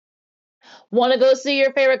Want to go see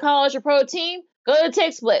your favorite college or pro team? Go to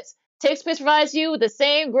TixSplits. TixSplits provides you with the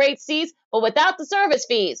same great seats, but without the service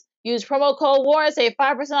fees. Use promo code WAR and save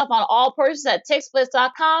 5% off on all purchases at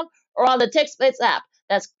TixSplits.com or on the TixSplits app.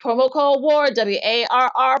 That's promo code WAR,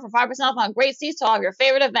 WARR, for 5% off on great seats to all of your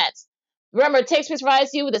favorite events. Remember, TixSplits provides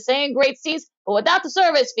you with the same great seats, but without the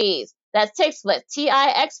service fees. That's TixSplits,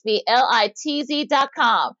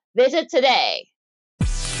 TixSplitz.com. Visit today.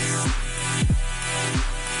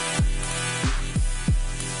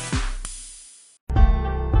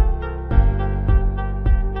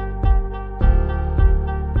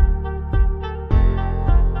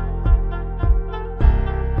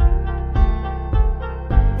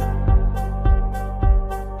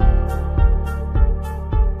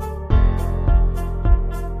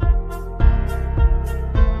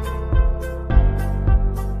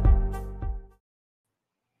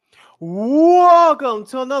 Welcome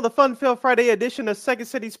to another Fun-Filled Friday edition of Second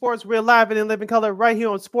City Sports. We're live and in living color right here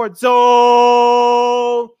on Sports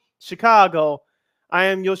Zone Chicago. I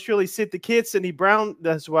am yours truly, Sid the Kid, Sidney Brown.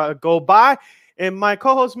 That's where I go by. And my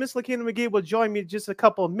co-host, Miss Lakina McGee, will join me in just a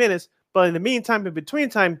couple of minutes. But in the meantime, in between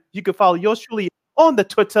time, you can follow yours truly on the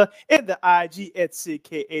Twitter and the IG at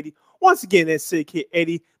SidK80. Once again, that's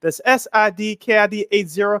SidK80. That's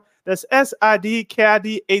SIDKID80. That's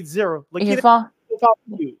SIDKID80. Lakina, follow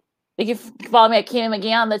you. You can follow me at Keenan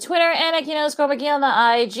McGee on the Twitter and at Keenan_McGee on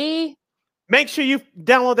the IG. Make sure you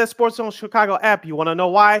download that Sports Zone Chicago app. You want to know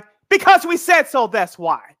why? Because we said so, that's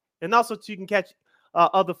why. And also, you can catch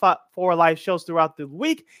other 4 live shows throughout the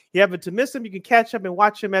week. You happen to miss them, you can catch them and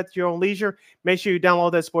watch them at your own leisure. Make sure you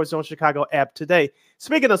download that Sports Zone Chicago app today.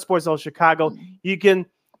 Speaking of Sports Zone Chicago, you can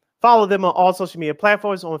follow them on all social media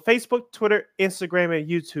platforms on Facebook, Twitter, Instagram, and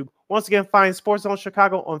YouTube. Once again, find Sports Zone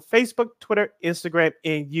Chicago on Facebook, Twitter, Instagram,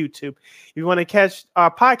 and YouTube. If you want to catch our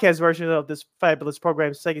podcast version of this fabulous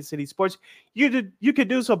program, Second City Sports, you can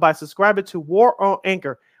do so by subscribing to War on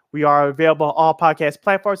Anchor. We are available on all podcast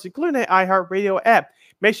platforms, including the iHeartRadio app.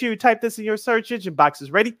 Make sure you type this in your search engine box.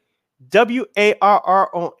 Is ready?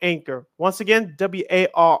 WARR on Anchor. Once again,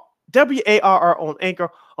 WARR on Anchor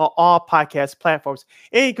on all podcast platforms.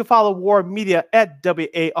 And you can follow War Media at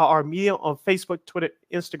WARR Media on Facebook, Twitter,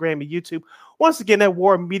 Instagram, and YouTube. Once again, at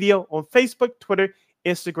War Media on Facebook, Twitter,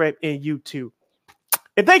 Instagram, and YouTube.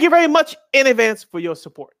 And thank you very much in advance for your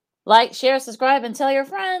support. Like, share, subscribe, and tell your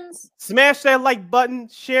friends. Smash that like button.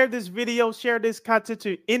 Share this video. Share this content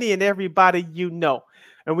to any and everybody you know.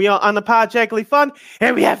 And we are unapologetically fun,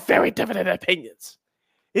 and we have very definite opinions.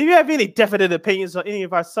 If you have any definite opinions on any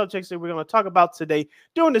of our subjects that we're going to talk about today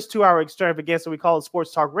during this 2-hour extravaganza we call it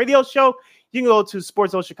Sports Talk Radio Show, you can go to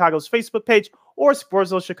Sports Zone Chicago's Facebook page or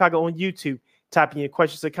Sports Zone Chicago on YouTube. Type in your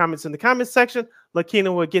questions and comments in the comments section.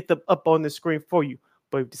 Lakina will get them up on the screen for you.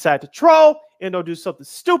 But if you decide to troll and don't do something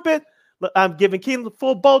stupid, I'm giving Keena the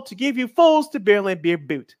full boat to give you fools to barely beer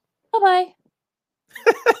boot. Bye-bye.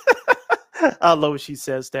 I love when she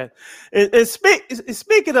says that. And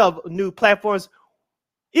speaking of new platforms,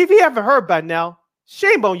 if you haven't heard by now,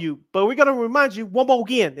 shame on you. But we're going to remind you one more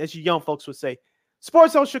again, as you young folks would say.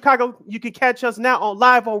 Sports Zone Chicago, you can catch us now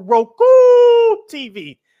live on Roku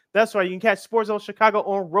TV. That's right. You can catch Sports Zone Chicago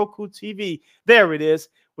on Roku TV. There it is,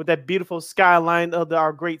 with that beautiful skyline of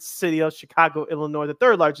our great city of Chicago, Illinois, the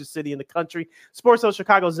 3rd largest city in the country. Sports Zone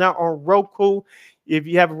Chicago is now on Roku. If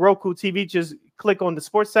you have a Roku TV, just click on the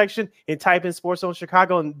sports section and type in Sports Zone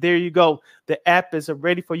Chicago, and there you go. The app is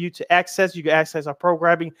ready for you to access. You can access our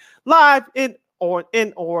programming live or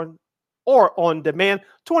on demand,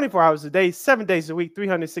 24 hours a day, 7 days a week,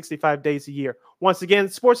 365 days a year. Once again,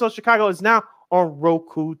 Sports Zone Chicago is now on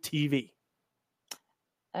Roku TV.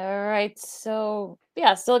 All right, so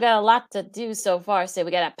yeah, still got a lot to do so far. So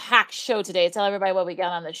we got a packed show today. Tell everybody what we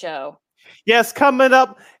got on the show. Yes, coming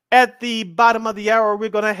up at the bottom of the hour, we're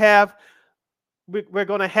going to have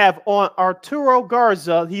on Arturo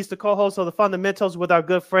Garza. He's the co-host of the Fundamentals with our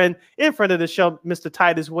good friend in front of the show, Mr.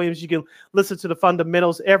 Titus Williams. You can listen to the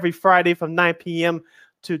Fundamentals every Friday from 9 p.m.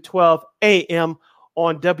 to 12 a.m.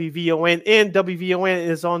 on WVON. And WVON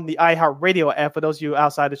is on the iHeartRadio app for those of you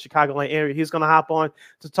outside the Chicagoland area. He's going to hop on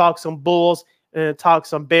to talk some Bulls and talk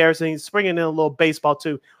some Bears, and he's bringing in a little baseball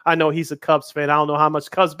too. I know he's a Cubs fan. I don't know how much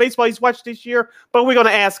Cubs baseball he's watched this year, but we're going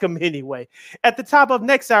to ask him anyway. At the top of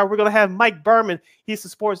next hour, we're going to have Mike Berman. He's the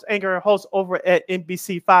sports anchor and host over at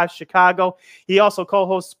NBC5 Chicago. He also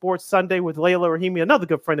co-hosts Sports Sunday with Layla Rahimi, another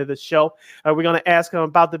good friend of the show. We're going to ask him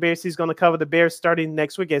about the Bears. He's going to cover the Bears starting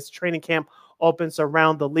next week as training camp opens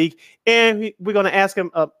around the league. And we're going to ask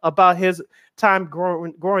him about his time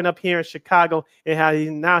growing up here in Chicago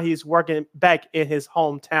and how he's working back in his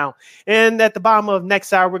hometown. And at the bottom of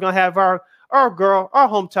next hour, we're going to have our our girl, our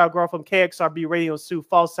hometown girl from KXRB Radio in Sioux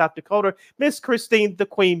Falls, South Dakota, Miss Christine the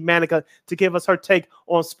Queen Manica, to give us her take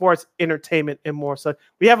on sports, entertainment, and more. So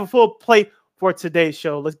we have a full plate for today's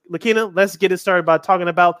show. Lakina, let's get it started by talking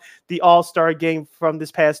about the All-Star game from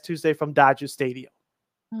this past Tuesday from Dodger Stadium.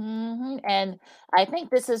 And I think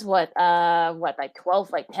this is what like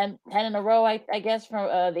 12, like 10 in a row, I guess,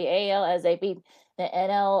 from the AL as they beat the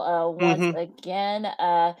NL once again.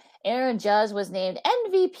 Aaron Judge was named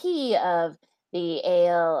MVP of the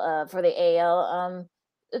AL for the AL.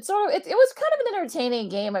 It's sort of it was kind of an entertaining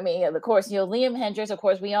game. I mean, of course, Liam Hendricks. Of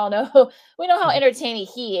course, we all know we know how entertaining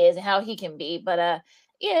he is and how he can be. But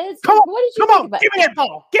yeah, what did you think about? Give me that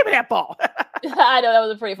ball. Give me that ball. I know that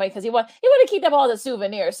was pretty funny because he wanted to keep that ball as a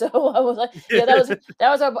souvenir. So I was like, yeah, that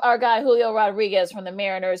was our guy Julio Rodriguez from the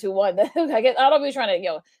Mariners who won. I guess I don't know if he was trying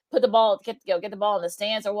to put the ball get the ball in the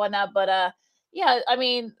stands or whatnot. But yeah, I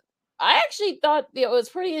mean, I actually thought it was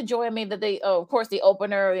pretty enjoyable. I mean, that of course the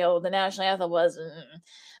opener, the national anthem was,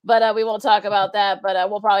 but we won't talk about that. But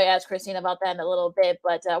we'll probably ask Christine about that in a little bit.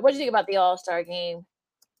 But what do you think about the All-Star game?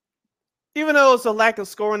 Even though it was a lack of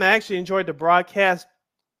scoring, I actually enjoyed the broadcast.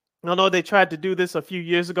 I know they tried to do this a few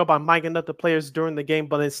years ago by miking up the players during the game,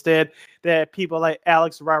 but instead they had people like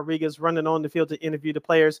Alex Rodriguez running on the field to interview the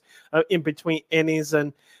players in between innings.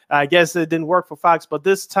 And I guess it didn't work for Fox, but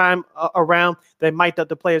this time around they mic'd up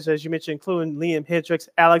the players, as you mentioned, including Liam Hendricks,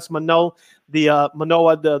 Alex Manoah,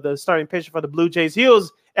 the starting pitcher for the Blue Jays. He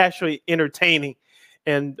was actually entertaining.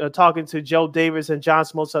 And talking to Joe Davis and John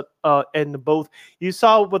Smoltz in the booth, you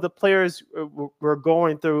saw what the players were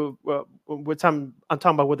going through. I'm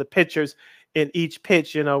talking about with the pitchers in each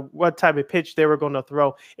pitch, what type of pitch they were going to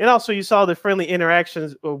throw. And also you saw the friendly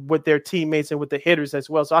interactions with their teammates and with the hitters as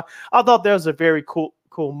well. So I thought that was a very cool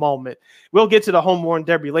moment. We'll get to the home run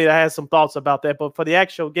derby later. I had some thoughts about that. But for the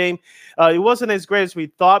actual game, it wasn't as great as we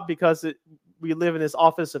thought because we live in this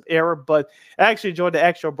offensive era. But I actually enjoyed the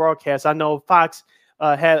actual broadcast. I know Fox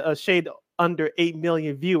had a shade under 8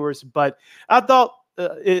 million viewers, but I thought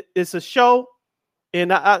it's a show,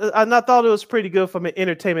 and I thought it was pretty good from an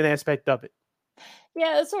entertainment aspect of it.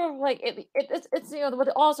 Yeah, it's sort of like it's what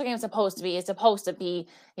the All-Star game is supposed to be. It's supposed to be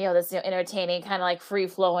this entertaining, kind of like free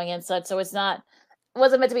flowing and such. So it's not.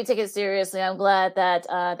 Wasn't meant to be taken seriously. I'm glad that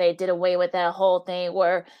they did away with that whole thing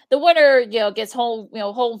where the winner, gets home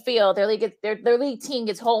field. Their league team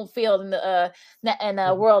gets home field in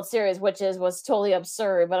the World Series, which was totally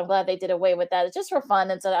absurd. But I'm glad they did away with that. It's just for fun,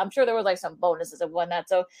 and so I'm sure there was like some bonuses and whatnot.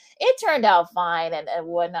 So it turned out fine and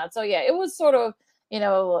whatnot. So yeah, it was sort of it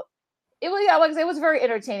was like it was very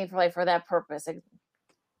entertaining for that purpose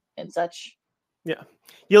and such. Yeah.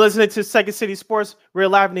 You're listening to Second City Sports. We're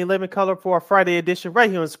live in the living color for our Friday edition right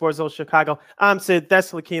here in Sports Zone Chicago. I'm Sid.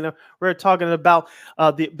 That's Lakina. We're talking about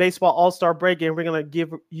the baseball all-star break, and we're going to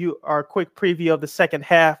give you our quick preview of the second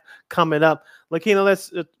half coming up. Lakina,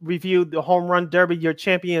 let's review the home run derby. Your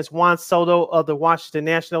champion is Juan Soto of the Washington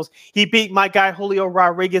Nationals. He beat my guy Julio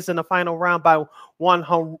Rodriguez in the final round by one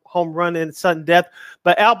home run in sudden death.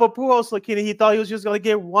 But Albert Pujols, Lakina, he thought he was just going to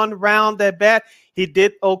get one round at bat. He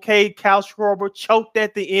did okay. Kyle Schwarber choked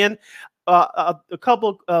at the end. A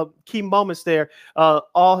couple key moments there.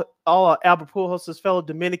 All Albert Pujols' fellow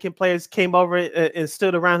Dominican players came over and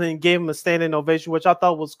stood around him and gave him a standing ovation, which I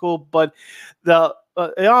thought was cool. But I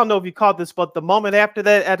don't know if you caught this, but the moment after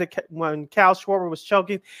that, when Kyle Schwarber was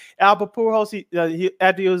choking, Albert Pujols,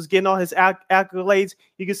 after he was getting all his accolades,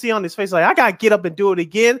 you can see on his face like, I gotta get up and do it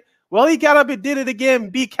again. Well, he got up and did it again,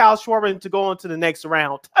 and beat Kyle Schwarber to go on to the next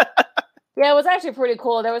round. Yeah, it was actually pretty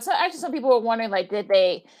cool. There was actually some people were wondering, like, did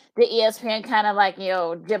ESPN kind of like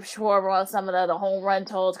dip Schwarber on some of the home run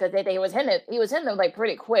totals because he was hitting them like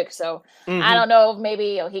pretty quick. So I don't know if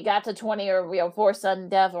maybe he got to 20 or for sudden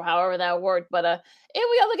death or however that worked, but it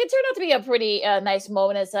turned out to be a pretty nice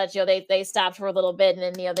moment as such. They stopped for a little bit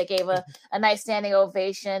and then they gave a nice standing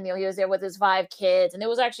ovation. He was there with his 5 kids, and it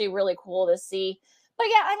was actually really cool to see. But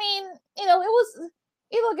yeah, I mean, it was.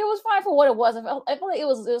 Look, it was fine for what it was. I felt like it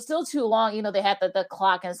was still too long. They had the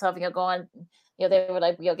clock and stuff, going, they would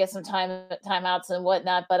like, get some timeouts and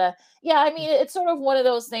whatnot. But yeah, I mean, it's sort of one of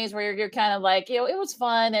those things where you're kind of like, it was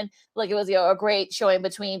fun. And like, it was, a great showing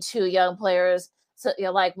between 2 young players, so,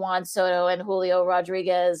 like Juan Soto and Julio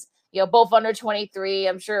Rodriguez, both under 23.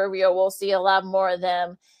 I'm sure, we'll see a lot more of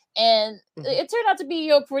them. And it turned out to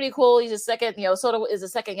be, pretty cool. He's the second, Soto is the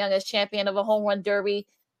second youngest champion of a home run derby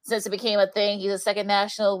since it became a thing. He's the second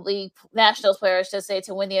Nationals player, I should say,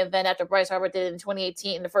 to win the event after Bryce Harper did it in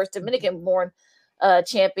 2018, and the first Dominican-born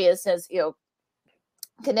champion since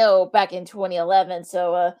Cano back in 2011.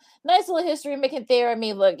 So nice little history making there. I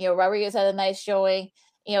mean, look, Rodriguez had a nice showing.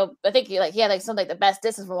 I think he had like something like the best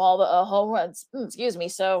distance from all the home runs. Excuse me.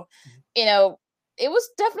 So, Mhm. It was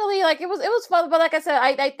definitely like it was fun, but like I said,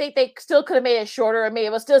 I think they still could have made it shorter. I mean,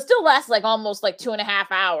 it was still last like almost like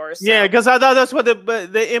 2.5 hours. Yeah, So because I thought that's what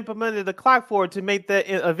but they implemented the clock for to make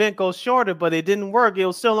the event go shorter, but it didn't work. It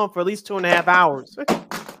was still on for at least 2.5 hours.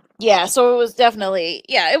 yeah, so it was definitely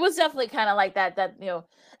kind of like that, but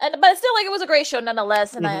still like it was a great show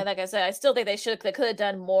nonetheless. And Mhm. like I said, I still think they could have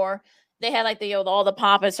done more. They had like all the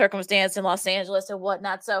pomp and circumstance in Los Angeles and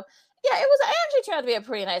whatnot. So yeah, it actually turned out to be a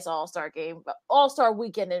pretty nice All-Star game, All-Star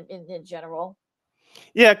weekend in general.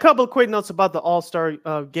 Yeah, a couple of quick notes about the All Star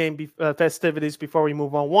game festivities before we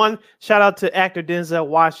move on. One, shout out to actor Denzel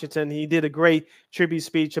Washington. He did a great tribute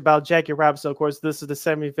speech about Jackie Robinson. Of course, this is the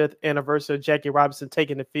 75th anniversary of Jackie Robinson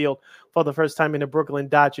taking the field for the first time in the Brooklyn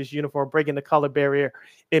Dodgers uniform, breaking the color barrier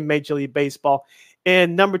in Major League Baseball.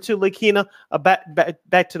 And number two, Lakina,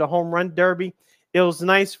 back to the home run derby. It was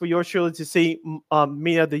nice for yours truly to see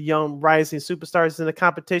many of the young rising superstars in the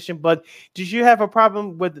competition. But did you have a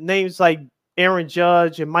problem with names like Aaron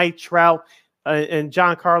Judge and Mike Trout and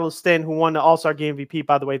John Carlos Stanton, who won the All-Star Game MVP,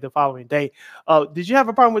 by the way, the following day? Did you have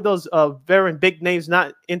a problem with those very big names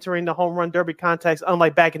not entering the home run derby contest,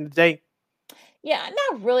 unlike back in the day? Yeah,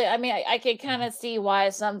 not really. I mean, I can kind of see why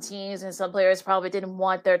some teams and some players probably didn't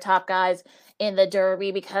want their top guys in the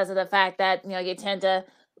derby because of the fact that you tend to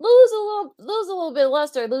lose a little bit of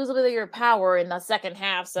luster, lose a bit of your power in the second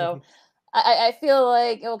half. So Mhm. I feel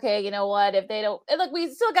like okay, you know what? If they don't, and look, we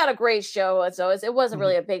still got a great show, so it wasn't Mhm.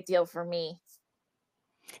 really a big deal for me.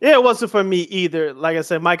 Yeah, it wasn't for me either. Like I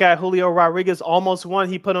said, my guy Julio Rodriguez almost won.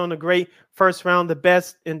 He put on a great first round, the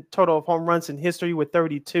best in total of home runs in history with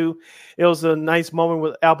 32. It was a nice moment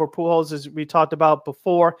with Albert Pujols, as we talked about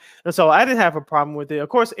before. And so I didn't have a problem with it. Of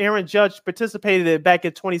course, Aaron Judge participated back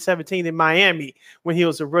in 2017 in Miami when he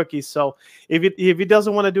was a rookie. So if he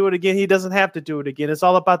doesn't want to do it again, he doesn't have to do it again. It's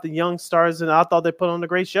all about the young stars, and I thought they put on a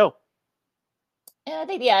great show. And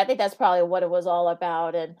I think that's probably what it was all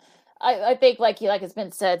about. And I think like it's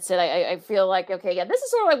been said, I feel like okay, yeah, this is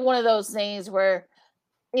sort of like one of those things where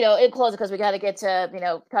in closing, because we got to get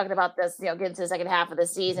to, talking about this, getting to the second half of the Mhm.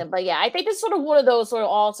 season. But yeah, I think this is sort of one of those sort of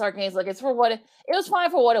all-star games. Like it's for what it was fine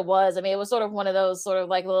for what it was. I mean, it was sort of one of those sort of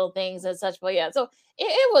like little things and such. But yeah, so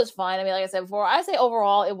it was fine. I mean, like I said before, I say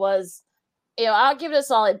overall it was, I'll give it a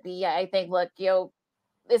solid B. I think, look,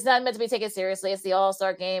 it's not meant to be taken seriously. It's the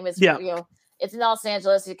all-star game. Yeah. It's in Los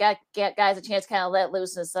Angeles. You got get guys a chance to kind of let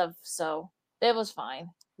loose and stuff. So it was fine.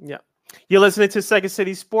 Yeah. You're listening to Second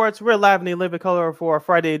City Sports. We're live in the living color for our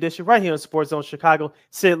Friday edition right here on Sports Zone Chicago.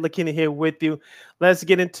 Sid LaKinney here with you. Let's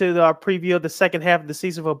get into our preview of the second half of the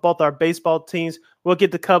season for both our baseball teams. We'll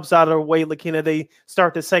get the Cubs out of the way, LaKinney. They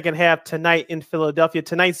start the second half tonight in Philadelphia.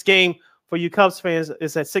 Tonight's game for you Cubs fans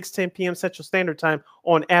is at 6:10 p.m. Central Standard Time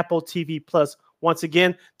on Apple TV Plus. Once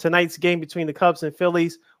again, tonight's game between the Cubs and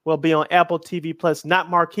Phillies will be on Apple TV Plus, not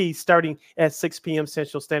marquee, starting at 6 p.m.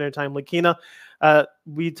 Central Standard Time. LaKinney,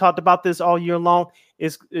 we talked about this all year long.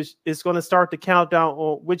 It's going to start the countdown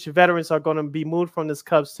on which veterans are going to be moved from this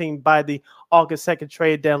Cubs team by the August 2nd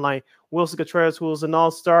trade deadline. Willson Contreras, who was an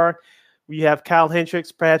all-star. We have Kyle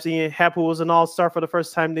Hendricks, perhaps Ian Happ, who was an all-star for the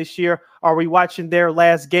first time this year. Are we watching their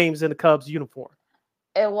last games in the Cubs uniform?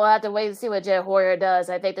 And we'll have to wait and see what Jed Hoyer does.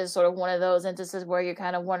 I think this is sort of one of those instances where you're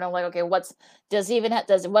kind of wondering, like, okay, what's what's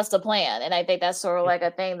the plan? And I think that's sort of like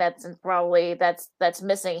a thing that's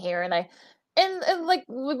missing here. And like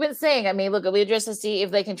we've been saying, I mean, look, we just to see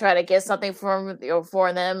if they can try to get something from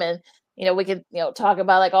for them, and we could talk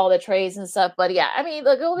about like all the trades and stuff. But yeah, I mean,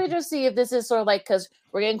 look, we'll just see if this is sort of like because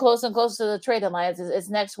we're getting closer and closer to the trade deadline. It's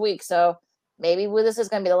next week, so maybe this is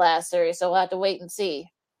going to be the last series. So we'll have to wait and see.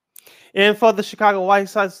 And for the Chicago White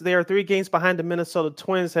Sox, they are 3 games behind the Minnesota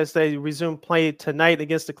Twins as they resume play tonight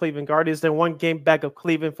against the Cleveland Guardians. They're 1 game back of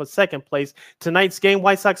Cleveland for second place. Tonight's game,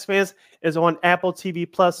 White Sox fans, is on Apple TV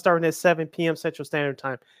Plus starting at 7 p.m. Central Standard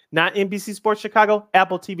Time. Not NBC Sports Chicago,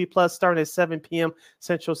 Apple TV Plus starting at 7 p.m.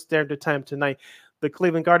 Central Standard Time tonight. The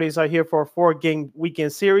Cleveland Guardians are here for a 4-game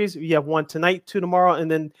weekend series. We have 1 tonight, 2 tomorrow,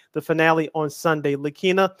 and then the finale on Sunday.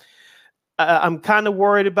 LaKinney, I'm kind of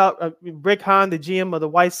worried about Rick Hahn, the GM of the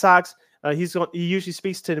White Sox. He usually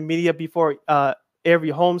speaks to the media before every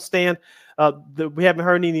homestand. We haven't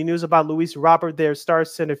heard any news about Luis Robert, their star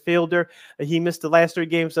center fielder. He missed the last 3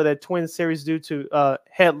 games of that Twins series due to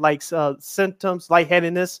head-like symptoms,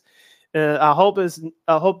 lightheadedness. I hope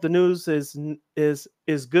the news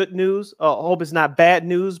is good news. I hope it's not bad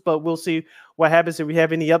news, but we'll see what happens. If we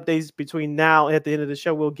have any updates between now and at the end of the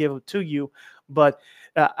show, we'll give it to you. But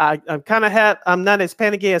I'm not as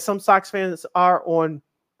panicky as some Sox fans are on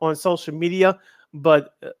social media,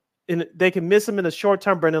 but they can miss him in the short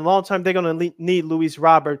term, but in the long term, they're going to need Luis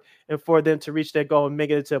Robert and for them to reach their goal and make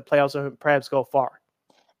it into the playoffs or perhaps go far.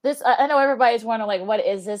 This I know everybody's wondering, like, what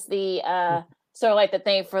is this the sort of like the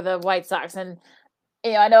thing for the White Sox? And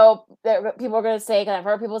I know that people are going to say, because I've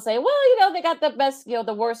heard people say, well, they got the best,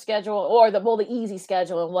 the worst schedule or the easy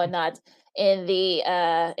schedule and whatnot in the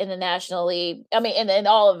National League. I mean, in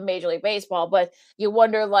all of Major League Baseball. But you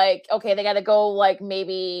wonder, like, okay, they got to go like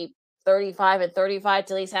maybe 35-35 to at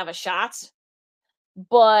least have a shot.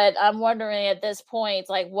 But I'm wondering at this point,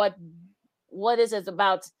 like, what is it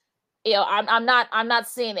about? I'm not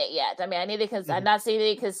seeing it yet. I mean, I'm not seeing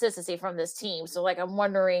any consistency from this team. So, like, I'm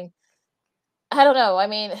wondering. I don't know. I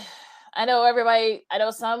mean, I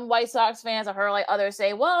know some White Sox fans. I heard like others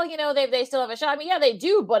say, well, they still have a shot. I mean, yeah, they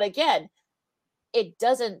do, but again, it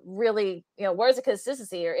doesn't really, where's the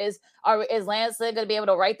consistency here? Is Lance Lynn going to be able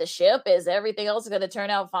to right the ship? Is everything else going to turn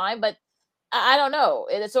out fine? But I don't know.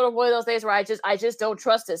 It's sort of one of those days where I just don't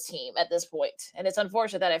trust this team at this point, and it's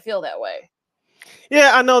unfortunate that I feel that way.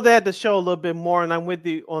 Yeah, I know they had to show a little bit more, and I'm with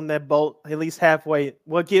you on that boat, at least halfway.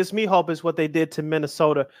 What gives me hope is what they did to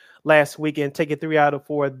Minnesota last weekend, taking 3 out of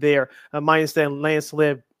 4 there. My understanding, Lance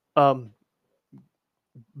Lynn,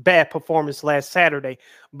 bad performance last Saturday,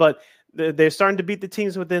 but they're starting to beat the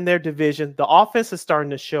teams within their division. The offense is starting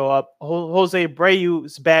to show up. Jose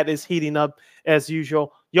Abreu's bat is heating up as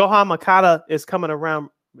usual. Yohan Moncada is coming around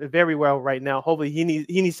very well right now. Hopefully he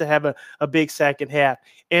needs to have a big second half.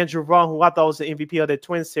 Andrew Vaughn, who I thought was the MVP of the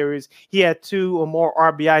Twin Series, he had 2 or more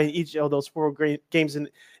RBI in each of those 4 games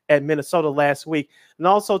at Minnesota last week. And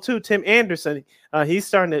also, too, Tim Anderson, he's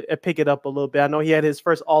starting to pick it up a little bit. I know he had his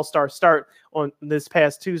first All-Star start on this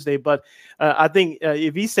past Tuesday, but I think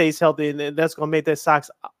if he stays healthy, that's going to make that Sox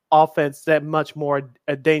offense that much more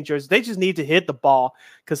dangerous. They just need to hit the ball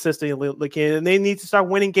consistently, and they need to start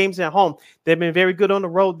winning games at home. They've been very good on the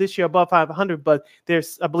road this year, above 500, but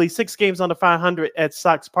there's, I believe, 6 games under 500 at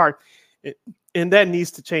Sox Park, and that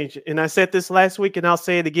needs to change. And I said this last week, and I'll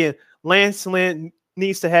say it again. Lance Lynn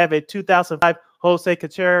needs to have a 2005 Jose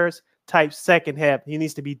Contreras type second half. He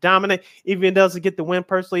needs to be dominant. Even if he doesn't get the win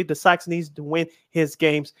personally, the Sox needs to win his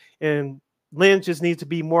games, and Lynn just needs to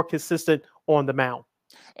be more consistent on the mound.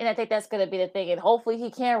 And I think that's going to be the thing. And hopefully he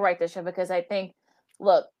can right this ship, because I think,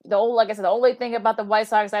 look, like I said, the only thing about the White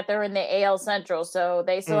Sox is that they're in the AL Central, so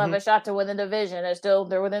they still have a shot to win the division.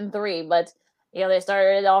 They're within 3, but they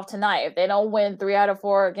started it off tonight. If they don't win 3 out of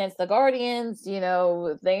 4 against the Guardians,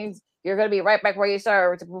 you're going to be right back where you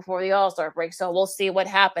started before the All-Star break. So we'll see what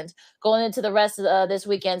happens going into the rest of this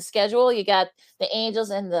weekend's schedule. You got the Angels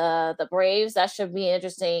and the Braves. That should be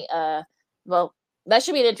interesting. That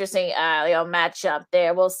should be an interesting matchup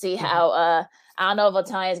there. We'll see how I don't know if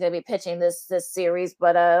Ohtani is going to be pitching this series,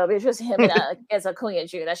 but it'll be just him against Acuna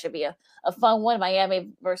Jr. That should be a fun one.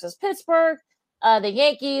 Miami versus Pittsburgh. The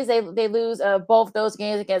Yankees, they lose both those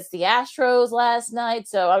games against the Astros last night,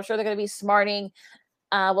 so I'm sure they're going to be smarting.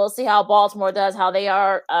 We'll see how Baltimore does, how they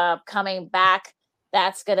are coming back.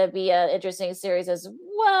 That's going to be an interesting series as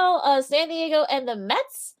well. San Diego and the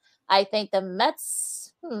Mets. I think the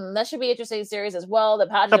Mets... that should be an interesting series as well. The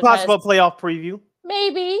Padres, a possible playoff preview.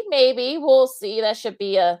 Maybe we'll see. That should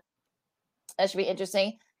be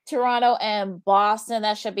interesting. Toronto and Boston.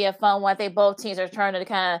 That should be a fun one. I think both teams are trying to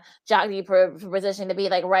kind of jockey for position to be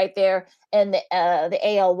like right there in the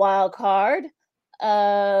AL wild card.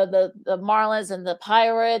 The Marlins and the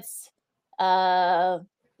Pirates. The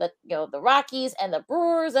Rockies and the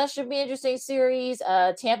Brewers. That should be an interesting series.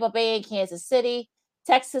 Tampa Bay and Kansas City.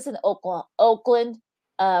 Texas and Oakland.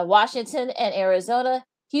 Washington and Arizona,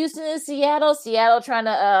 Houston and Seattle. Seattle trying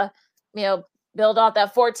to, build off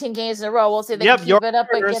that 14 games in a row. We'll see if they can keep it up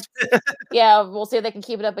against. We'll see if they can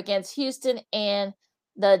keep it up against Houston and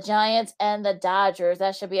the Giants and the Dodgers.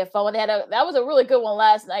 That should be a fun one. That was a really good one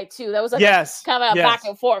last night too. That was kind of a back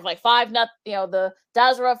and forth, like 5-0. The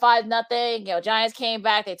Dodgers were up 5-0. Giants came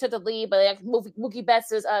back. They took the lead, but Mookie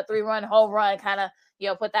Betts' 3-run home run kind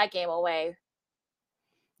of put that game away.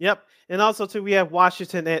 Yep. And also, too, we have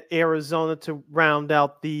Washington at Arizona to round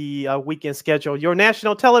out the weekend schedule. Your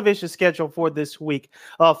national television schedule for this week.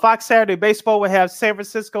 Fox Saturday Baseball will have San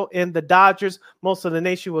Francisco and the Dodgers. Most of the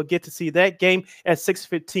nation will get to see that game at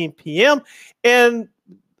 6:15 p.m. And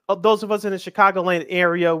those of us in the Chicagoland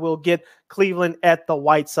area will get Cleveland at the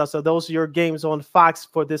White Sox. So those are your games on Fox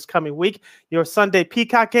for this coming week. Your Sunday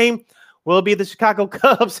Peacock game will be the Chicago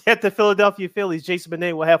Cubs at the Philadelphia Phillies. Jason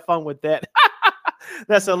Benet will have fun with that.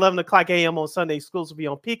 That's 11 o'clock a.m. on Sunday, exclusively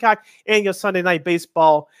on Peacock, and your Sunday night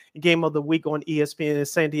baseball game of the week on ESPN in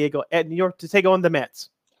San Diego at New York to take on the Mets.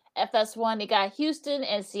 FS1, you got Houston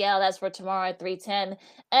and Seattle. That's for tomorrow at 3:10.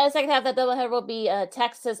 And the second half, that doubleheader will be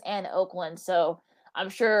Texas and Oakland. So I'm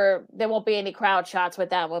sure there won't be any crowd shots with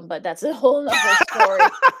that one, but that's a whole nother story.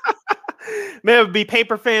 May it be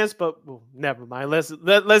paper fans, but well, never mind. Let's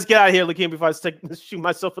get out of here, Lakeem, before I shoot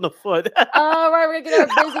myself in the foot. All right, we're gonna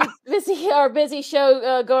get our busy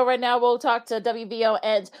show going right now. We'll talk to WBO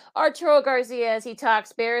and Arturo Garcia as he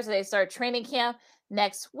talks Bears. They start training camp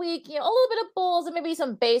next week. You know, a little bit of Bulls and maybe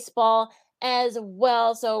some baseball as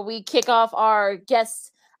well. So we kick off our guest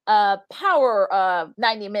power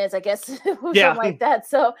 90 minutes, I guess, something like that.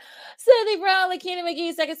 So Cindy Brown, Lakina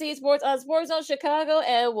McGee, Second City Sports on Sports Zone Chicago,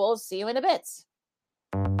 and we'll see you in a bit.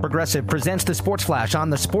 Progressive presents the Sports Flash on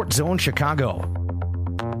the Sports Zone Chicago.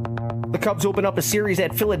 The Cubs open up a series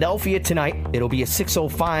at Philadelphia tonight. It'll be a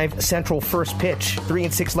 6:05 Central first pitch.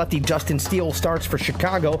 3-6 lefty Justin Steele starts for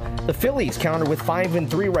Chicago. The Phillies counter with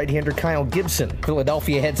 5-3 right-hander Kyle Gibson.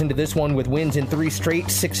 Philadelphia heads into this one with wins in 3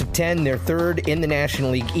 straight, 6 of 10. They're third in the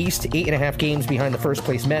National League East, 8.5 games behind the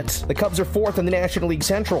first-place Mets. The Cubs are fourth in the National League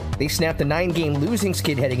Central. They snapped a 9-game losing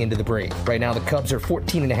skid heading into the break. Right now, the Cubs are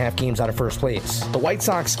 14.5 games out of first place. The White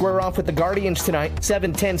Sox square off with the Guardians tonight.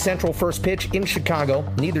 7:10 Central first pitch in Chicago.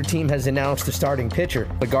 Neither team has announced a starting pitcher.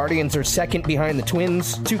 The Guardians are second behind the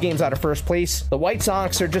Twins, 2 games out of first place. The White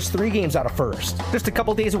Sox are just 3 games out of first. Just a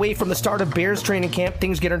couple days away from the start of Bears training camp,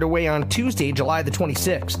 things get underway on Tuesday, July the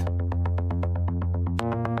 26th.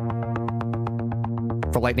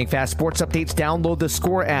 For lightning fast sports updates, download the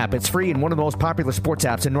Score app. It's free and one of the most popular sports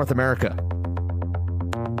apps in North America.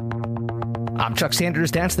 I'm Chuck Sanders.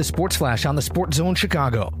 That's the Sports Flash on the Sports Zone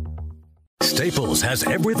Chicago. Staples has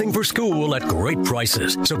everything for school at great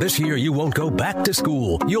prices. So this year you won't go back to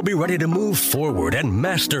school. You'll be ready to move forward and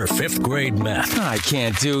master 5th grade math. I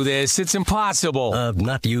can't do this. It's impossible.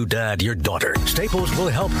 Not you, Dad, your daughter. Staples will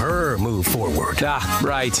help her move forward.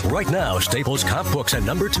 Right. Right now, Staples comp books and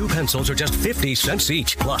number 2 pencils are just 50 cents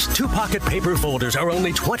each. Plus, 2 pocket paper folders are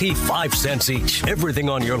only 25 cents each. Everything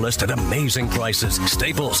on your list at amazing prices.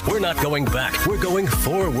 Staples, we're not going back. We're going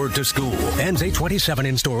forward to school. Ends 8/27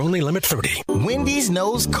 in store only, limit 30. Wendy's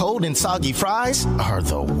knows cold and soggy fries are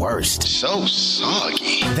the worst. So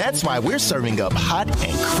soggy. That's why we're serving up hot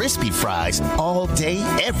and crispy fries all day,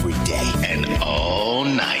 every day. And all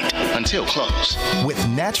night until close. With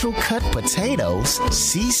natural cut potatoes,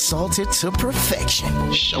 sea salted to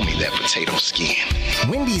perfection. Show me that potato skin.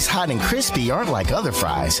 Wendy's hot and crispy aren't like other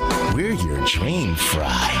fries. We're your dream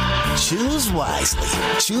fry. Choose wisely.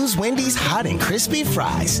 Choose Wendy's hot and crispy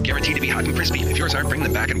fries. Guaranteed to be hot and crispy. If yours aren't, bring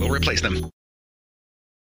them back and we'll replace them.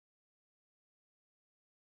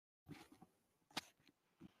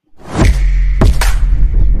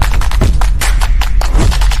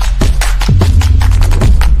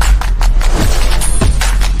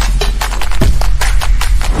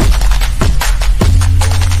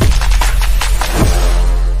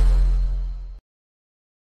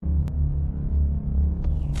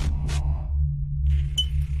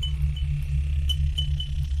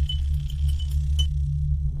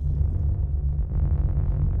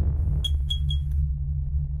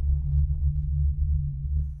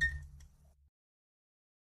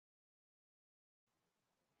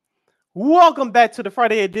 Welcome back to the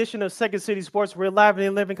Friday edition of Second City Sports. We're live and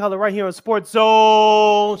in living color right here on Sports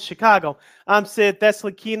Zone Chicago. I'm Sid. That's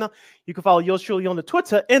Lakina. You can follow yours truly on the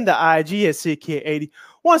Twitter and the IG at SidKid80.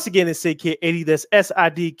 Once again, it's SidKid80. That's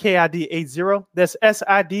SIDKID80. That's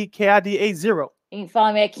SIDKID80. You can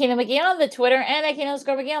follow me at Keenan McGee on the Twitter and at Keenan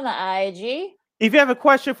McGee on the IG. If you have a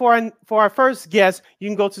question for our first guest, you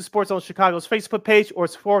can go to Sports Zone Chicago's Facebook page or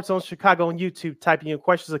Sports Zone Chicago on YouTube. Type in your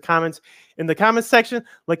questions or comments in the comments section.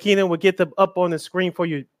 Lakina will get them up on the screen for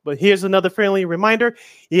you. But here's another friendly reminder.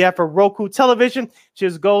 You have a Roku television.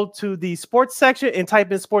 Just go to the sports section and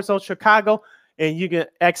type in Sports Zone Chicago, and you can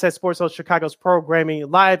access Sports Zone Chicago's programming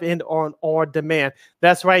live and on demand.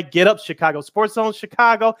 That's right. Get up, Chicago. Sports Zone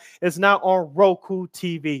Chicago is now on Roku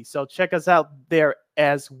TV. So check us out there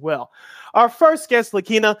as well. Our first guest,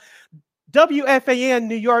 Lakina, WFAN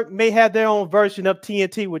New York may have their own version of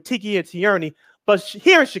TNT with Tiki and Tierney, but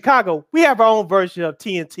here in Chicago, we have our own version of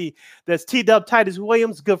TNT. That's T-Dub Titus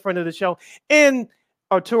Williams, good friend of the show, and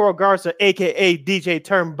Arturo Garza, a.k.a. DJ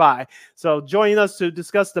Turnby. So joining us to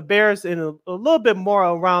discuss the Bears and a little bit more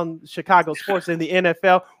around Chicago sports in the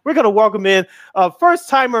NFL, we're going to welcome in a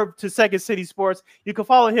first-timer to Second City Sports. You can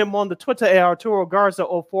follow him on the Twitter at Arturo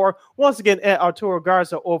Garza04. Once again, at Arturo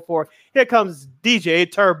Garza04. Here comes DJ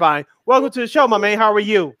Turnby. Welcome to the show, my man. How are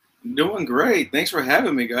you? Doing great. Thanks for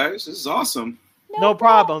having me, guys. This is awesome. No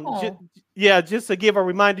problem. Yeah, just to give a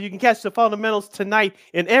reminder, you can catch the fundamentals tonight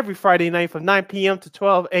and every Friday night from 9 p.m. to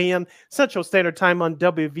 12 a.m. Central Standard Time on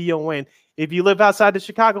WVON. If you live outside the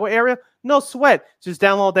Chicago area, no sweat. Just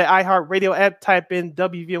download the iHeartRadio app, type in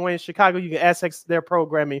WVON Chicago. You can access their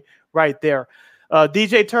programming right there.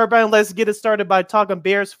 DJ Turbine, let's get it started by talking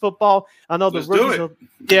Bears football. I know the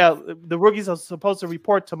rookies are supposed to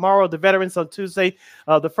report tomorrow. The veterans on Tuesday.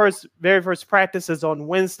 The very first practice is on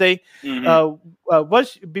Wednesday.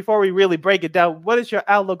 Before we really break it down, what is your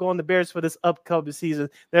outlook on the Bears for this upcoming season?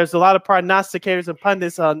 There's a lot of prognosticators and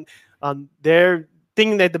pundits on their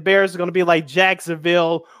thinking that the Bears are going to be like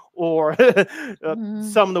Jacksonville or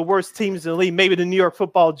some of the worst teams in the league, maybe the New York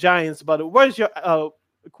Football Giants. But what is your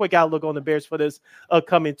quick outlook on the Bears for this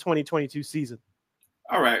upcoming 2022 season?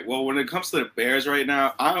 All right. Well, when it comes to the Bears right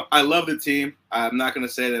now, I love the team. I'm not going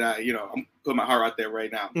to say that I'm putting my heart out there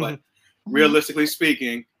right now. But realistically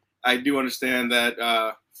speaking, I do understand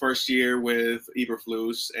that first year with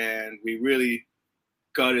Eberflus, and we really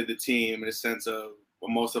gutted the team in the sense of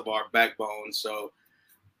most of our backbone. So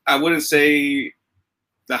I wouldn't say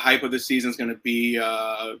the hype of the season is going to be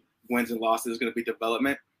wins and losses. It's going to be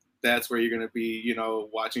development. That's where you're going to be,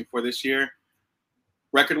 watching for this year.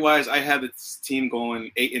 Record-wise, I had the team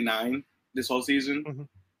going 8-9 this whole season.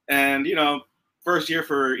 And, first year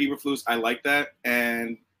for Eberflus, I like that.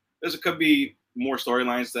 And there could be more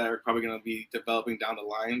storylines that are probably going to be developing down the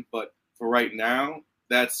line. But for right now,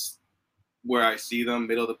 that's where I see them,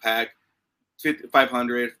 middle of the pack,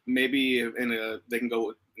 500. Maybe they can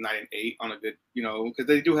go 9-8 on a good, because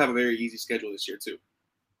they do have a very easy schedule this year too.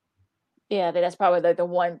 Yeah, I think that's probably the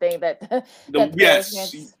one thing that the one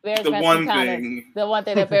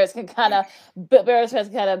thing that Bears can kind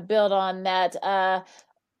of build on that.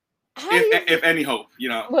 If any hope,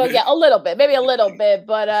 Well, yeah, a little bit, maybe a little bit,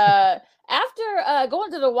 but after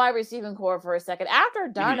going to the wide receiving core for a second, after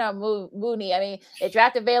Darnell Mooney, I mean, they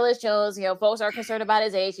drafted Velus Jones. Folks are concerned about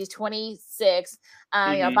his age. He's 26.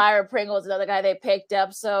 Byron Pringle is another guy they picked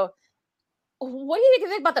up. So, what do you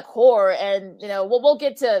think about the core? And we'll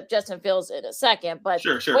get to Justin Fields in a second, but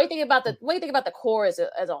sure. What do you think about the core as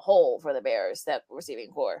a whole for the Bears, that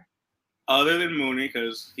receiving core? Other than Mooney,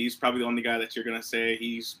 because he's probably the only guy that you're gonna say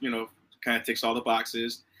he's kind of ticks all the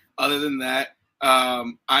boxes. Other than that, I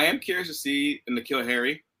am curious to see N'Keal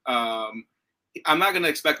Harry. I'm not gonna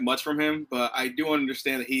expect much from him, but I do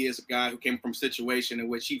understand that he is a guy who came from a situation in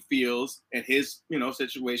which he feels in his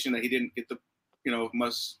situation that he didn't get the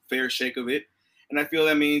much fair shake of it. And I feel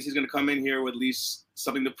that means he's going to come in here with at least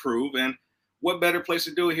something to prove. And what better place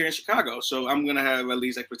to do it here in Chicago? So I'm going to have at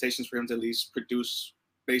least expectations for him to at least produce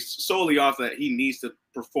based solely off that he needs to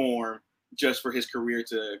perform just for his career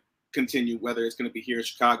to continue, whether it's going to be here in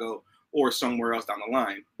Chicago or somewhere else down the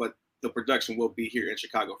line. But the production will be here in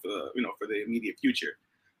Chicago for the immediate future.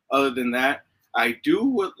 Other than that, I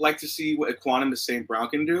would like to see what Equanimous St. Brown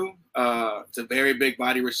can do. It's a very big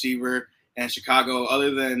body receiver. And Chicago,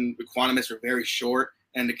 other than Equanimous, are very short.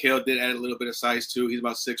 And N'Keal did add a little bit of size, too. He's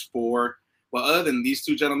about 6'4". But other than these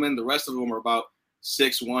two gentlemen, the rest of them are about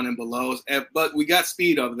 6'1" and below. But we got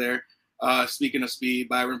speed up there. Speaking of speed,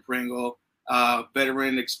 Byron Pringle,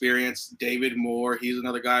 veteran experience, David Moore. He's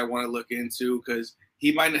another guy I want to look into because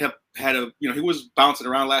he might have had he was bouncing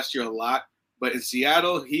around last year a lot. But in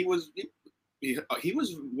Seattle, he was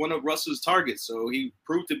one of Russell's targets. So he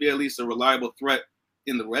proved to be at least a reliable threat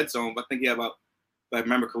in the red zone. But I think he had about, if I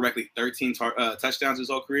remember correctly, 13 touchdowns his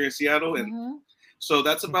whole career in Seattle. And so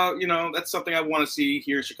that's about, that's something I want to see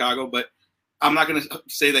here in Chicago. But I'm not going to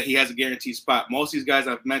say that he has a guaranteed spot. Most of these guys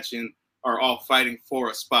I've mentioned are all fighting for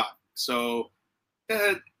a spot. So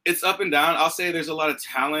it's up and down. I'll say there's a lot of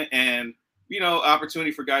talent and,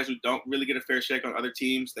 opportunity for guys who don't really get a fair shake on other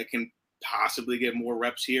teams that can possibly get more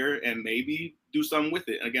reps here and maybe do something with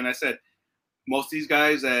it. Again, I said, most of these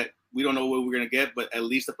guys that we don't know what we're going to get, but at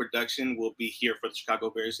least the production will be here for the Chicago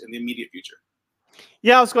Bears in the immediate future.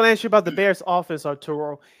 Yeah, I was going to ask you about the Bears offense,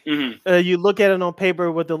 Arturo. You look at it on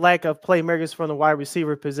paper with the lack of playmakers from the wide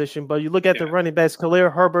receiver position, but you look at the running backs. Khalil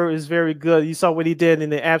Herbert is very good. You saw what he did in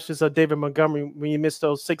the absence of David Montgomery when you missed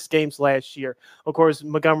those 6 games last year. Of course,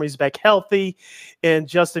 Montgomery's back healthy, and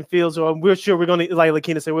Justin Fields, we're sure we're going to, like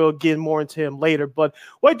Lakina said, we'll get more into him later. But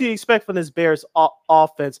what do you expect from this Bears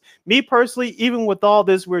offense? Me personally, even with all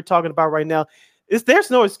this we're talking about right now,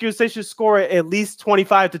 there's no excuse. They should score at least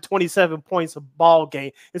 25 to 27 points a ball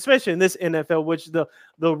game, especially in this NFL, which the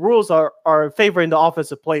rules are favoring the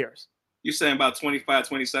offensive players. You're saying about 25,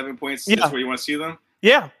 27 points? Yeah. That's where you want to see them?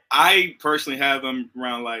 Yeah. I personally have them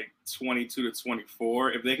around like 22 to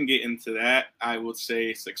 24. If they can get into that, I would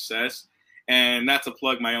say success. And not to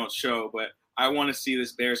plug my own show, but I want to see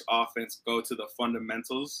this Bears offense go to the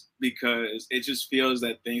fundamentals because it just feels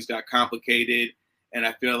that things got complicated. And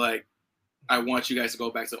I feel like I want you guys to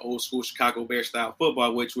go back to old school Chicago Bears style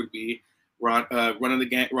football, which would be running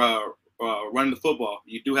the football.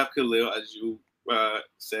 You do have Khalil, as you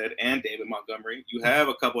said, and David Montgomery. You have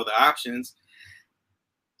a couple of the options.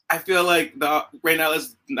 I feel like right now,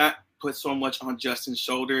 let's not put so much on Justin's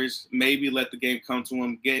shoulders. Maybe let the game come to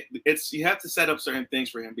him. You have to set up certain things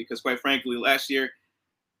for him because, quite frankly, last year,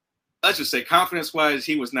 let's just say confidence-wise,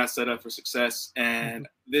 he was not set up for success. And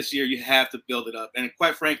this year, you have to build it up. And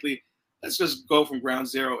quite frankly, let's just go from ground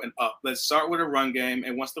zero and up. Let's start with a run game,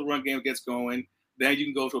 and once the run game gets going, then you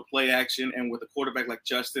can go to a play action. And with a quarterback like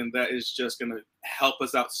Justin, that is just going to help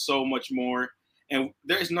us out so much more. And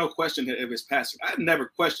there is no question of his passing. I've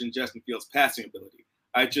never questioned Justin Fields' passing ability.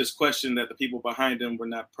 I just questioned that the people behind him were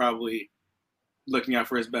not probably looking out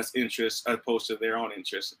for his best interests as opposed to their own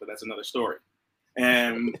interests, but that's another story.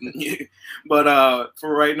 And but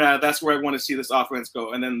for right now, that's where I want to see this offense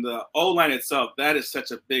go. And then the O-line itself, that is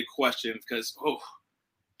such a big question because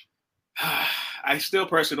I still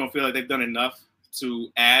personally don't feel like they've done enough to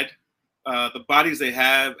add the bodies they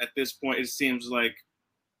have at this point. It seems like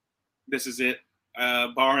this is it.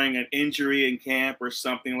 Barring an injury in camp or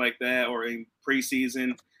something like that, or in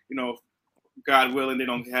preseason, God willing, they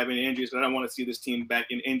don't have any injuries. But I don't want to see this team back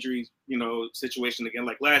in injury, situation again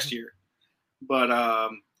like last year. But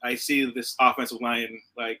I see this offensive line,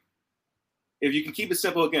 like, if you can keep it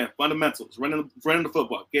simple again, fundamentals, running the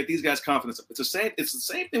football, get these guys confidence up. It's the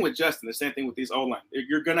same thing with Justin, the same thing with these O-line.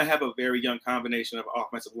 You're going to have a very young combination of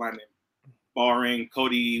offensive linemen, barring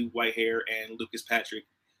Cody Whitehair and Lucas Patrick.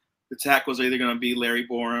 The tackles are either going to be Larry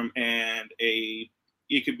Borum and it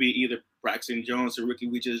could be either Braxton Jones, the rookie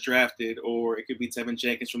we just drafted, or it could be Tevin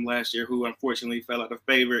Jenkins from last year, who unfortunately fell out of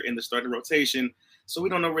favor in the starting rotation. So we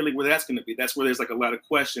don't know really where that's going to be. That's where there's like a lot of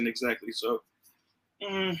question exactly. So,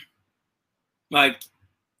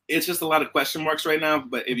 it's just a lot of question marks right now.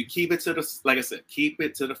 But if you keep it to like I said, keep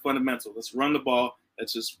it to the fundamental. Let's run the ball.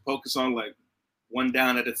 Let's just focus on like one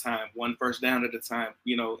down at a time, one first down at a time,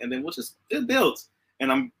 and then it builds. And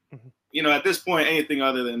I'm, at this point, anything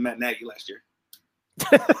other than Matt Nagy last year.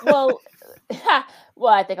 Well,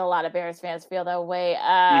 I think a lot of Bears fans feel that way.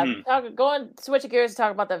 Switching gears to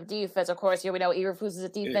talk about the defense. Of course, we know Eberflus is a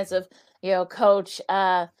defensive, coach.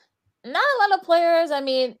 Not a lot of players. I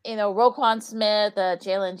mean, Roquan Smith,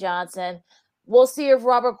 Jalen Johnson. We'll see if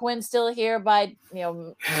Robert Quinn's still here by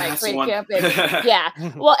training camp. Yeah.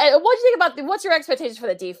 Well, and what do you think about what's your expectations for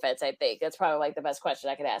the defense? I think that's probably like the best question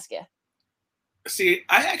I could ask you. See,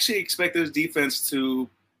 I actually expect this defense to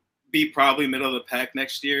be probably middle of the pack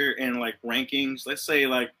next year in like rankings. Let's say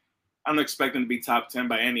I don't expect them to be top 10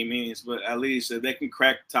 by any means, but at least if they can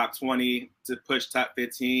crack top 20 to push top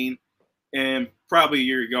 15 and probably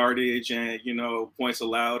your yardage and, points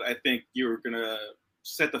allowed, I think you're going to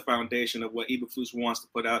set the foundation of what Eberflus wants to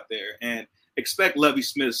put out there and expect Lovie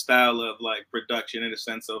Smith's style of production in the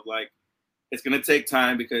sense of it's going to take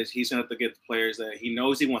time because he's going to have to get the players that he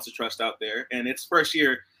knows he wants to trust out there. And it's first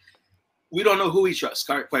year. We don't know who he trusts,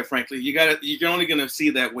 quite frankly. You're only going to see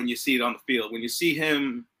that when you see it on the field. When you see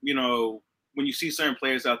him, when you see certain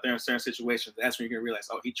players out there in certain situations, that's when you're going to realize,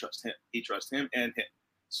 he trusts him. He trusts him and him.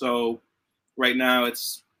 So right now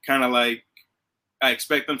it's kind of like I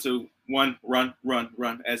expect them to, run,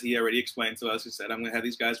 as he already explained to us. He said, I'm going to have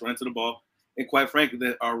these guys run into the ball. And quite frankly,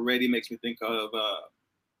 that already makes me think of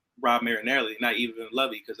Rob Marinelli, not even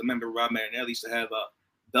Lovey, because I remember Rob Marinelli used to have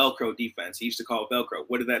a Velcro defense. He used to call it Velcro.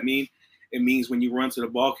 What did that mean? It means when you run to the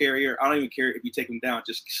ball carrier, I don't even care if you take him down.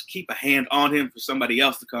 Just keep a hand on him for somebody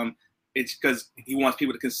else to come. It's because he wants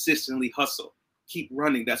people to consistently hustle. Keep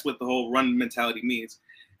running. That's what the whole run mentality means.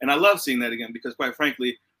 And I love seeing that again because, quite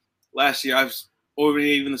frankly, last year,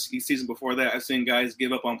 even the season before that, I've seen guys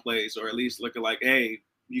give up on plays or at least look at hey,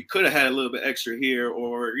 you could have had a little bit extra here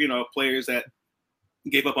or, players that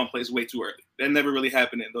gave up on plays way too early. That never really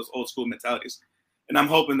happened in those old school mentalities. And I'm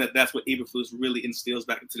hoping that that's what Eberflus really instills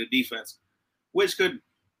back into the defense, which could,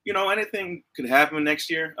 anything could happen next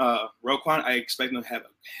year. Roquan, I expect him to have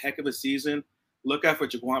a heck of a season. Look out for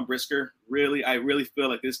Jaquan Brisker. I really feel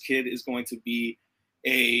like this kid is going to be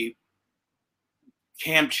a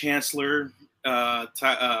Cam Chancellor,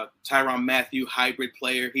 Tyrann Mathieu hybrid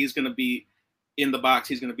player. He's going to be in the box.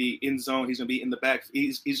 He's going to be in zone. He's going to be in the back.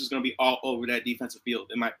 He's just going to be all over that defensive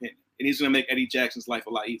field, in my opinion. And he's going to make Eddie Jackson's life a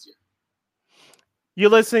lot easier. You're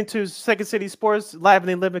listening to Second City Sports, live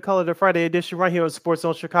and live in color, the Friday edition, right here on Sports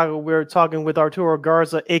Zone Chicago. We're talking with Arturo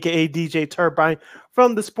Garza, aka DJ Turbine,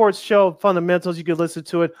 from the sports show Fundamentals. You can listen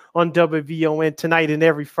to it on WVON tonight and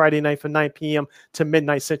every Friday night from 9 p.m. to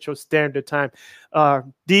midnight Central Standard Time.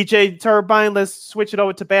 DJ Turbine, let's switch it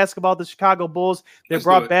over to basketball. The Chicago Bulls, they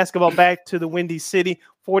brought basketball back to the Windy City.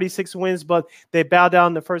 46 wins, but they bowed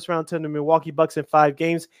down in the first round to the Milwaukee Bucks in 5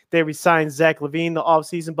 games. They resigned Zach LaVine the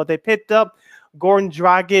offseason, but they picked up Goran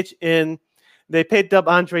Dragic and they picked up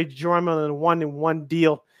Andre Drummond on a 1-1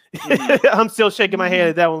 deal. I'm still shaking my head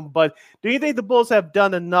at that one, but do you think the Bulls have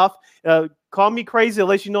done enough? Call me crazy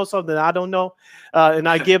unless you know something I don't know. And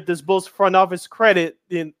I give this Bulls front office credit.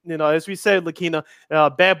 In as we said, Lakina,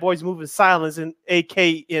 bad boys move in silence, and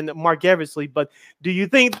AK and Mark Eversley. But do you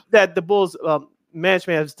think that the Bulls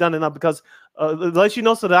management has done enough? Because unless you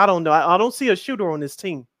know something I don't know, I don't see a shooter on this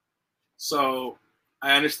team. So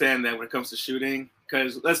I understand that when it comes to shooting,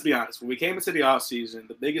 because let's be honest, when we came into the offseason,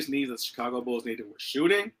 the biggest needs that the Chicago Bulls needed were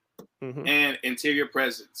shooting and interior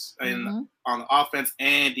presence and on the offense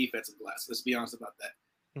and defensive glass. Let's be honest about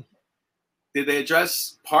that. Did they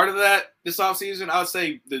address part of that this offseason? I would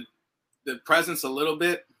say the presence a little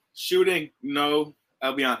bit. Shooting, no.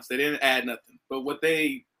 I'll be honest, they didn't add nothing. But what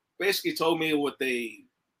they basically told me, what they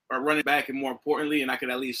are running back, and more importantly, and I could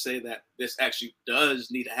at least say that this actually does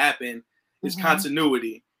need to happen, is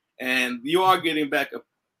continuity. And you are getting back a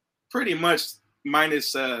pretty much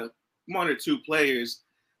minus 1 or 2 players,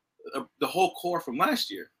 the whole core from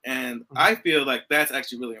last year. And I feel like that's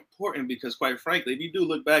actually really important because, quite frankly, if you do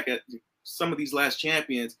look back at some of these last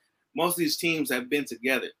champions, most of these teams have been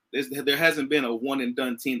together. There hasn't been a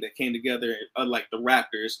one-and-done team that came together like the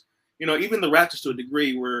Raptors. Even the Raptors to a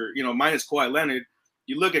degree were, minus Kawhi Leonard.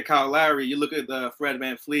 You look at Kyle Lowry, you look at Fred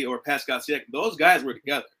VanVleet or Pascal Siakam, those guys were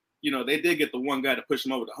together. They did get the one guy to push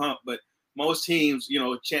them over the hump, but most teams,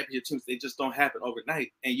 championship teams, they just don't happen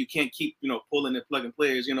overnight. And you can't keep, pulling and plugging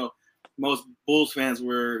players. Most Bulls fans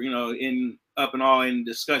were, up and all in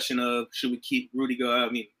discussion of should we keep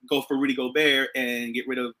go for Rudy Gobert and get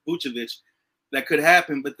rid of Vucevic. That could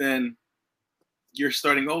happen, but then you're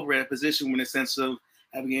starting over at a position in the sense of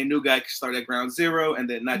having a new guy start at ground zero, and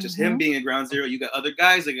then not just him being at ground zero, you got other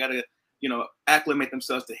guys that got to, acclimate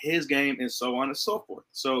themselves to his game and so on and so forth.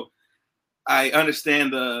 So I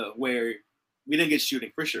understand where we didn't get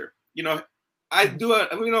shooting for sure. I do,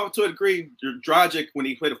 to a degree, Dragic, when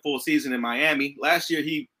he played a full season in Miami, last year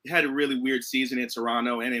he had a really weird season in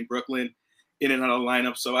Toronto and in Brooklyn in and out of the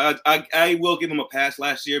lineup. So I will give him a pass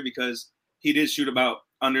last year because he did shoot about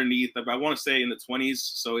underneath, I want to say in the 20s,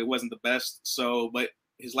 so it wasn't the best. But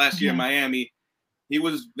his last year in Miami, he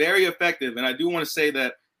was very effective. And I do want to say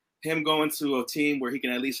that him going to a team where he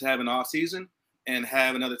can at least have an off season and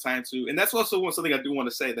have another time to, and that's also something I do want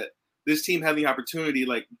to say, that this team had the opportunity,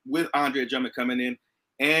 like with Andre Drummond coming in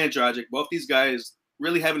and Dragic, both these guys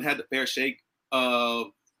really haven't had the fair shake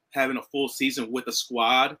of having a full season with a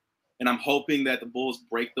squad. And I'm hoping that the Bulls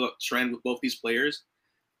break the trend with both these players,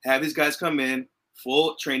 have these guys come in,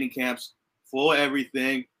 full training camps, full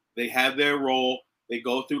everything. They have their role. They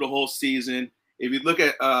go through the whole season. If you look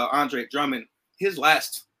at Andre Drummond, his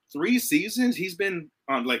last 3 seasons, he's been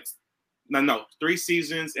on 3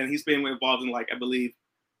 seasons, and he's been involved in, I believe,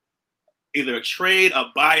 either a trade,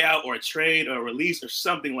 a buyout, or a trade, or a release, or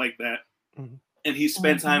something like that. And he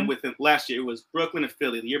spent time with him. Last year, it was Brooklyn and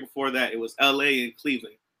Philly. The year before that, it was LA and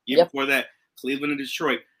Cleveland. The year before that, Cleveland and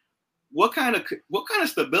Detroit. What kind of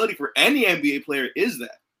stability for any NBA player is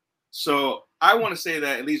that? So I want to say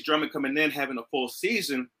that at least Drummond coming in, having a full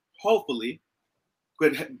season, hopefully,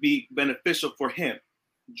 could be beneficial for him.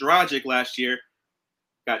 Dragic last year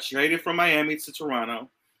got traded from Miami to Toronto,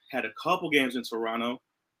 had a couple games in Toronto,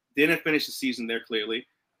 didn't finish the season there clearly,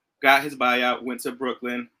 got his buyout, went to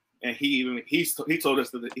Brooklyn, and he told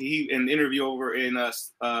us that he, in an interview over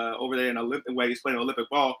there in Olympic, where he's playing Olympic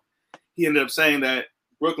ball, he ended up saying that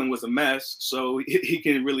Brooklyn was a mess, so he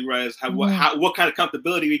can really realize what kind of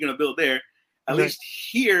comfortability we're going to build there. At least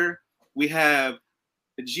here we have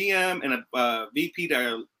a GM and a VP that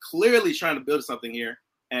are clearly trying to build something here,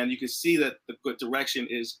 and you can see that the good direction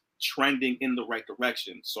is trending in the right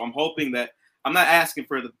direction. So I'm hoping that I'm not asking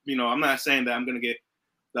for I'm not saying that I'm going to get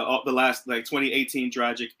the last 2018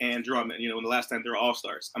 Dragic and Drummond, the last time they're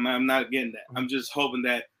all-stars. I'm not getting that. I'm just hoping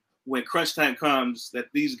that when crunch time comes, that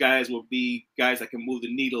these guys will be guys that can move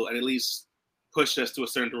the needle and at least push us to a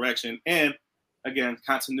certain direction. And again,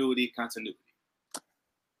 continuity.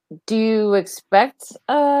 Do you expect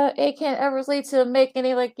AK and Eversley to make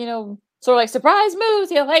any sort of surprise moves?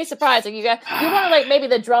 Surprise! You want to maybe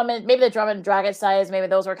the Drummond Dragic size, maybe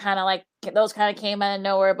those were kind of those came out of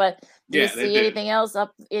nowhere. But Do you see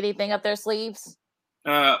anything up their sleeves?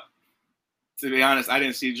 To be honest, I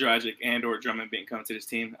didn't see Dragic and or Drummond being come to this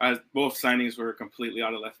team. Both signings were completely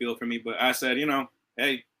out of left field for me. But I said,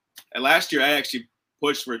 hey, last year I actually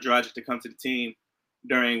pushed for Dragic to come to the team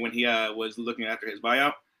during when he was looking after his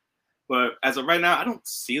buyout. But as of right now, I don't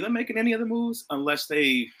see them making any other moves unless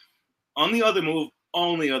they – only other move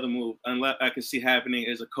unless I can see happening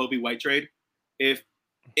is a Kobe White trade if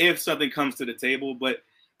something comes to the table. But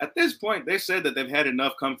at this point, they said that they've had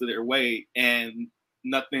enough come to their way and –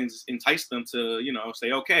 nothing's enticed them to,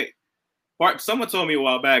 say, okay. Someone told me a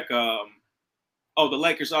while back, the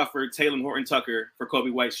Lakers offered Talen Horton-Tucker for Kobe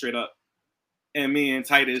White straight up. And me and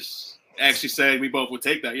Titus actually said we both would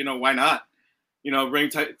take that. Why not? Bring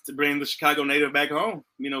the Chicago native back home.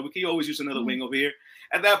 We could always use another wing over here.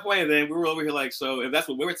 At that point, then we were over here like, so if that's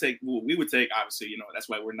what we would take, obviously, that's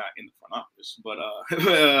why we're not in the front office. But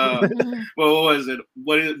what was it?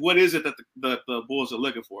 What is it that the Bulls are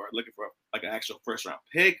looking for? Looking for like an actual first round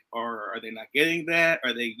pick, or are they not getting that?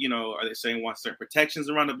 Are they, are they saying want certain protections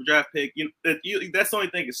around the draft pick? That's the only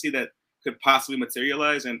thing to see that could possibly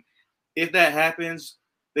materialize. And if that happens,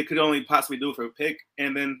 they could only possibly do it for a pick,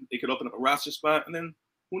 and then they could open up a roster spot, and then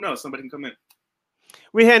who knows, somebody can come in.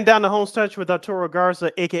 We're heading down the home stretch with Arturo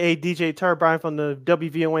Garza, a.k.a. DJ Turbine from the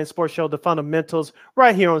WVON Sports Show, The Fundamentals,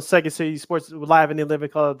 right here on Second City Sports Live in the Living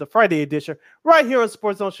Color, the Friday edition, right here on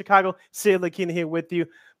Sports Zone Chicago. Sid Lakina here with you.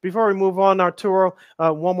 Before we move on, Arturo,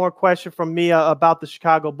 one more question from me about the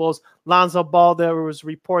Chicago Bulls. Lonzo Ball, there was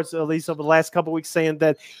reports, at least over the last couple of weeks, saying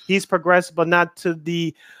that he's progressed, but not to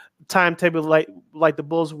the timetable like the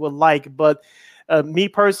Bulls would like. But me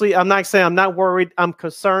personally, I'm not saying I'm not worried. I'm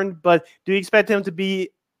concerned. But do you expect him to be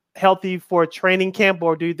healthy for training camp,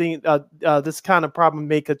 or do you think this kind of problem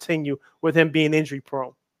may continue with him being injury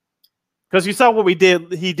prone? Because you saw what he did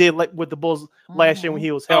with the Bulls last year when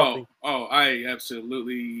he was healthy. I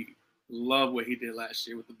absolutely love what he did last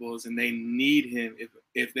year with the Bulls, and they need him.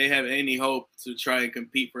 If they have any hope to try and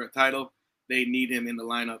compete for a title, they need him in the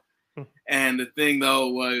lineup. And the thing, though,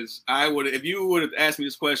 was if you would have asked me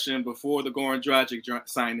this question before the Goran Dragic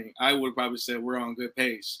signing, I would have probably said we're on good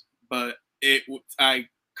pace. But I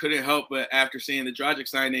couldn't help but after seeing the Dragic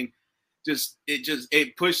signing,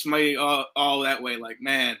 it pushed me all that way. Like,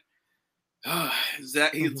 man,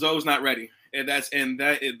 Zoe's not ready, and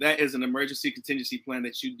that is an emergency contingency plan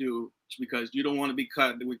that you do because you don't want to be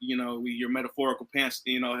cut with your metaphorical pants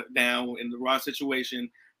down in the wrong situation,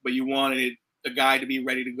 but you wanted a guy to be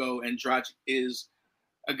ready to go, and Dragic is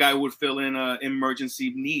a guy who would fill in an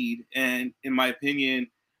emergency need. And in my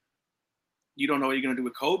opinion, you don't know what you're going to do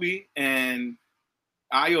with Kobe, and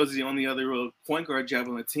Ayo is the only other real point guard you have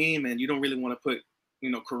on the team, and you don't really want to put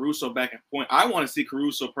Caruso back at point. I want to see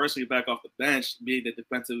Caruso personally back off the bench, be the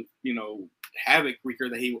defensive havoc wreaker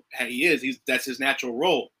that he is. That's his natural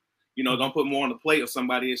role. Don't put more on the plate of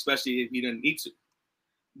somebody, especially if you didn't need to.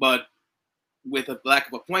 But with a lack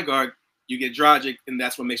of a point guard, you get Dragic, and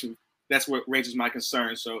that's what raises my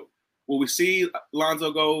concern. So will we see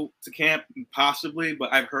Lonzo go to camp? Possibly,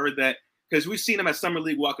 but I've heard that because we've seen him at Summer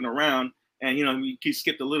League walking around, and he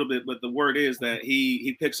skipped a little bit, but the word is that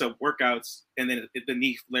he picks up workouts and then the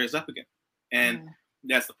knee flares up again, and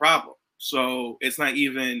that's the problem. So it's not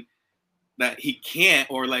even that he can't,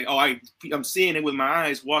 or like, I'm seeing it with my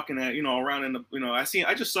eyes walking at around in the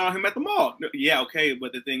I just saw him at the mall. Yeah, okay,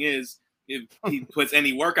 but the thing is, if he puts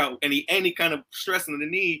any workout, any kind of stress on the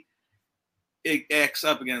knee, it acts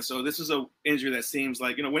up again. So this is an injury that seems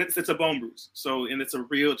like, when it's a bone bruise. So, and it's a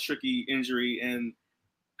real tricky injury, and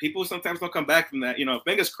people sometimes don't come back from that.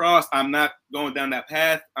 Fingers crossed, I'm not going down that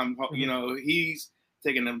path. He's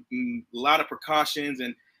taking a lot of precautions,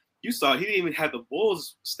 and you saw he didn't even have the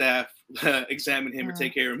Bulls staff examine him or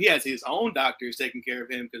take care of him. He has his own doctors taking care of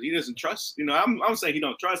him because he doesn't trust. I'm saying he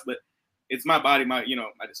don't trust, but it's my body, my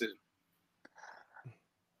decision.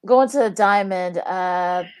 Going to the Diamond,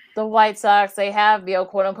 the White Sox, they have,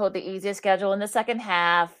 quote unquote, the easiest schedule in the second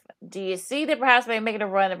half. Do you see that perhaps maybe making a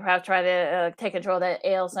run and perhaps try to take control of that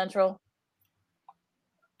AL Central?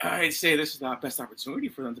 I'd say this is the best opportunity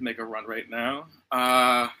for them to make a run right now.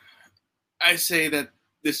 I say that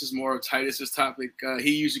this is more of Titus's topic.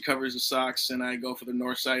 He usually covers the Sox, and I go for the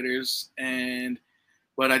Northsiders.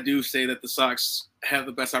 But I do say that the Sox have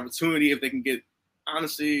the best opportunity if they can get.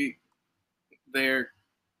 Honestly, they're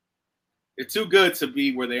too good to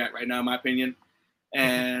be where they're at right now, in my opinion.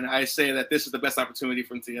 And I say that this is the best opportunity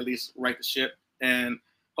for them to at least right the ship. And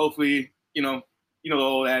hopefully, the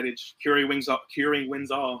old adage, curing wins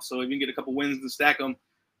all. So if you can get a couple wins and stack them,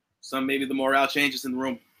 maybe the morale changes in the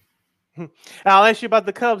room. I'll ask you about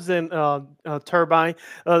the Cubs then, Turbine.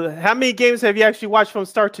 How many games have you actually watched from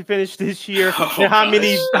start to finish this year? Oh, And how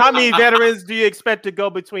many gosh. veterans do you expect to go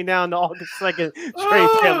between now and the August 2nd trade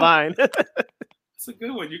deadline? That's a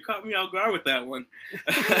good one. You caught me off guard with that one.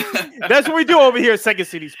 That's what we do over here at Second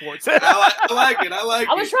City Sports. I like it.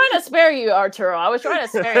 I was trying to spare you, Arturo. I was trying to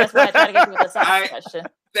spare you. That's why I tried to get you with the second question.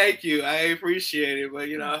 Thank you. I appreciate it. But,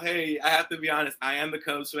 hey, I have to be honest. I am the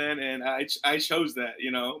Cubs fan, and I chose that,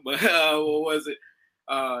 But what was it?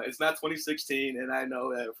 It's not 2016, and I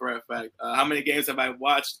know that for a fact. How many games have I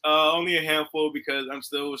watched? Only a handful because I'm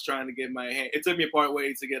still was trying to get my hand. It took me a part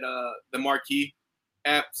way to get the marquee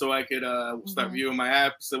app so I could start viewing my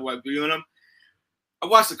app. So I'm viewing them. I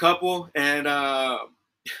watched a couple, and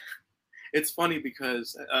it's funny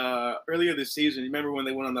because earlier this season, you remember when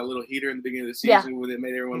they went on that little heater in the beginning of the season where they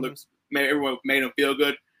made everyone made them feel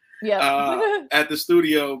good. Yeah. At the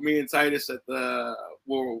studio, me and Titus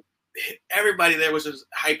everybody there was just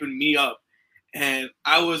hyping me up, and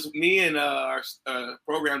me and our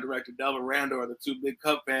program director Delva Rando are the two big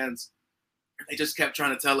Cub fans. They just kept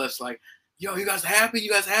trying to tell us like, "Yo, you guys happy?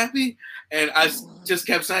 You guys happy?" And I just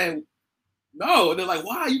kept saying, "No." And they're like,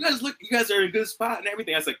 "Wow, you guys are in a good spot and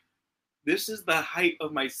everything." I was like, "This is the height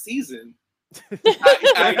of my season.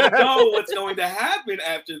 I know what's going to happen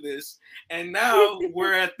after this, and now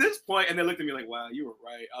we're at this point." And they looked at me like, "Wow, you were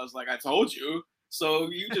right." I was like, "I told you." So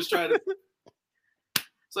you just try to.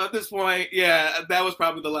 So at this point, yeah, that was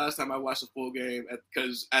probably the last time I watched a full game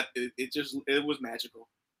because it was magical.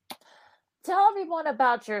 Tell everyone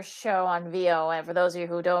about your show on VON. For those of you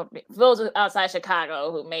who those outside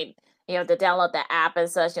Chicago who made to download the app and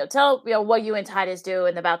such, tell what you and Titus do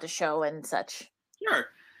and about the show and such. Sure.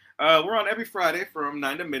 We're on every Friday from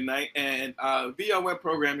 9 to midnight, and VON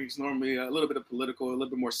programming is normally a little bit of political, a little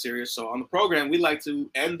bit more serious. So on the program, we like to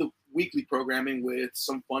end the weekly programming with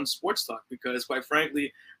some fun sports talk because, quite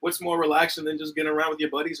frankly, what's more relaxing than just getting around with your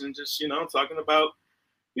buddies and just, talking about,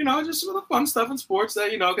 just some of the fun stuff in sports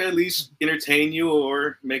that, can at least entertain you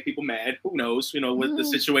or make people mad. Who knows, what the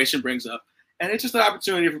situation brings up. And it's just an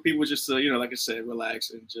opportunity for people just to, like I said,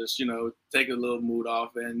 relax and just, take a little mood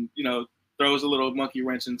off and, throws a little monkey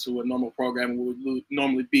wrench into a normal program would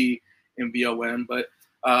normally be in VON. But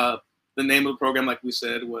the name of the program, like we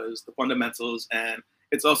said, was The Fundamentals. And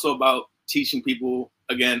it's also about teaching people,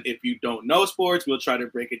 again, if you don't know sports, we'll try to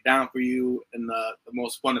break it down for you in the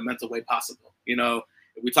most fundamental way possible.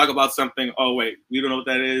 If we talk about something, oh, wait, we don't know what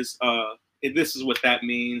that is. This is what that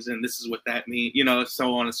means. And this is what that means,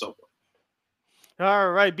 so on and so forth.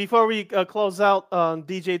 All right. Before we close out,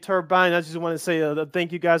 DJ Turbine, I just want to say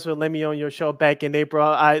thank you guys for letting me on your show back in April.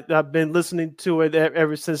 I've been listening to it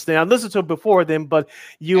ever since then. I listened to it before then, but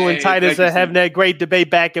you and Titus are having that great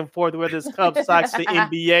debate back and forth, whether it's Cubs, Sox, the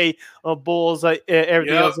NBA, Bulls,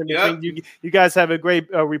 everything else in between. You guys have a great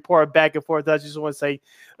rapport back and forth. I just want to say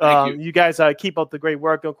you guys keep up the great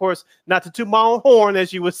work. Of course, not to toot my own horn,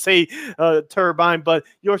 as you would say, Turbine, but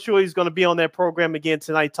yours truly is going to be on that program again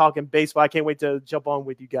tonight talking baseball. I can't wait to jump on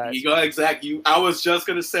with you guys. You go, exactly. I was just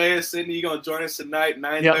going to say it, Sydney, you're going to join us tonight,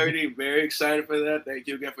 9:30. Yep. Very excited for that. Thank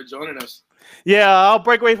you again for joining us. Yeah, I'll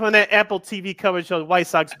break away from that Apple TV coverage of White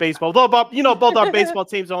Sox baseball. Though, both our baseball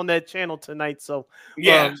teams are on that channel tonight. So,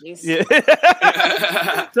 yeah.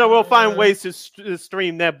 So we'll find ways to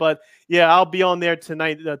stream that. But, yeah, I'll be on there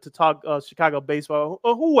tonight to talk Chicago baseball.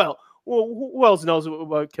 Who else? Who else knows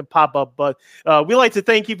what can pop up? But we'd like to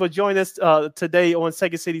thank you for joining us today on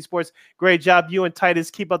Second City Sports. Great job. You and Titus,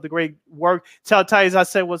 keep up the great work. Tell Titus I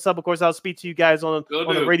said what's up. Of course, I'll speak to you guys on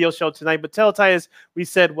the radio show tonight. But tell Titus we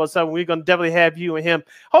said what's up. We're going to definitely have you and him.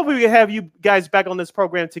 Hopefully we can have you guys back on this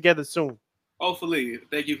program together soon. Hopefully.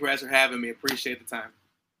 Thank you for having me. Appreciate the time.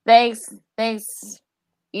 Thanks.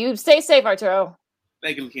 You stay safe, Arturo.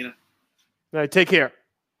 Thank you, Lakina. All right, take care.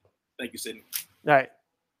 Thank you, Sydney. All right.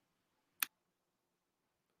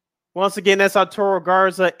 Once again, that's Arturo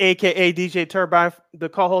Garza, a.k.a. DJ Turbine, the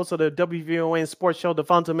co-host of the WVON sports show, The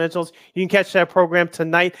Fundamentals. You can catch that program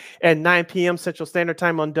tonight at 9 p.m. Central Standard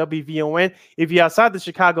Time on WVON. If you're outside the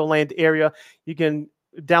Chicagoland area, you can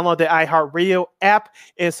download the iHeartRadio app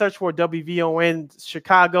and search for WVON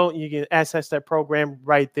Chicago, and you can access that program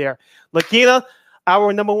right there. Lakina,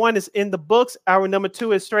 hour number 1 is in the books. Hour number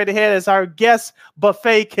 2 is straight ahead as our guest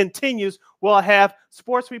buffet continues. We'll have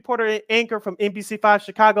sports reporter and anchor from NBC5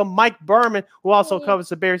 Chicago, Mike Berman, who also covers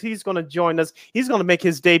the Bears. He's going to join us. He's going to make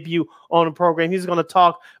his debut on the program. He's going to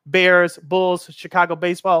talk Bears, Bulls, Chicago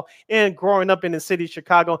baseball, and growing up in the city of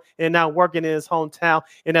Chicago and now working in his hometown.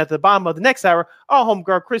 And at the bottom of the next hour, our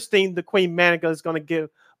homegirl, Christine, the Queen Manica, is going to give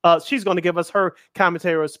She's going to give us her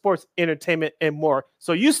commentary of sports, entertainment, and more.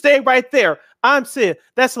 So you stay right there. I'm Sid.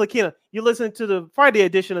 That's Lakina. You're listening to the Friday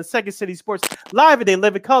edition of Second City Sports live and in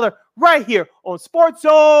living color right here on Sports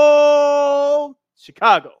Zone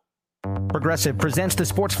Chicago. Progressive presents the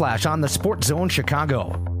Sports Flash on the Sports Zone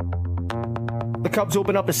Chicago. The Cubs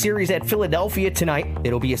open up a series at Philadelphia tonight.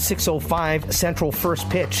 It'll be a 6:05 Central first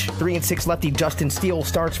pitch. 3-6 lefty Justin Steele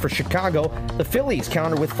starts for Chicago. The Phillies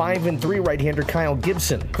counter with 5-3 right-hander Kyle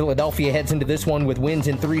Gibson. Philadelphia heads into this one with wins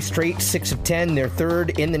in 3 straight, 6 of 10. They're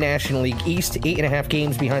third in the National League East, 8.5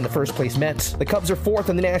 games behind the first-place Mets. The Cubs are fourth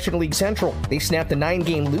in the National League Central. They snapped a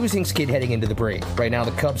 9-game losing skid heading into the break. Right now, the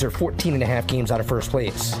Cubs are 14.5 games out of first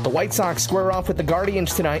place. The White Sox square off with the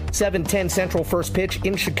Guardians tonight. 7:10 Central first pitch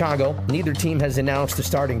in Chicago. Neither team has announced a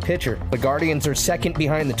starting pitcher. The Guardians are second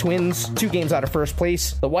behind the Twins, 2 games out of first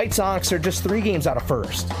place. The White Sox are just 3 games out of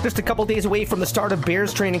first. Just a couple days away from the start of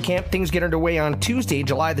Bears training camp, things get underway on Tuesday,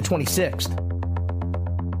 July the 26th.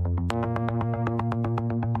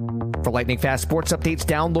 For lightning fast sports updates,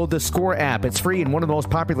 download the Score app. It's free and one of the most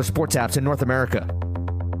popular sports apps in North America.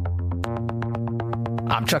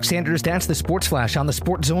 I'm Chuck Sanders. That's the Sports Flash on the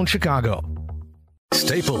Sports Zone Chicago.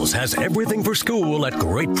 Staples has everything for school at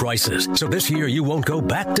great prices. So this year you won't go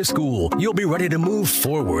back to school. You'll be ready to move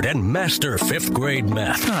forward and master 5th grade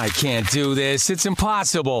math. I can't do this. It's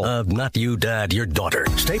impossible. Not you, Dad, your daughter.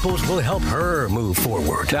 Staples will help her move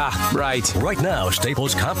forward. Right. Right now,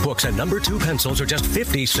 Staples comp books and number 2 pencils are just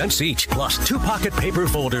 50 cents each. Plus, 2 pocket paper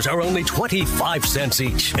folders are only 25 cents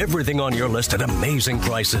each. Everything on your list at amazing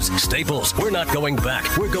prices. Staples, we're not going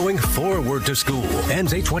back. We're going forward to school.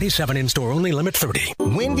 Ends 8/27 in store only, limit 30.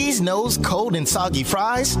 Wendy's knows cold and soggy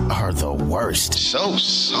fries are the worst. So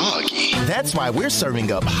soggy. That's why we're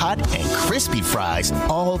serving up hot and crispy fries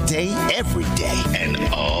all day, every day. And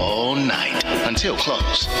all night until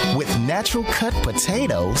close. With natural cut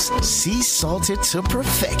potatoes, sea salted to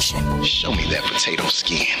perfection. Show me that potato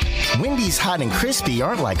skin. Wendy's hot and crispy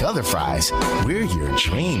aren't like other fries. We're your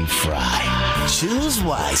dream fry. Choose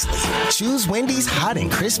wisely. Choose Wendy's hot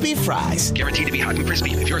and crispy fries. Guaranteed to be hot and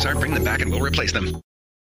crispy. If yours aren't, bring them back and we'll replace them.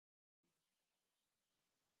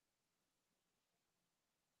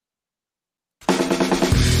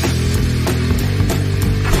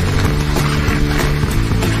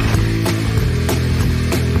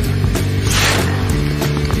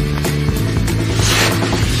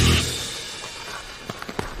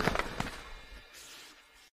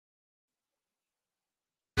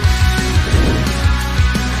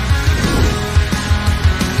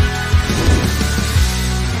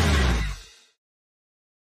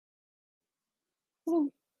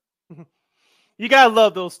 You gotta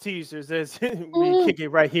love those teasers as we kick it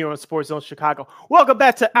right here on Sports Zone Chicago. Welcome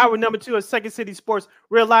back to hour number 2 of Second City Sports.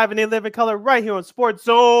 Real live and in living color right here on Sports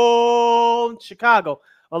Zone Chicago.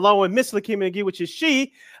 Along with Miss Lakima McGee, which is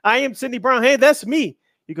she. I am Cindy Brown. Hey, that's me.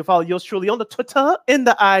 You can follow yours truly on the Twitter and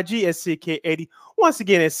the IG at CK80. Once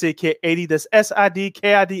again at CK80. That's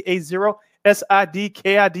SIDKID80.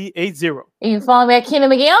 SIDKID80. You can follow me at Keenan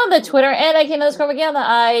McGee on the Twitter and at Keenan McGee on the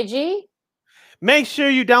IG. Make sure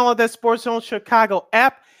you download that Sports Zone Chicago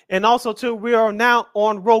app. And also, too, we are now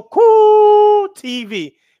on Roku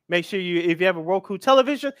TV. Make sure if you have a Roku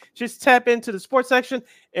television, just tap into the sports section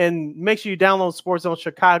and make sure you download Sports Zone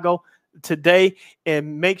Chicago today.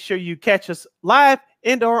 And make sure you catch us live,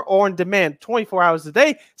 indoor, or on demand 24 hours a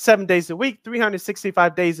day, 7 days a week,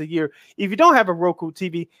 365 days a year. If you don't have a Roku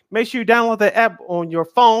TV, make sure you download the app on your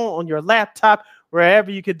phone, on your laptop, wherever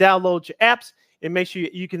you can download your apps. And make sure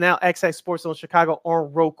you can now access Sports Zone Chicago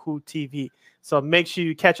on Roku TV. So make sure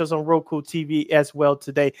you catch us on Roku TV as well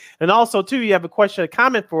today. And also, too, you have a question or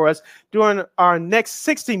comment for us during our next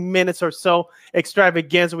 60 minutes or so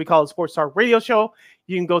extravaganza we call it Sports Talk Radio Show.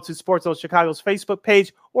 You can go to Sports Zone Chicago's Facebook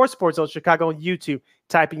page or Sports Zone Chicago on YouTube.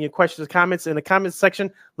 Type in your questions or comments in the comments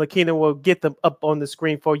section. Lakina will get them up on the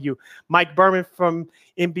screen for you. Mike Berman from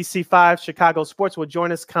NBC5 Chicago Sports will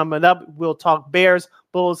join us coming up. We'll talk Bears,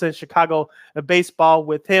 Bulls, and Chicago baseball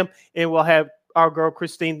with him. And we'll have our girl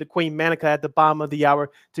Christine, the Queen Manica, at the bottom of the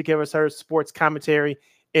hour to give us her sports commentary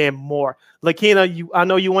and more. Lakina, I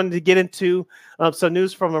know you wanted to get into some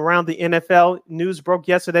news from around the NFL. News broke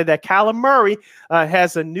yesterday that Kyler Murray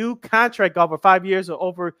has a new contract over 5 years of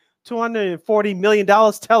over $240 million.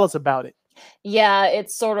 Tell us about it. Yeah,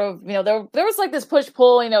 it's sort of, there was like this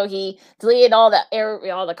push-pull, he deleted all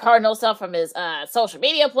the Cardinal stuff from his social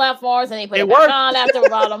media platforms, and he put it back on after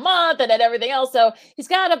about a month, and then everything else. So he's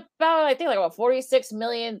got about, I think, like about 46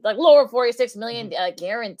 million, like lower 46 million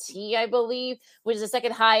guarantee, I believe, which is the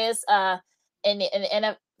second highest in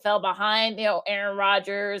the NFL behind, Aaron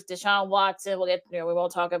Rodgers, Deshaun Watson. We'll get, we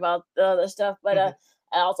won't talk about the other stuff, but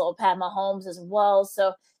and also Pat Mahomes as well.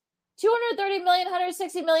 So 230 million,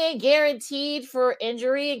 160 million guaranteed for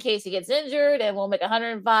injury in case he gets injured, and we'll make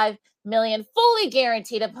 105 million fully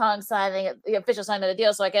guaranteed upon signing the official signing of the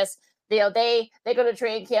deal. So I guess they go to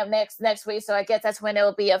training camp next week. So I guess that's when it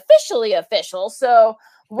will be officially official. So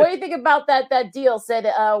what do you think about that deal? Sid,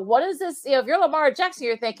 what is this? If you're Lamar Jackson,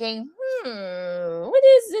 you're thinking, what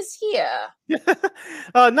is this here?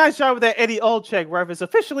 Nice job with that Eddie Olczyk reference.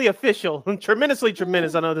 Officially official. Tremendously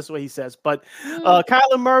tremendous. I know this is what he says. But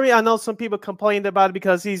Kyler Murray, I know some people complained about it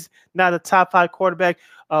because he's not a top 5 quarterback.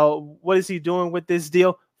 What is he doing with this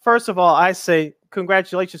deal? First of all, I say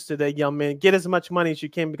congratulations to that young man. Get as much money as you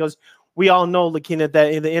can because we all know, Lakina,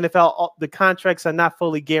 that in the NFL, the contracts are not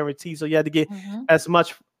fully guaranteed. So you have to get as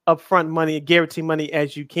much upfront money, guaranteed money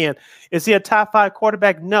as you can. Is he a top 5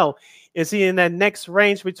 quarterback? No. Is he in that next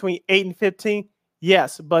range between 8 and 15?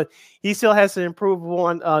 Yes, but he still has to improve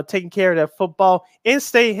on taking care of that football and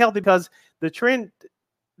stay healthy because the trend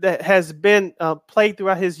that has been played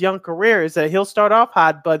throughout his young career is that he'll start off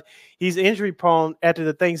hot, but he's injury prone after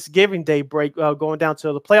the Thanksgiving Day break going down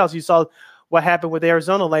to the playoffs. You saw what happened with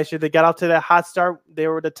Arizona last year. They got out to that hot start. They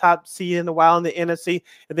were the top seed in a while in the NFC,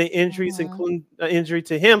 and then injuries, including injury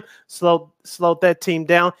to him, slowed that team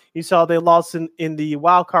down. You saw they lost in the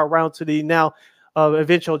wild card round to the now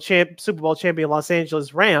eventual Super Bowl champion Los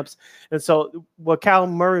Angeles Rams. And so what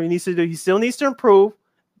Kyler Murray needs to do, he still needs to improve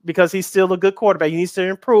because he's still a good quarterback. He needs to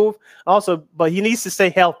improve also, but he needs to stay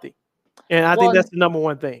healthy. And I think that's the number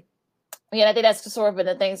one thing. Yeah, I think that's sort of been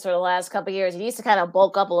the thing for the last couple of years. He needs to kind of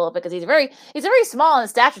bulk up a little bit because he's very small in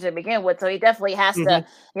stature to begin with. So he definitely has to,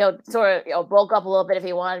 sort of bulk up a little bit if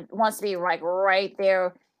he wants to be like right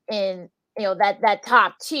there in that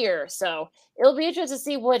top tier. So it'll be interesting to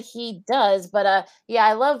see what he does. But yeah,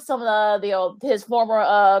 I love some of the his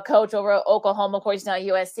former coach over at Oklahoma, of course, he's now at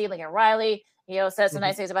USC, Lincoln Riley. Said some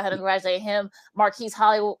nice things about him, congratulate him. Marquise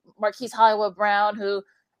Hollywood Brown, who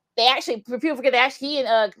people forget he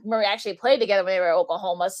and Murray actually played together when they were at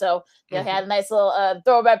Oklahoma. So he had a nice little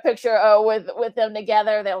throwback picture with them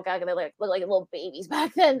together. They look like little babies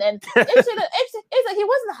back then. And it's like he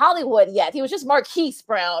wasn't Hollywood yet. He was just Marquise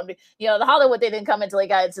Brown. The Hollywood they didn't come until he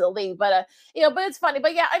got into the league. But but it's funny.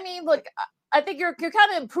 But yeah, I mean, look, I think you're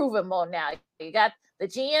kind of improving mode now. You got the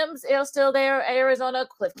GMs still there at Arizona.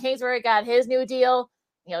 Cliff Kingsbury got his new deal.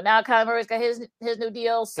 Now Kyler Murray's got his new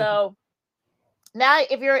deal. So. Now,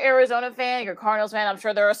 if you're an Arizona fan, you're a Cardinals fan, I'm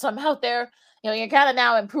sure there are some out there. You're kind of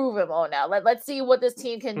now improving mode now. Let's see what this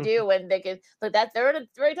team can do, and they can look that they're in a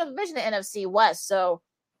very tough division, the NFC West. So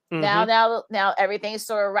now everything's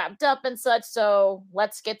sort of wrapped up and such. So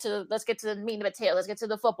let's get to the meat and potato. Let's get to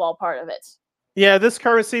the football part of it. Yeah, this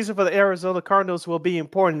current season for the Arizona Cardinals will be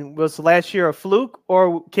important. Was last year a fluke,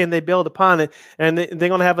 or can they build upon it? And they're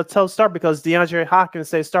going to have a tough start because DeAndre Hopkins,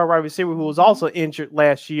 their star wide receiver, who was also injured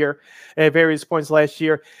last year at various points last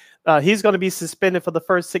year, he's going to be suspended for the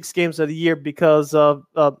first 6 games of the year because of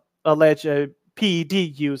alleged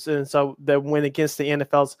PED use, and so that went against the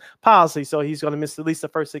NFL's policy. So he's going to miss at least the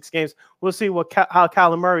first 6 games. We'll see how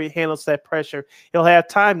Kyler Murray handles that pressure. He'll have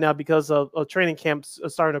time now because of training camps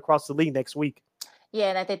starting across the league next week. Yeah,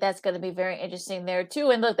 and I think that's going to be very interesting there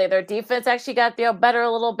too. And look, their defense actually got better a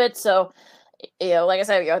little bit. So like I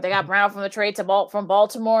said, they got Brown from the trade from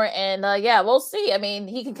Baltimore, and we'll see. I mean,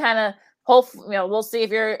 he can kind of hopefully, we'll see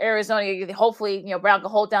if you're Arizona. Hopefully, Brown can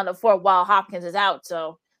hold down the fort while Hopkins is out.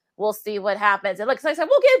 So. We'll see what happens. And like I said,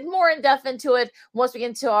 we'll get more in depth into it once we get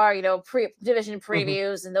into our, division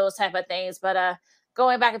previews and those type of things. But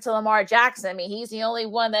going back into Lamar Jackson, I mean, he's the only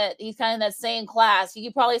one that he's kind of in that same class. You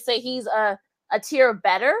could probably say he's a tier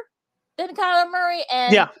better than Kyler Murray.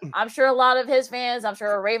 And yeah. I'm sure a lot of his fans, I'm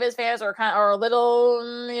sure Ravens fans are a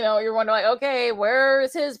little, you're wondering like, okay,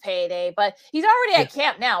 where's his payday? But he's already at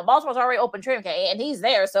camp now. Baltimore's already open training camp, and he's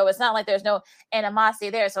there. So it's not like there's no animosity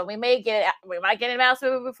there. So we might get an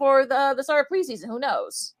announcement before the start of preseason. Who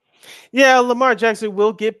knows? Yeah, Lamar Jackson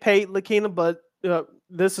will get paid, Lakina, but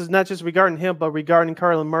this is not just regarding him, but regarding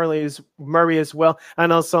Kyler Murray as well. I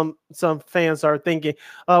know some fans are thinking,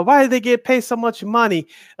 why did they get paid so much money?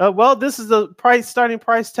 Well, this is the starting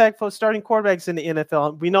price tag for starting quarterbacks in the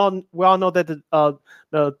NFL. We all know that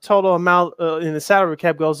the total amount in the salary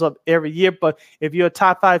cap goes up every year. But if you're a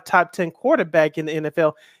top 5, top 10 quarterback in the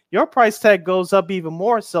NFL, your price tag goes up even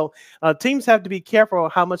more. So teams have to be careful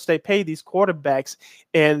how much they pay these quarterbacks,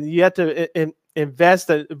 and you have to invest.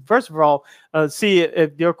 First of all, see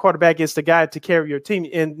if your quarterback is the guy to carry your team,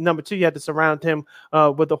 and number 2, you have to surround him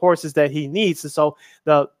with the horses that he needs. And so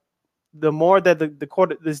the more that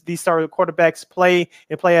these starting quarterbacks play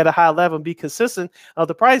at a high level and be consistent,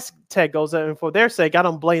 the price tag goes up. And for their sake, I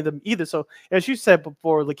don't blame them either. So as you said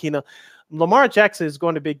before, Lakina, Lamar Jackson is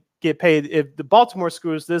going to get paid. If the Baltimore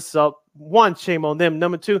screws this up, one, shame on them.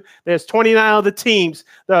 Number two, there's 29 other teams,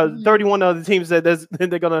 31 other teams that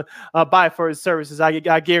they're going to buy for his services. I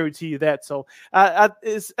guarantee you that. So I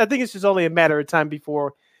think it's just only a matter of time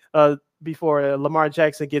before Lamar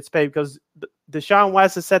Jackson gets paid, because Deshaun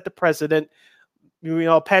Watson set the precedent.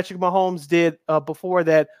 Patrick Mahomes did before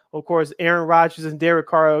that. Of course, Aaron Rodgers and Derek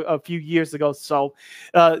Carr a few years ago. So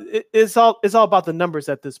it's all about the numbers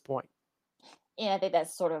at this point. Yeah, I think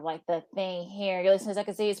that's sort of like the thing here. You're listening to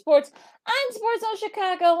Second City Sports. I'm Sports Zone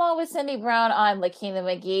Chicago, along with Cindy Brown. I'm Lakina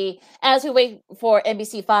McGee. As we wait for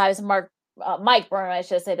NBC5's Mike Burner, I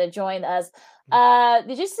should say, to join us.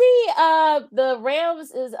 Did you see the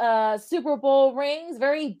Rams' Super Bowl rings?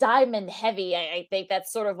 Very diamond heavy. I think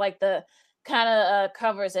that's sort of like the kind of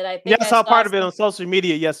covers it. I think I saw part of it on social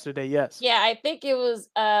media yesterday. Yes. Yeah, I think it was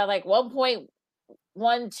like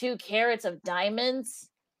 1.12 carats of diamonds.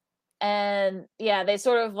 And yeah, they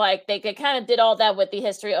sort of like they kind of did all that with the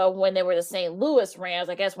history of when they were the St. Louis Rams,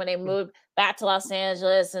 I guess, when they moved back to Los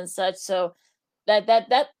Angeles and such. So that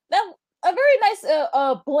a very nice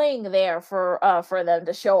bling there for them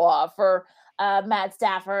to show off for Matt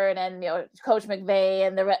Stafford and Coach McVay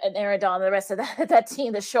and Aaron Donald and the rest of that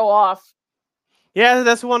team to show off. Yeah,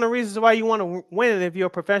 that's one of the reasons why you want to win if you're a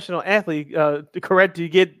professional athlete. Correct, to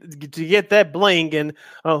get that bling, and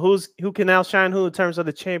who can outshine who in terms of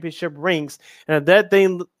the championship rings. And that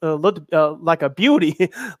thing looked like a beauty,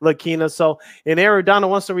 Lakina. So, and Aaron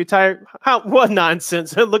Donald wants to retire. What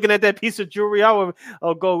nonsense! Looking at that piece of jewelry, I would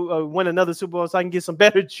go win another Super Bowl so I can get some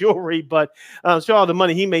better jewelry. But I'm sure all the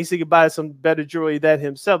money he makes, he could buy some better jewelry that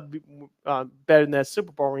himself, better than that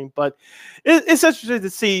Super Bowl ring. But it's interesting to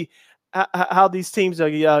see how these teams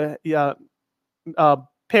are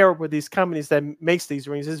paired with these companies that makes these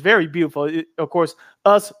rings. It's very beautiful. Of course,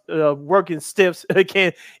 us working stiffs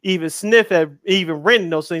can't even sniff at even renting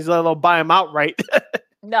those things, let alone buy them outright.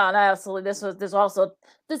 No, absolutely. This was also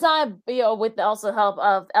designed, with the also help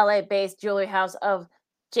of LA-based jewelry house of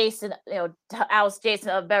Jason, Jason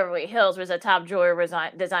of Beverly Hills, was a top jewelry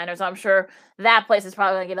designer. So I'm sure that place is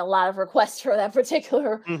probably going to get a lot of requests for that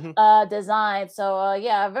particular design. So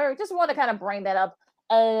just want to kind of bring that up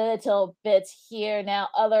a little bit here. Now,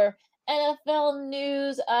 other NFL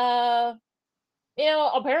news. Apparently,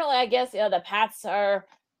 I guess the Pats are.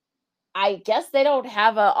 I guess they don't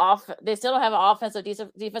have they still don't have an offensive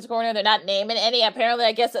defense coordinator. They're not naming any. Apparently,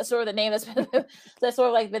 I guess that's sort of the name that's been that's sort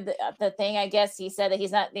of like the thing. I guess he said that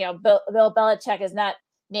he's not, Bill Belichick is not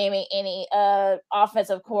naming any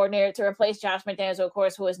offensive coordinator to replace Josh McDaniels, of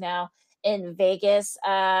course, who is now in Vegas.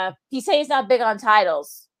 He said he's not big on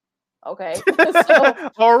titles. Okay.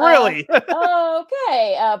 Oh, really?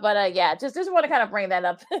 Okay. Just want to kind of bring that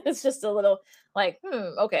up. It's just a little like,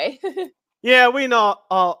 okay. Yeah, we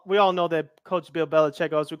all know that Coach Bill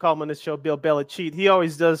Belichick, as we call him on this show, Bill Belichick, he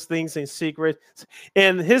always does things in secret.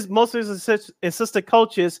 And most of his assistant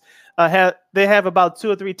coaches have about 2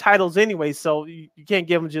 or 3 titles anyway, so you can't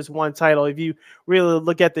give him just one title. If you really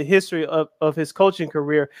look at the history of his coaching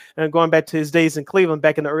career and going back to his days in Cleveland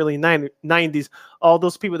back in the early 90s, all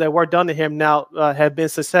those people that worked under him now have been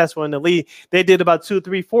successful in the league. They did about 2,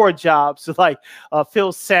 3, 4 jobs, like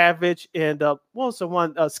Phil Savage and what was the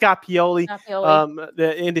one? Scott Pioli.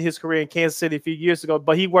 The end of his career in Kansas City a few years ago,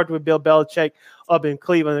 but he worked with Bill Belichick up in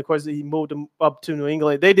Cleveland. Of course, he moved him up to New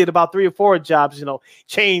England. They did about 3 or 4 jobs,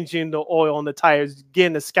 changing the oil on the tires,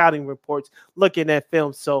 getting the scouting reports, looking at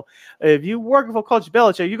film. So if you're working for Coach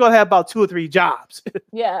Belichick, you're going to have about 2 or 3 jobs.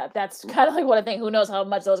 Yeah, that's kind of like what I think. Who knows how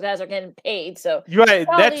much those guys are getting paid. So you're right.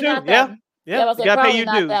 That too. Yeah. Yeah, I was like, probably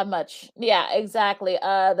not that much. Yeah, exactly.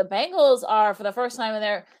 The Bengals are, for the first time in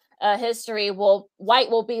their history, white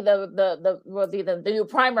will be the new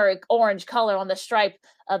primary orange color on the stripe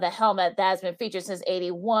of the helmet that has been featured since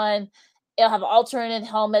 '81. It'll have an alternate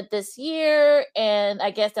helmet this year, and I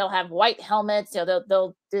guess they'll have white helmets. They'll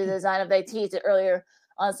do the design of. They teased it earlier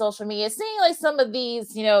on social media. Seeing like some of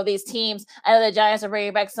these, these teams. I know the Giants are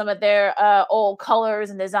bringing back some of their old colors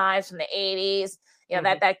and designs from the '80s.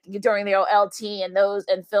 That during the LT and those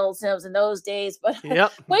and Phil Simms in those days. But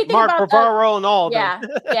yep, Mark Bavaro and all. Yeah.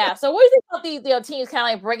 So what do you think about these teams kind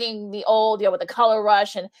of like bringing the old, with the color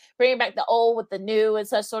rush and bringing back the old with the new and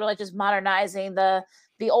such, sort of like just modernizing the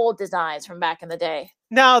old designs from back in the day?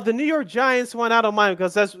 Now the New York Giants one, I don't mind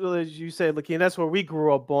because that's as you said, Lakeem, that's where we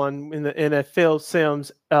grew up on in the Phil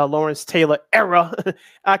Simms, Lawrence Taylor era.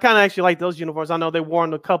 I kind of actually like those uniforms. I know they wore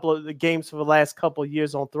in a couple of the games for the last couple of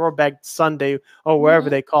years on Throwback Sunday or wherever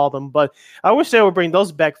they call them, but I wish they would bring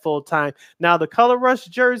those back full time. Now the Color Rush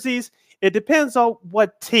jerseys, it depends on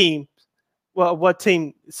what team. Well, what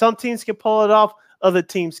team? Some teams can pull it off, other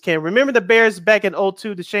teams can. Remember the Bears back in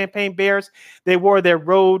 2002, the Champagne Bears? They wore their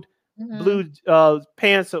road blue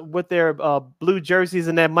pants with their blue jerseys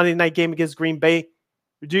in that Monday night game against Green Bay.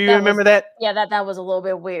 Do you remember that? Yeah, that was a little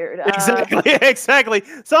bit weird. Exactly.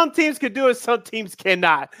 Some teams could do it, some teams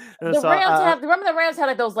cannot. And Rams remember the Rams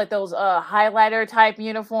had like those highlighter type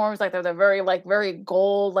uniforms, like they're very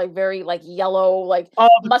gold, like very like yellow, like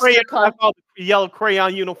mustard color. Yellow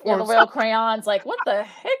crayon uniforms. Yellow crayons. Like what the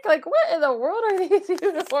heck? Like what in the world are these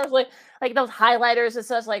uniforms? Like those highlighters and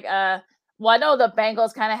such. Like well, I know the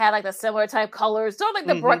Bengals kind of had like the similar type colors. So like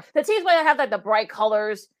the teams might have like the bright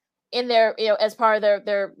colors in their, as part of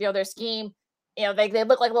their scheme. They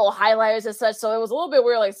look like little highlighters and such. So it was a little bit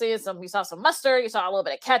weird, like seeing you saw some mustard, you saw a little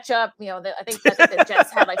bit of ketchup. I think the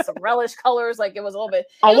Jets had like some relish colors. Like it was a little bit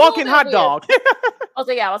a walking hot dog. I'll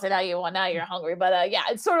say now you're hungry, but yeah,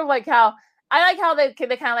 it's sort of like how I like how they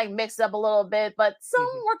kind of like mix up a little bit, but some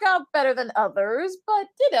work out better than others. But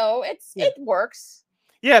it works.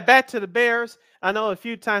 Yeah, back to the Bears. I know a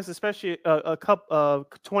few times, especially a couple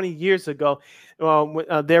 20 years ago,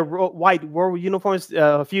 their white war uniforms.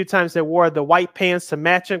 A few times they wore the white pants to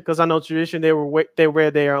match them because I know tradition they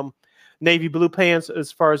wear their navy blue pants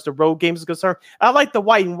as far as the road games is concerned. I like the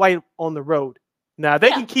white and white on the road. Now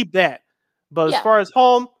they can keep that, but as far as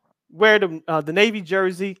home, wear the navy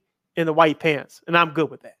jersey and the white pants, and I'm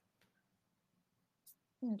good with that.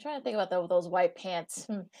 I'm trying to think about those white pants.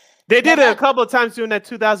 They did it a couple of times during that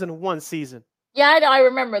 2001 season. Yeah, I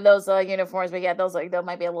remember those uniforms, but yeah, those they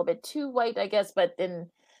might be a little bit too white, I guess. But then,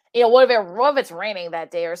 what if it's raining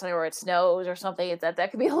that day or something, or it snows or something?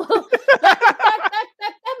 That could be a little.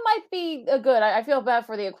 that might be a good. I feel bad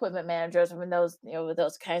for the equipment managers when those with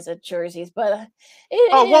those kinds of jerseys, but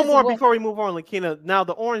one more before we move on, Lakina. Now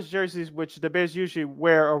the orange jerseys, which the Bears usually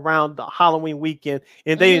wear around the Halloween weekend,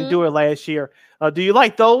 and they didn't do it last year. Do you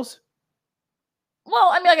like those?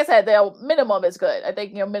 Well, I mean, like I said, the minimum is good. I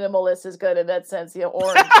think minimalist is good in that sense.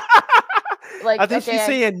 Orange. Like I think she's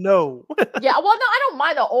saying no. Yeah, well, no, I don't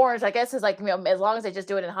mind the orange. I guess it's like as long as they just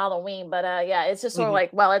do it in Halloween. But yeah, it's just sort of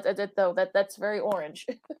like, well, that's very orange.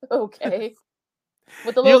 Okay,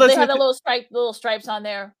 with the they have the little stripes on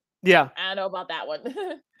there. Yeah, I don't know about that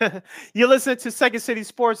one. You listen to Second City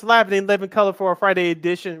Sports live and live in color for a Friday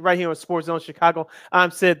edition right here on Sports Zone Chicago.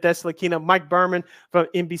 I'm Sid. That's Lakina. Mike Berman from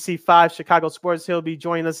NBC5 Chicago Sports. He'll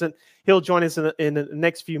join us in the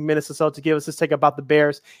next few minutes or so to give us his take about the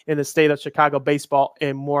Bears in the state of Chicago baseball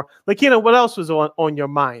and more. Lakina, what else was on your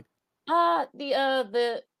mind? I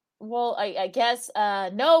guess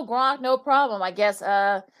no, Gronk, no problem. I guess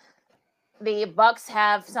the Bucks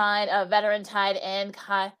have signed a veteran tight end,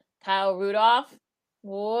 Kyle Rudolph.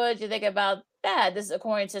 What do you think about that? This is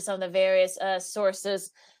according to some of the various sources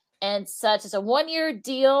and such. It's a 1-year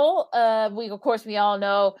deal. We all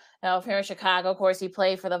know here in Chicago, of course, he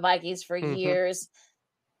played for the Vikings for years.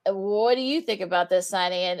 What do you think about this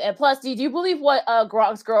signing? And plus, do you believe what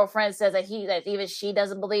Gronk's girlfriend says that even she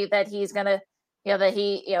doesn't believe that he's gonna, that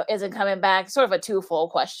he isn't coming back? Sort of a twofold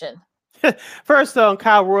question. First,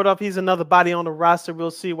 Kyle Rudolph, he's another body on the roster.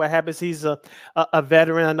 We'll see what happens. He's a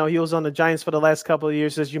veteran. I know he was on the Giants for the last couple of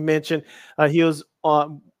years, as you mentioned. He was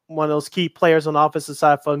one of those key players on the offensive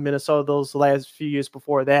side for Minnesota those last few years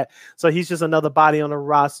before that. So he's just another body on the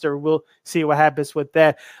roster. We'll see what happens with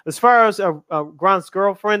that. As far as Gronk's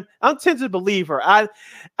girlfriend, I'm tempted to believe her. I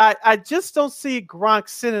just don't see Gronk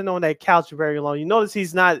sitting on that couch very long. You notice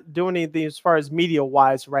he's not doing anything as far as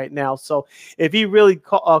media-wise right now. So if he really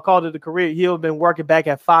called it a career, he would have been working back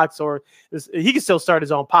at Fox, or he can still start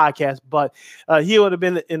his own podcast, but he would have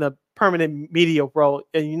been in a permanent media role,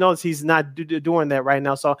 and you notice he's not doing that right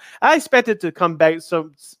now. So I expect it to come back. So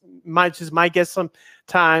might get some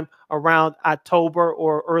time around October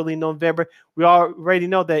or early November. We already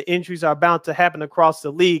know that injuries are bound to happen across the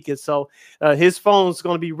league, and so his phone's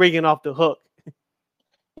going to be ringing off the hook.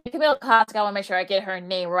 Camille Kotzk, I want to make sure I get her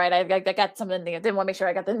name right. I got something. I didn't want to make sure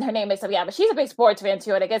I got her name mixed up. Yeah, but she's a big sports fan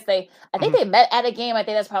too, and I guess I think they met at a game. I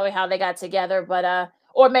think that's probably how they got together. But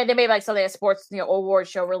or maybe they made like something a sports award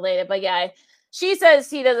show related. But yeah, she says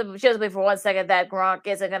she doesn't believe for 1 second that Gronk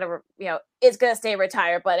isn't gonna is gonna stay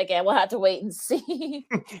retired. But again, we'll have to wait and see.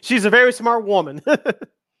 She's a very smart woman.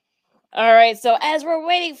 All right, so as we're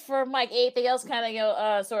waiting for Mike, anything else kind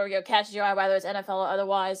of catches your eye, whether it's NFL or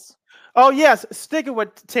otherwise? Oh, yes. Sticking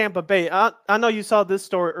with Tampa Bay, I know you saw this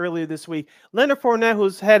story earlier this week. Leonard Fournette,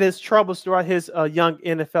 who's had his troubles throughout his young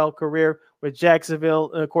NFL career with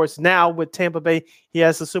Jacksonville, and of course, now with Tampa Bay, he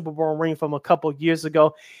has the Super Bowl ring from a couple of years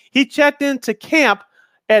ago. He checked into camp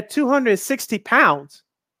at 260 pounds.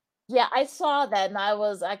 Yeah, I saw that, and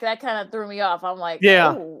that kind of threw me off. I'm like,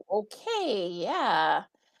 Yeah. oh, okay, yeah.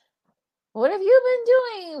 What have you been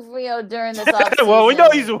doing, during this offseason? Well, we know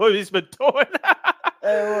what he's been doing.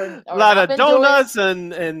 Or A lot not of been doing. donuts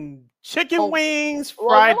and chicken wings, well,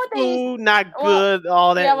 fried one thing food, not good,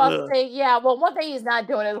 all that. Yeah, well, ugh. well, one thing he's not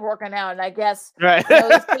doing is working out, and I guess Right.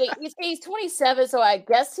 he's 27, so I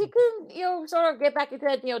guess he can sort of get back into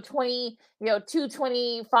that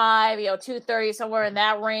 225, 230, somewhere in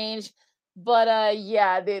that range. But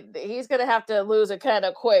yeah, he's gonna have to lose it kind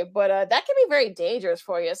of quick. But that can be very dangerous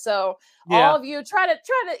for you. So Yeah. all of you try to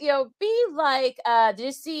be like did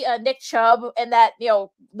you see Nick Chubb and that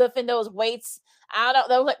lifting those weights? I don't know,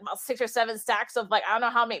 there was like about 6 or 7 stacks of like I don't know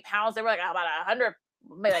how many pounds they were, like about 100,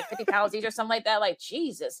 maybe like 50 pounds each or something like that. Like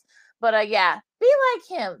Jesus. But yeah, be like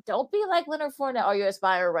him. Don't be like Leonard Fournette or your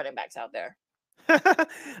aspiring running backs out there.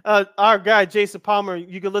 Our guy Jason Palmer,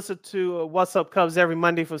 you can listen to What's Up Cubs every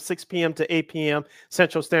Monday from 6 p.m. to 8 p.m.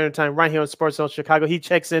 Central Standard Time right here on Sports Zone Chicago. He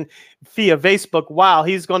checks in via Facebook. Wow,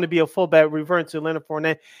 he's going to be a fullback, referring to Leonard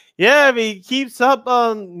Fournette. Yeah, if he keeps up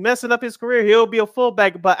messing up his career, he'll be a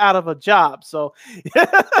fullback, but out of a job. So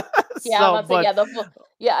yeah, I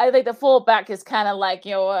think the fullback is kind of like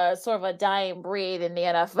sort of a dying breed in the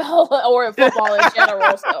NFL or in football in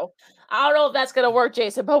general. So I don't know if that's going to work,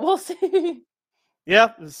 Jason, but we'll see. Yeah,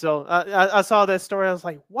 so I saw that story. I was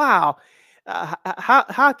like, wow,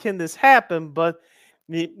 how can this happen? But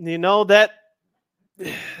you know that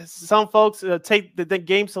some folks take the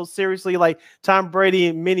game so seriously, like Tom Brady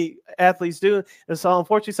and many athletes do. And so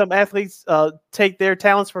unfortunately, some athletes take their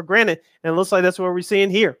talents for granted. And it looks like that's what we're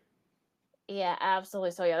seeing here. Yeah,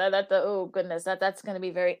 absolutely. So yeah, oh goodness, that's going to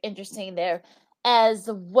be very interesting there as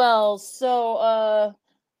well. So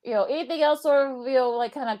anything else sort of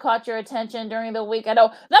like kind of caught your attention during the week? I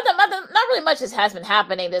know not really much has been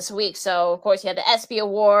happening this week. So of course you had the ESPY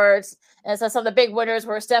Awards, and so some of the big winners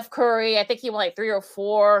were Steph Curry. I think he won like 3 or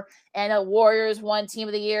 4, and the Warriors won Team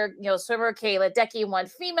of the Year. Swimmer Kayla Decky won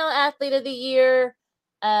Female Athlete of the Year.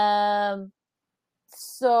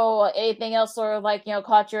 So anything else sort of like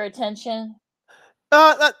caught your attention?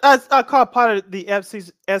 I caught part of the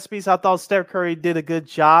ESPYs. I thought Steph Curry did a good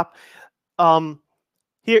job.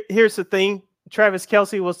 Here's the thing. Travis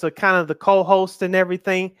Kelce was the kind of the co-host and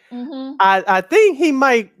everything. Mm-hmm. I think he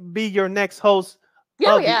might be your next host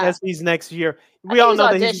of the ESPYs next year. We all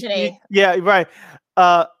know that yeah, right.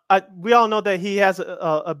 We all know that he has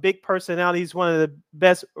a big personality. He's one of the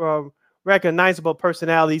best recognizable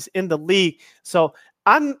personalities in the league. So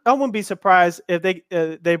I wouldn't be surprised if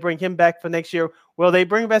they bring him back for next year. Will they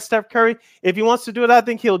bring back Steph Curry? If he wants to do it, I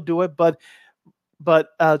think he'll do it. But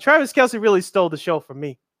Travis Kelce really stole the show for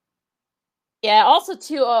me. Yeah, also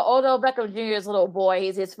too, Odell Beckham Jr.'s little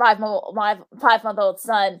boy, his 5-month-old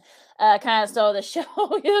son, kind of stole the show.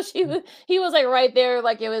 He was like right there,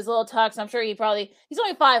 like it was little tux. I'm sure he's only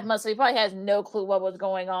 5 months, so he probably has no clue what was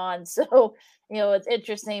going on. So it's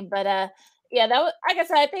interesting, but yeah, that was, like I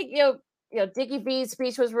said, I think Dickie V's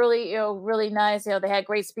speech was really, really nice. They had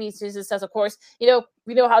great speeches and stuff. Of course,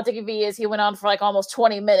 we know how Dickie V is. He went on for like almost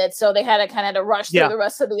 20 minutes, so they had to kind of rush through the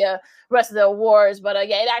rest of the awards. But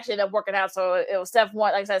yeah, it actually ended up working out. So it was Steph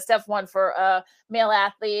won. Like I said, Steph won for male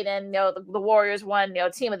athlete, and the Warriors won,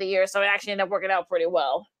 Team of the Year. So it actually ended up working out pretty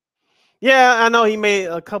well. Yeah, I know he made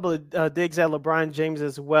a couple of digs at LeBron James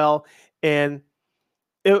as well, and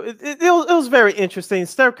it was very interesting.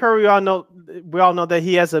 Steph Curry, we all know that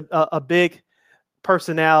he has a big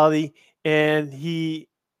personality, and he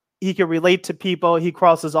can relate to people. He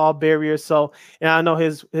crosses all barriers. So, and I know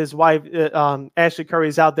his wife, Ashley Curry,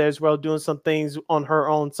 is out there as well doing some things on her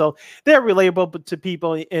own. So they're relatable to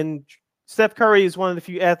people. And Steph Curry is one of the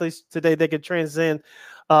few athletes today that can transcend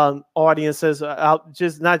audiences out,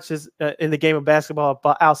 not just in the game of basketball,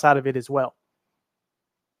 but outside of it as well.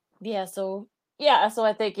 Yeah. So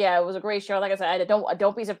I think it was a great show. Like I said,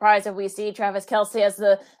 don't be surprised if we see Travis Kelce as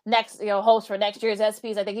the next host for next year's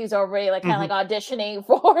ESPYs. I think he's already like kind of like auditioning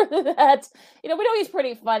for that. We know he's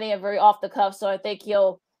pretty funny and very off the cuff, so I think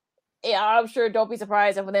I'm sure. Don't be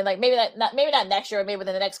surprised if within like maybe not next year, maybe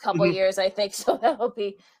within the next couple of years. I think so. That'll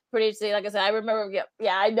be pretty interesting. Like I said, I remember.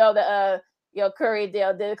 I know that Curry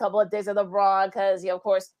did a couple of digs at LeBron because of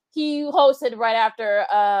course he hosted right after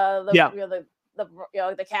the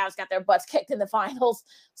the Cavs got their butts kicked in the finals.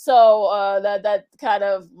 So that kind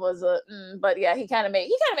of was but yeah, he kind of made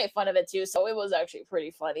fun of it too. So it was actually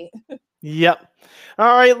pretty funny. Yep.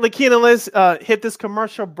 All right, Lakina, let's hit this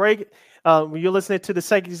commercial break. You're listening to the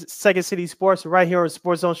Second City Sports right here on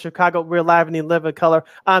Sports Zone Chicago. We're live in 11 color.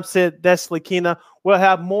 I'm Sid. That's Lakina. We'll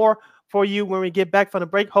have more for you when we get back from the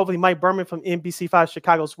break. Hopefully, Mike Berman from NBC5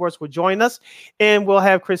 Chicago Sports will join us, and we'll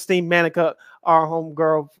have Christine Manica, our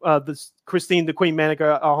homegirl, Christine the Queen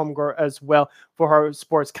Manica, our homegirl as well, for her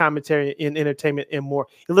sports commentary and entertainment and more.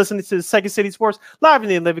 You're listening to the Second City Sports live in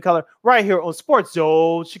the living color right here on Sports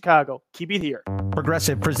Zone Chicago. Keep it here.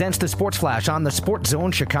 Progressive presents the Sports Flash on the Sports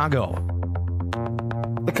Zone Chicago.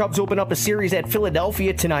 The Cubs open up a series at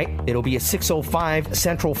Philadelphia tonight. It'll be a 6:05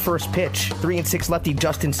 Central first pitch. 3-6 lefty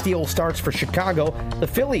Justin Steele starts for Chicago. The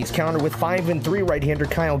Phillies counter with 5-3 right-hander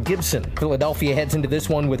Kyle Gibson. Philadelphia heads into this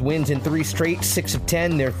one with wins in 3 straight, 6 of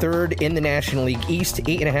 10. They're third in the National League East,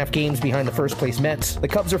 8.5 games behind the first-place Mets. The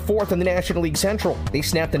Cubs are fourth in the National League Central. They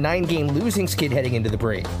snapped a 9-game losing skid heading into the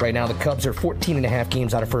break. Right now, the Cubs are 14.5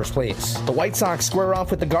 games out of first place. The White Sox square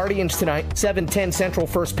off with the Guardians tonight. 7:10 Central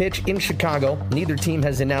first pitch in Chicago. Neither team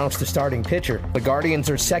has announced the starting pitcher. The Guardians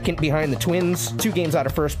are second behind the Twins, 2 games out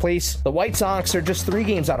of first place. The White Sox are just 3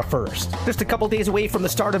 games out of first. Just a couple days away from the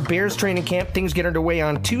start of Bears training camp, things get underway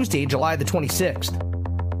on Tuesday, July the 26th.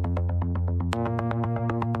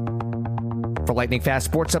 For lightning fast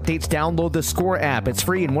sports updates, download the Score app. It's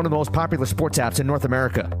free and one of the most popular sports apps in North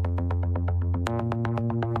America.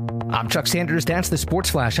 I'm Chuck Sanders. That's the Sports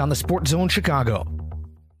Flash on the Sports Zone Chicago.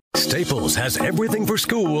 Staples has everything for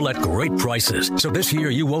school at great prices. So this year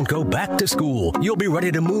you won't go back to school. You'll be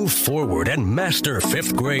ready to move forward and master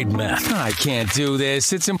 5th grade math. I can't do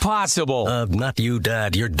this. It's impossible. Not you,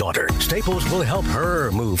 Dad, your daughter. Staples will help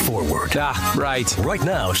her move forward. Right. Right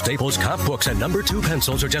now, Staples comp books and number 2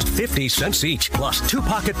 pencils are just 50 cents each. Plus, 2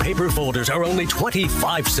 pocket paper folders are only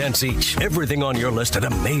 25 cents each. Everything on your list at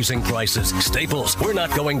amazing prices. Staples, we're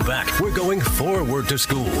not going back. We're going forward to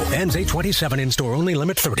school. Ends 8/27 in store only,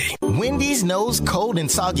 limit 30. Wendy's knows cold and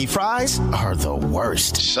soggy fries are the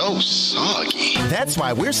worst. So soggy. That's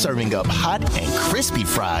why we're serving up hot and crispy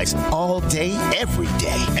fries all day, every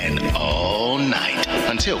day. And all night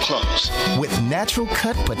until close. With natural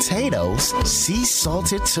cut potatoes, sea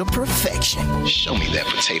salted to perfection. Show me that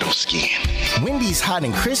potato skin. Wendy's hot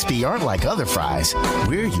and crispy aren't like other fries.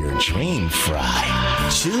 We're your dream fry.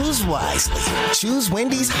 Choose wisely. Choose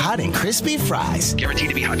Wendy's hot and crispy fries. Guaranteed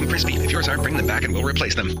to be hot and crispy. If yours aren't, bring them back and we'll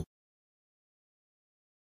replace them.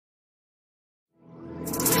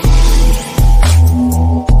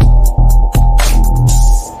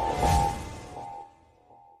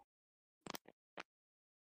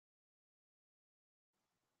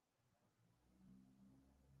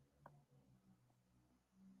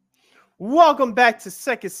 Welcome back to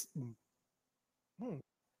Second. Oh,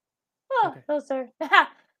 Okay. those are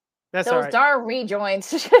That's all those right. darn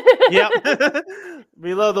rejoins. Yep.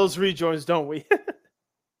 We love those rejoins, don't we?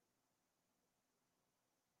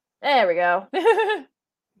 There we go.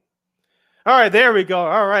 All right, there we go.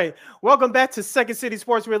 All right. Welcome back to Second City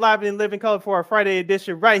Sports. We're live in living color for our Friday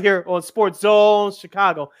edition right here on Sports Zone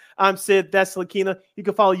Chicago. I'm Sid. That's Lakina. You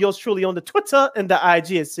can follow yours truly on the Twitter and the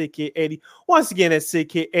IG at SidKid80. Once again, at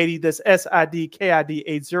SidKid80. That's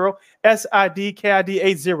SIDKID80.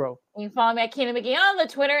 SIDKID80. You can follow me at Keena McGee on the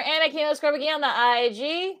Twitter and at Keena_McGee on the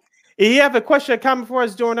IG. If you have a question or comment for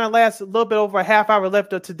us during our last little bit over a half hour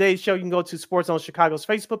left of today's show, you can go to Sports Zone Chicago's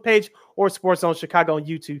Facebook page or Sports Zone Chicago on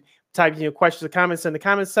YouTube. Type in your questions or comments in the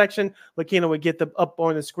comments section. Lakina will get them up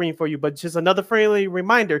on the screen for you. But just another friendly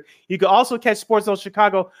reminder, you can also catch Sports Zone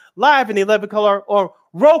Chicago live in 11 color on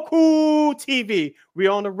Roku TV. We're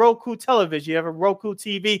on the Roku television. You have a Roku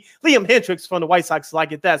TV. Liam Hendricks from the White Sox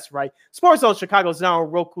like it. That's right. Sports Zone Chicago is now on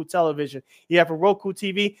Roku television. You have a Roku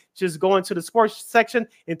TV. Just go into the sports section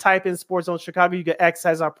and type in Sports Zone Chicago. You can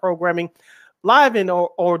access our programming live in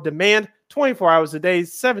or demand 24 hours a day,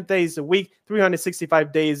 7 days a week,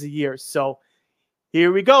 365 days a year. So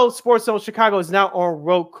here we go. Sports Zone Chicago is now on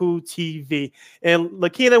Roku TV. And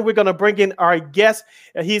Lakina, we're going to bring in our guest.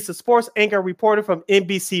 He's a sports anchor reporter from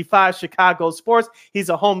NBC5 Chicago Sports. He's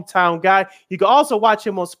a hometown guy. You can also watch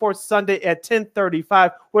him on Sports Sunday at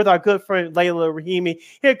 10:35 with our good friend Layla Rahimi.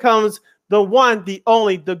 Here comes the one, the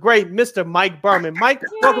only, the great Mr. Mike Berman. Mike,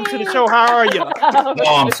 welcome to the show. How are you?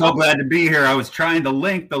 Oh, I'm so glad to be here. I was trying the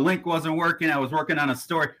link wasn't working. I was working on a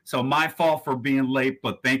story. So my fault for being late,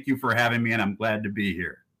 but thank you for having me, and I'm glad to be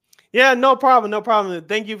here. Yeah, no problem, no problem.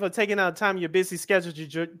 Thank you for taking out time in your busy schedule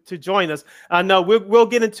to join us. I know we'll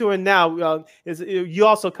get into it now. You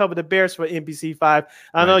also cover the Bears for NBC5.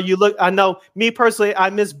 I know you look. I know me personally, I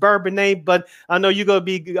miss Bourbonnais, but I know you're gonna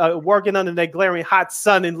be working under that glaring hot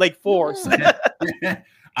sun in Lake Forest.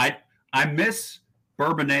 I miss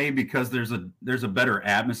Bourbonnais because there's a better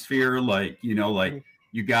atmosphere. Like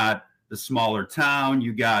you got the smaller town,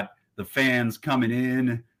 you got the fans coming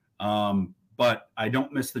in. But I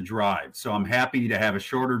don't miss the drive. So I'm happy to have a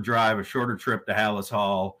shorter drive, a shorter trip to Halas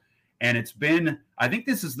Hall. And I think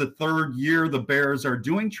this is the third year the Bears are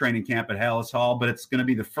doing training camp at Halas Hall, but it's going to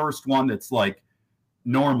be the first one that's like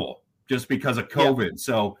normal just because of COVID. Yep.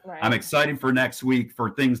 So I'm excited for next week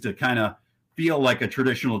for things to kind of feel like a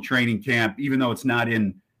traditional training camp, even though it's not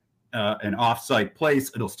in an off-site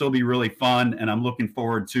place. It'll still be really fun. And I'm looking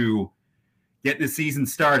forward to getting the season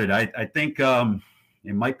started. I think,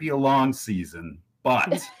 it might be a long season,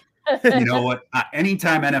 but you know what?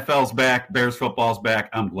 Anytime NFL's back, Bears football's back,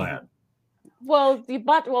 I'm glad. Well,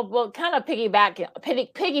 kind of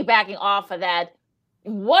piggybacking off of that,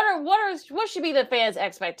 what should be the fans'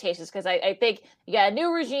 expectations? Because I think you got a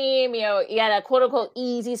new regime, you got a quote unquote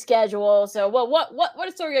easy schedule. So, what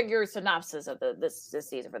is sort of your synopsis of this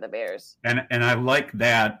season for the Bears? And I like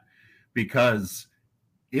that because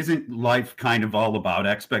isn't life kind of all about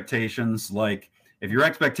expectations? Like, if your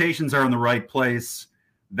expectations are in the right place,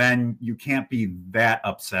 then you can't be that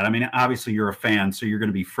upset. I mean, obviously you're a fan, so you're going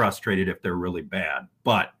to be frustrated if they're really bad.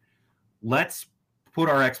 But let's put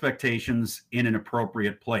our expectations in an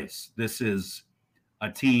appropriate place. This is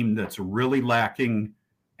a team that's really lacking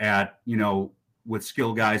at, with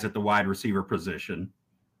skill guys at the wide receiver position.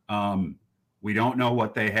 We don't know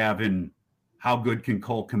what they have in how good can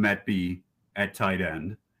Cole Kmet be at tight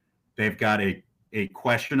end. They've got a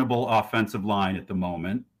questionable offensive line at the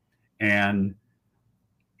moment. And,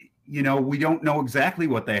 we don't know exactly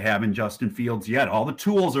what they have in Justin Fields yet. All the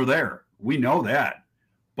tools are there. We know that.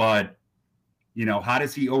 But, how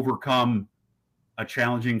does he overcome a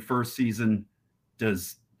challenging first season?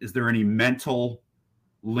 Is there any mental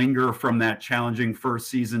linger from that challenging first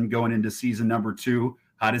season going into season number 2?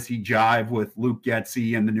 How does he jive with Luke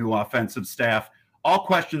Getsy and the new offensive staff? All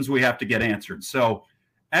questions we have to get answered. So,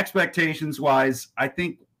 expectations wise, I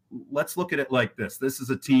think let's look at it like this. This is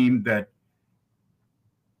a team that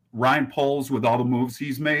Ryan Poles, with all the moves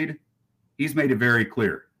he's made it very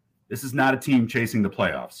clear. This is not a team chasing the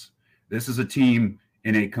playoffs. This is a team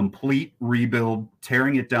in a complete rebuild,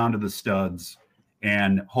 tearing it down to the studs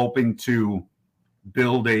and hoping to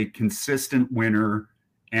build a consistent winner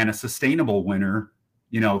and a sustainable winner,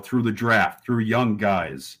 through the draft, through young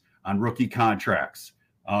guys on rookie contracts.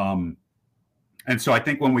 And so I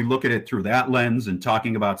think when we look at it through that lens and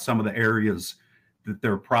talking about some of the areas that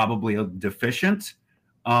they're probably deficient,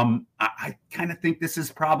 I kind of think this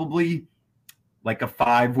is probably like a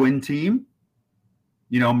 5-win team,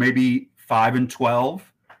 maybe 5-12.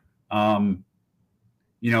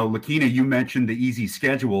 Lakina, you mentioned the easy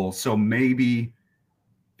schedule. So maybe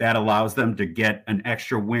that allows them to get an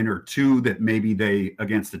extra win or two that maybe they,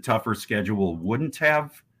 against a tougher schedule, wouldn't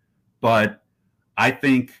have. But I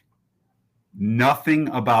think nothing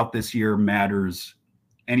about this year matters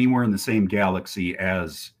anywhere in the same galaxy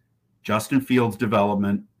as Justin Fields'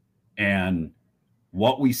 development and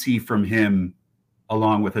what we see from him,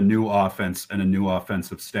 along with a new offense and a new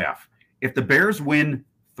offensive staff. If the Bears win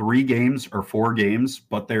 3 games or 4 games,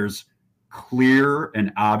 but there's clear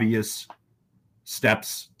and obvious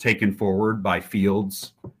steps taken forward by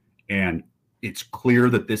Fields, and it's clear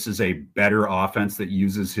that this is a better offense that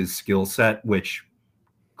uses his skill set, which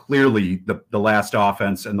clearly the last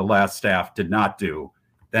offense and the last staff did not do,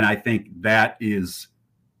 then I think that is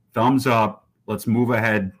thumbs up. Let's move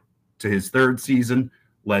ahead to his 3rd season.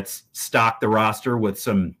 Let's stock the roster with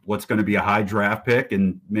what's going to be a high draft pick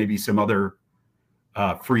and maybe some other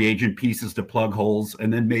free agent pieces to plug holes.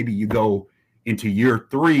 And then maybe you go into year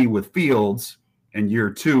 3 with Fields and year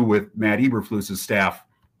 2 with Matt Eberflus's staff,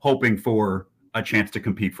 hoping for a chance to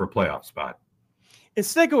compete for a playoff spot. And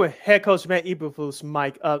sticking with head coach Matt Eberflus,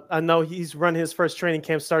 Mike, I know he's running his first training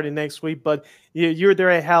camp starting next week, but you're there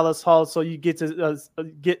at Halas Hall, so you get to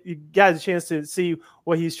you got a chance to see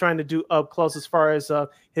what he's trying to do up close as far as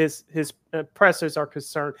his pressers are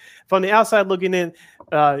concerned. From the outside looking in,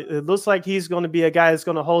 it looks like he's going to be a guy that's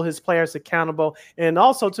going to hold his players accountable, and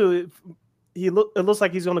also too, it looks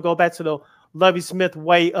like he's going to go back to the Lovie Smith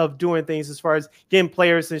way of doing things as far as getting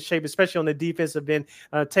players in shape, especially on the defensive end,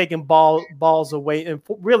 taking balls away and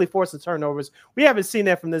really forcing turnovers. We haven't seen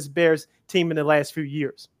that from this Bears team in the last few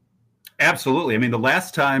years. Absolutely. I mean, the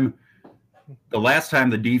last time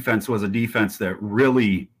the defense was a defense that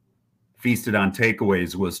really feasted on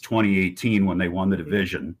takeaways was 2018 when they won the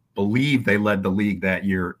division. Believe they led the league that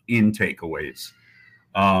year in takeaways.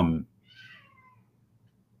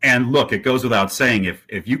 And look, it goes without saying,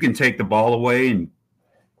 if you can take the ball away and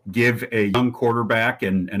give a young quarterback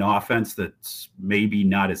and an offense that's maybe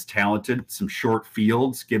not as talented some short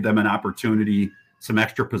fields, give them an opportunity, some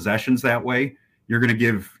extra possessions that way, you're going to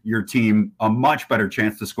give your team a much better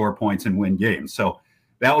chance to score points and win games. So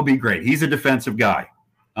that would be great. He's a defensive guy.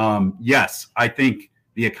 Yes, I think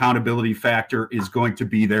the accountability factor is going to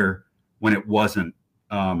be there when it wasn't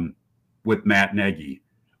with Matt Nagy.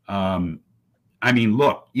 I mean,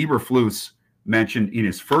 look, Eberflus mentioned in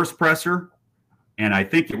his first presser, and I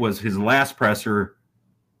think it was his last presser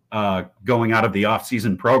going out of the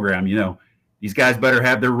offseason program, you know, these guys better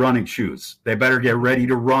have their running shoes. They better get ready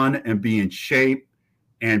to run and be in shape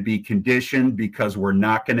and be conditioned because we're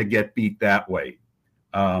not going to get beat that way.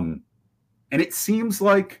 And it seems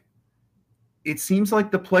like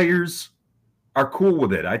the players are cool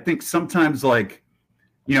with it. I think sometimes, like,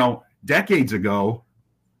 you know, decades ago,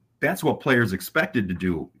 that's what players expected to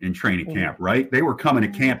do in training camp, right? They were coming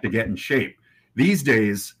to camp to get in shape. These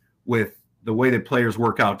days, with the way that players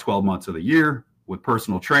work out 12 months of the year, with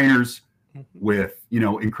personal trainers, with, you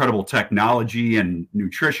know, incredible technology and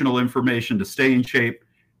nutritional information to stay in shape,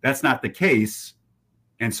 that's not the case.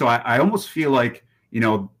 And so I almost feel like, you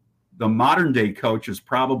know, the modern day coach is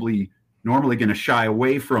probably normally going to shy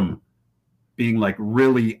away from being like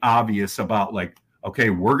really obvious about like, okay,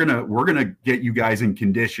 we're gonna get you guys in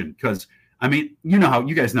condition, because I mean, you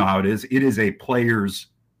guys know how it is. It is a players'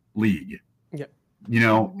 league. Yeah. You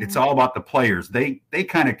know, it's all about the players. They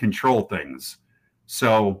kind of control things.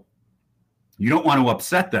 So you don't want to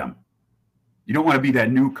upset them. You don't want to be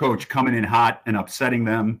that new coach coming in hot and upsetting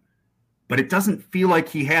them. But it doesn't feel like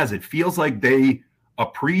he has. It feels like they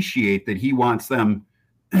appreciate that he wants them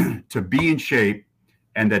to be in shape,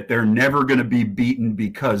 and that they're never going to be beaten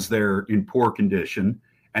because they're in poor condition,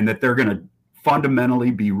 and that they're going to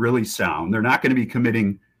fundamentally be really sound. They're not going to be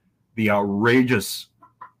committing the outrageous,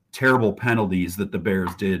 terrible penalties that the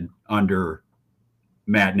Bears did under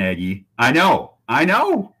Matt Nagy. I know.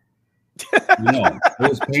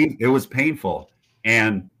 It was painful.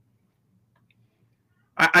 And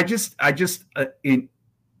I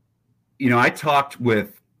talked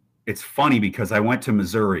with, it's funny because I went to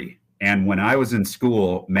Missouri, and when I was in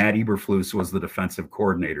school, Matt Eberflus was the defensive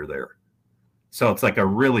coordinator there. So it's like a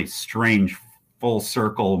really strange full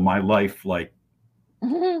circle my life, like,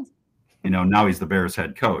 you know, now he's the Bears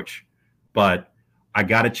head coach. But I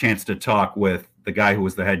got a chance to talk with the guy who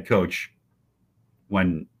was the head coach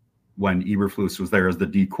when Eberflus was there as the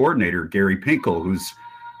D coordinator, Gary Pinkel, who's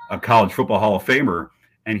a college football Hall of Famer.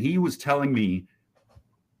 And he was telling me,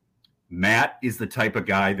 Matt is the type of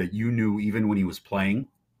guy that you knew even when he was playing,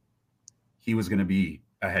 he was going to be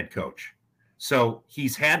a head coach. So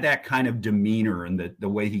he's had that kind of demeanor and the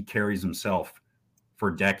way he carries himself for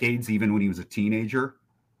decades, even when he was a teenager.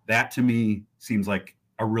 That to me seems like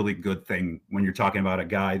a really good thing when you're talking about a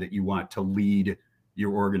guy that you want to lead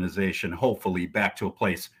your organization, hopefully back to a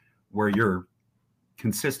place where you're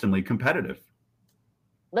consistently competitive.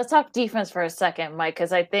 Let's talk defense for a second, Mike,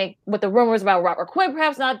 because I think with the rumors about Robert Quinn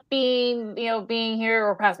perhaps not being here,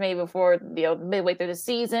 or perhaps maybe before, midway through the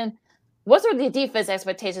season, what are the defense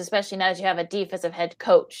expectations, especially now that you have a defensive head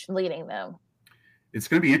coach leading them? It's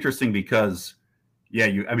going to be interesting because,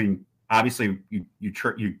 obviously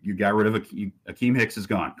you got rid of Akeem Hicks is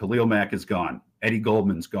gone, Khalil Mack is gone, Eddie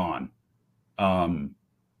Goldman's gone.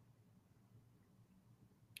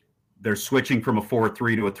 They're switching from a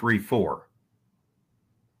 4-3 to a 3-4.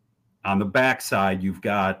 On the backside, you've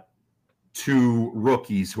got two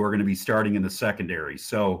rookies who are going to be starting in the secondary.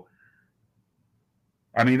 So,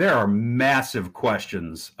 I mean, there are massive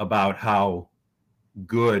questions about how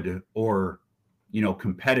good or,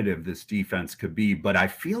 competitive this defense could be. But I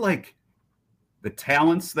feel like the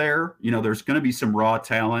talent's there. There's going to be some raw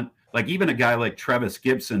talent. Like even a guy like Trevis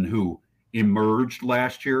Gibson, who emerged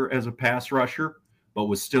last year as a pass rusher, but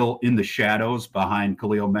was still in the shadows behind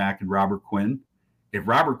Khalil Mack and Robert Quinn. If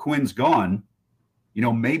Robert Quinn's gone,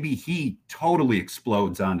 maybe he totally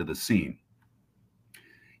explodes onto the scene.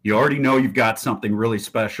 You already know you've got something really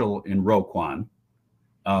special in Roquan.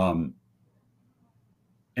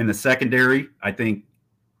 In the secondary, I think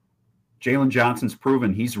Jalen Johnson's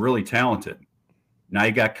proven he's really talented. Now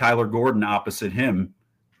you got Kyler Gordon opposite him,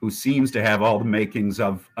 who seems to have all the makings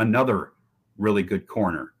of another really good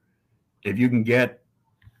corner. If you can get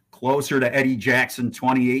closer to Eddie Jackson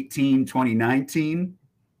 2018, 2019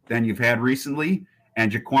 than you've had recently,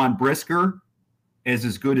 and Jaquan Brisker is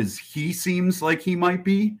as good as he seems like he might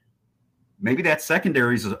be, maybe that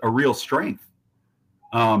secondary is a real strength.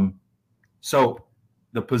 So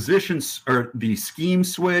the positions or the scheme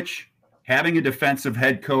switch, having a defensive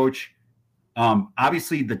head coach,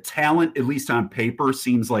 obviously the talent, at least on paper,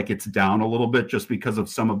 seems like it's down a little bit just because of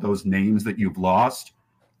some of those names that you've lost.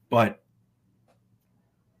 But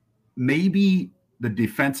maybe the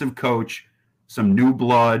defensive coach, some new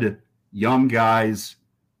blood, young guys,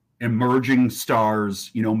 emerging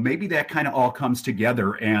stars, maybe that kind of all comes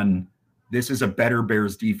together and this is a better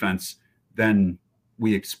Bears defense than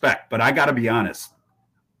we expect. But I got to be honest,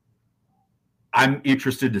 I'm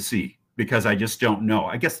interested to see because I just don't know.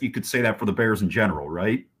 I guess you could say that for the Bears in general,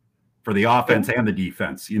 right? For the offense and the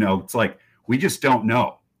defense, it's like we just don't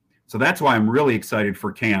know. So that's why I'm really excited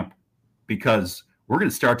for camp because we're going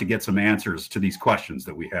to start to get some answers to these questions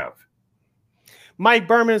that we have. Mike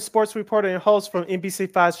Berman, sports reporter and host from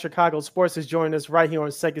NBC5 Chicago Sports, is joining us right here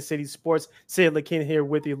on Second City Sports. Sid Lakin here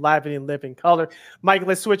with you, live and in living color. Mike,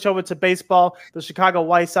 let's switch over to baseball. The Chicago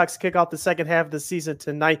White Sox kick off the second half of the season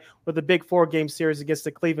tonight with a big 4-game series against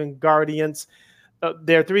the Cleveland Guardians.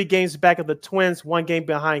 They're 3 games back of the Twins, 1 game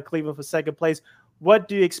behind Cleveland for second place. What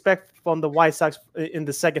do you expect from the White Sox in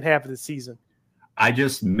the second half of the season?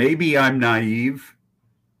 Maybe I'm naive,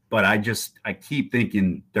 but I keep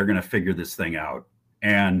thinking they're going to figure this thing out.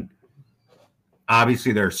 And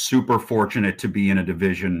obviously they're super fortunate to be in a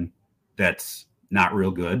division that's not real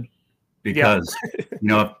good because,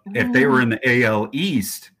 if they were in the AL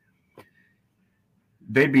East,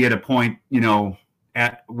 they'd be at a point,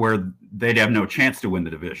 at where they'd have no chance to win the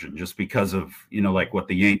division just because of, like what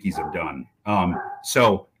the Yankees have done.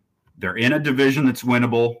 So they're in a division that's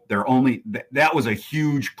winnable. That was a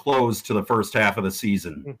huge close to the first half of the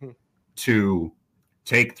season to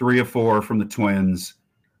take 3 of 4 from the Twins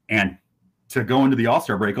and to go into the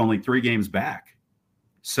All-Star break only 3 games back.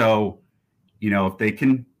 So, if they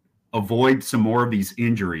can avoid some more of these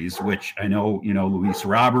injuries, which I know, Luis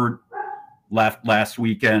Robert left last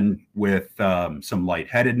weekend with some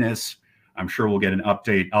lightheadedness. I'm sure we'll get an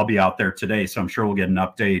update. I'll be out there today, so I'm sure we'll get an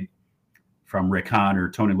update from Rick Hahn or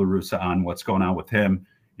Tony La Russa on what's going on with him.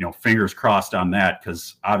 Fingers crossed on that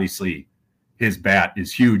because obviously his bat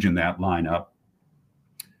is huge in that lineup.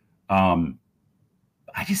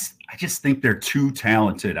 I just think they're too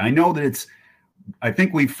talented. I know that I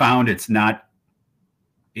think we found it's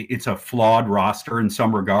a flawed roster in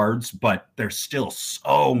some regards, but there's still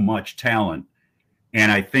so much talent.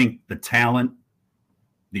 And I think the talent,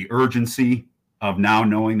 the urgency of now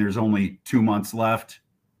knowing there's only 2 months left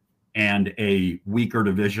and a weaker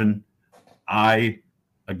division.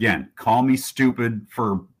 Again, call me stupid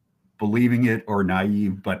for believing it or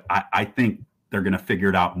naive, but I think they're going to figure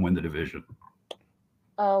it out and win the division.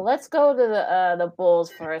 Let's go to the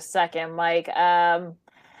Bulls for a second, Mike. I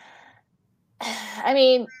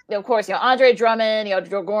mean, of course, Andre Drummond,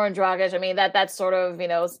 Goran Dragic. I mean, that's sort of,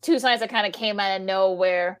 2 signs that kind of came out of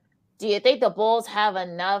nowhere. Do you think the Bulls have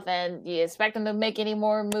enough, and do you expect them to make any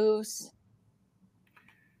more moves?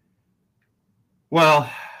 Well,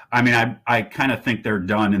 I mean, I kind of think they're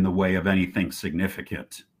done in the way of anything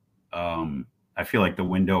significant. I feel like the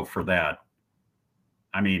window for that,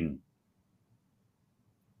 I mean,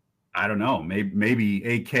 I don't know. Maybe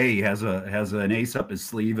AK has an ace up his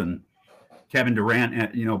sleeve, and Kevin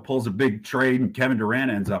Durant, pulls a big trade, and Kevin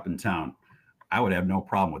Durant ends up in town. I would have no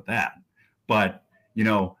problem with that. But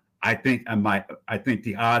I think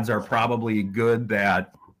the odds are probably good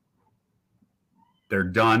that they're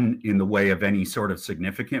done in the way of any sort of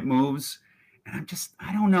significant moves. And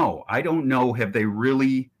I don't know. I don't know. Have they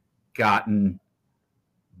really gotten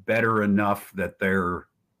better enough that they're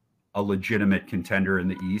a legitimate contender in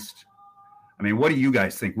the East? I mean, what do you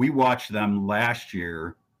guys think? We watched them last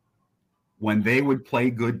year. When they would play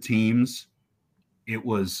good teams, it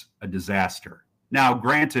was a disaster. Now,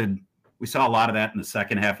 granted, we saw a lot of that in the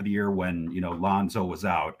second half of the year when, Lonzo was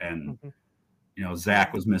out and,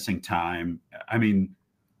 Zach was missing time. I mean,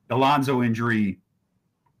 the Lonzo injury,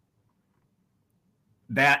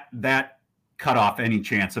 that cut off any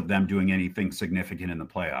chance of them doing anything significant in the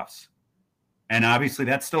playoffs. And obviously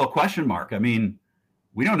that's still a question mark. I mean,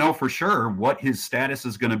 we don't know for sure what his status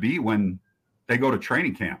is going to be when they go to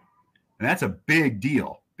training camp. And that's a big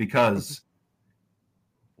deal because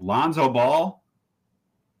Lonzo Ball,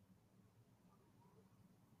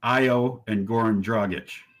 Ayo, and Goran Dragic.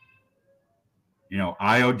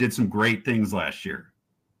 Ayo did some great things last year,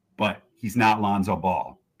 but he's not Lonzo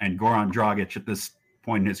Ball. And Goran Dragic at this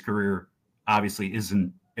point in his career obviously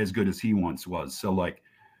isn't as good as he once was. So,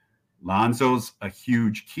 Lonzo's a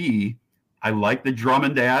huge key. I like the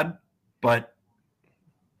Drummond ad, but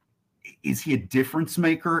is he a difference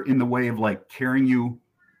maker in the way of carrying you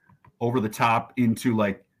over the top into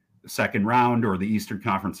like the second round or the Eastern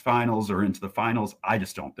Conference Finals or into the finals. I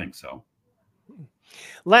just don't think so.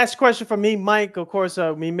 Last question for me, Mike. Of course,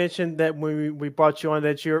 we mentioned that when we brought you on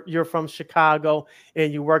that you're from Chicago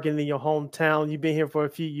and you're working in your hometown. You've been here for a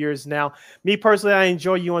few years now. Me personally, I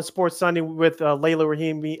enjoy you on Sports Sunday with Layla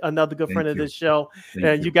Rahimi, another good friend of this show.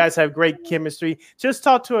 You guys have great chemistry. Just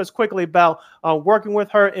talk to us quickly about working with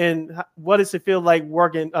her and what does it feel like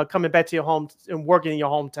working, coming back to your home and working in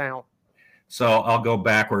your hometown. So I'll go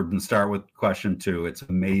backward and start with question 2. It's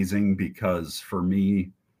amazing because for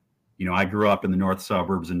me, you know, I grew up in the north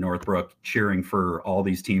suburbs in Northbrook cheering for all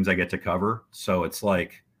these teams I get to cover. So it's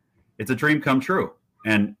like, it's a dream come true.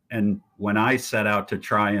 And when I set out to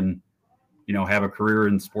try and, you know, have a career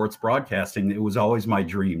in sports broadcasting, it was always my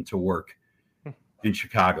dream to work in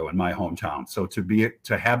Chicago, in my hometown. So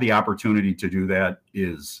to have the opportunity to do that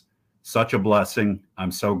is such a blessing.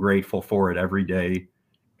 I'm so grateful for it every day.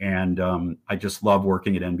 And I just love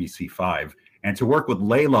working at NBC5. And to work with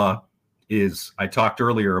Layla is, I talked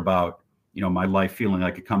earlier about, you know, my life feeling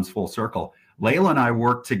like it comes full circle. Layla and I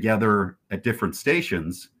worked together at different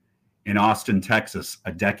stations in Austin, Texas,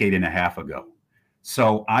 a decade and a half ago.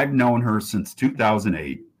 So I've known her since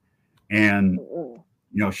 2008. And, you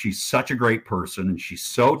know, she's such a great person and she's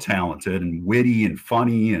so talented and witty and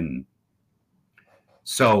funny. And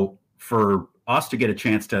so for us to get a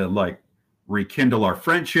chance to like rekindle our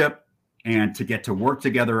friendship and to get to work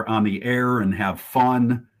together on the air and have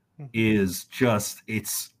fun is just,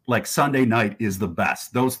 it's like Sunday night is the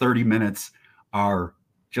best. Those 30 minutes are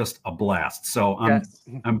just a blast. So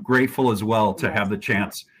I'm grateful as well to have the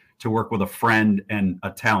chance to work with a friend and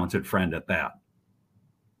a talented friend at that.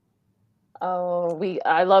 Oh,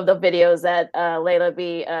 I love the videos that Layla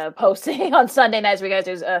be posting on Sunday nights. We guys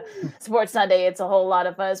do Sports Sunday. It's a whole lot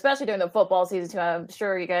of fun, especially during the football season too. I'm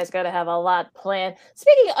sure you guys got to have a lot planned.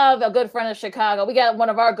 Speaking of a good friend of Chicago, we got one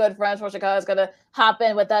of our good friends from Chicago is going to hop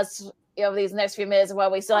in with us, you know, these next few minutes while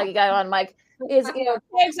we still have you guys on. Mike is, you know,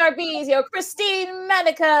 KXRB's, you know, Christine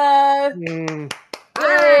Manica.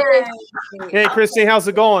 Hey, Christine, how's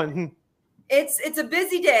it going? It's a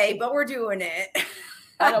busy day, but we're doing it.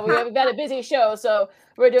 I know we've got a busy show, so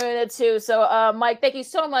we're doing it too. So, Mike, thank you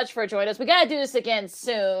so much for joining us. We got to do this again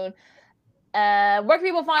soon. Where can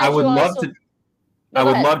people find you? I would love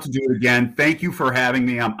to do it again. Thank you for having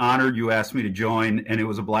me. I'm honored you asked me to join, and it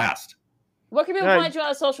was a blast. Where can people find you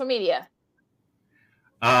on social media?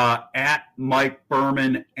 At Mike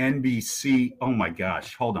Berman, NBC. Oh my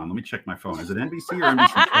gosh. Hold on. Let me check my phone. Is it NBC or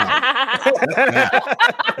NBC5?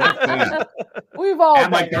 That's bad. We've all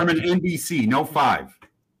at Mike Berman, NBC, no 5.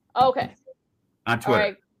 Okay. On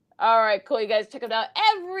Twitter. All right, cool. You guys check him out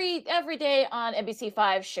every day on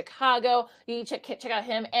NBC5 Chicago. You can check out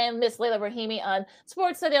him and Miss Layla Rahimi on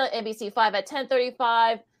Sports Sunday on NBC5 at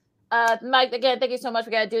 10:35. Mike, again, thank you so much.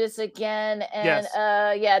 We got to do this again. And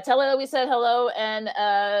tell Layla we said hello and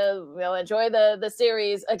enjoy the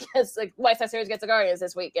series against the White Sox series against the Guardians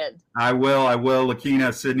this weekend. I will.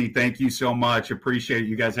 Lakina, Sydney, thank you so much. Appreciate it.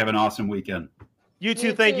 You guys have an awesome weekend. You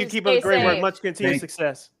too. Thank you. Keep up the great work. Much continued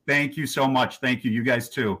success. Thank you so much. Thank you. You guys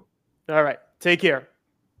too. All right. Take care.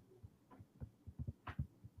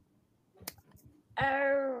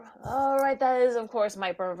 All right. That is, of course,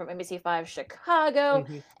 Mike Berman from NBC5 Chicago.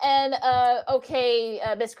 Mm-hmm.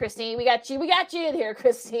 And Miss Christine, we got you in here,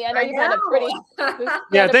 Christine. I know you've had a pretty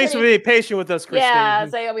thanks for being patient with us, Christine. Yeah,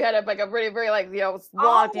 so we had a pretty very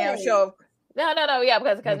long damn show. No,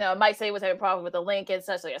 because Mike said he was having a problem with the link and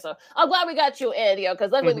such. So I'm glad we got you in,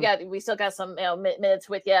 because luckily we still got some minutes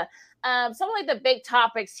with you. Some of like the big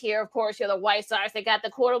topics here, of course, the White Sox, they got the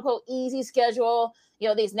quote unquote easy schedule.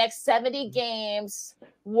 These next 70 games.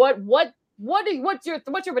 What's your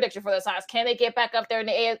prediction for the Sox? Can they get back up there in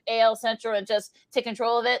the AL Central and just take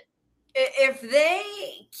control of it? If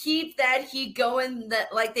they keep that heat going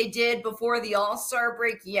like they did before the All-Star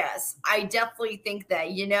break, yes, I definitely think that,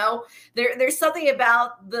 there's something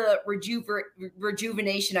about the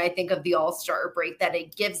rejuvenation, I think, of the All-Star break, that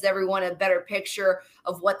it gives everyone a better picture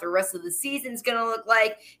of what the rest of the season's going to look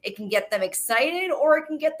like. It can get them excited or it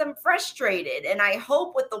can get them frustrated. And I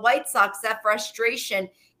hope with the White Sox, that frustration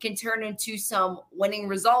can turn into some winning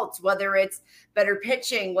results, whether it's better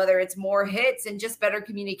pitching, whether it's more hits, and just better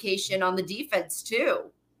communication on the defense too.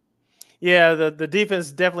 Yeah, the defense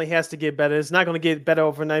definitely has to get better. It's not going to get better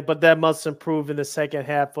overnight, but that must improve in the second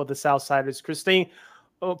half for the Southsiders. Christine,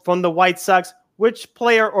 from the White Sox, which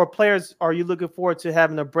player or players are you looking forward to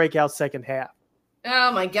having a breakout second half?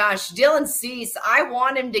 Oh my gosh, Dylan Cease. I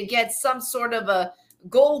want him to get some sort of a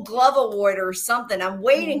Gold Glove Award or something. I'm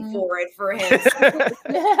waiting for it for him.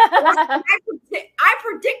 I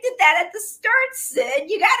predicted that at the start, Sid.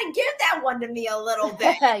 You got to give that one to me a little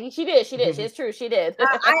bit. She did. It's true. She did. You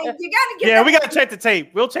got to give. Yeah, we got to check the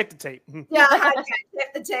tape. We'll check the tape. Yeah, I got to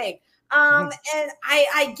check the tape. And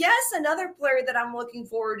I guess another player that I'm looking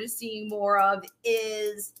forward to seeing more of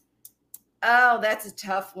is. Oh, that's a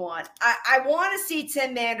tough one. I want to see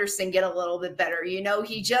Tim Anderson get a little bit better. You know,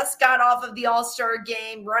 he just got off of the All-Star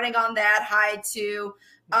game, running on that high too.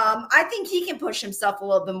 I think he can push himself a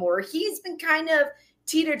little bit more. He's been kind of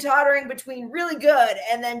teeter-tottering between really good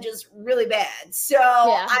and then just really bad. So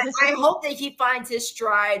yeah. I hope that he finds his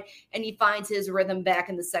stride and he finds his rhythm back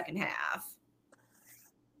in the second half.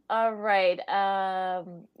 All right. Yeah,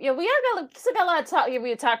 we still got a lot of talk.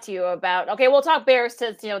 We talk to you about. Okay, we'll talk Bears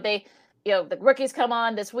since the rookies come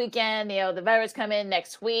on this weekend. The veterans come in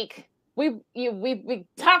next week. We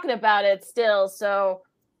talking about it still. So,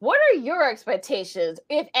 what are your expectations,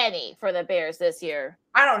 if any, for the Bears this year?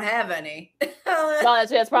 I don't have any. Well,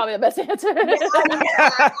 that's probably the best answer.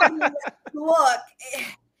 Look,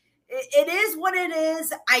 it is what it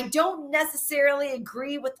is. I don't necessarily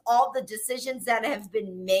agree with all the decisions that have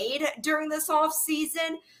been made during this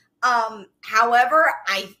offseason. However,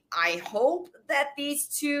 I hope that these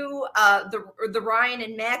two, the Ryan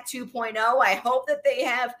and Mac 2.0, I hope that they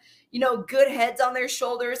have, good heads on their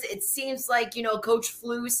shoulders. It seems like, Coach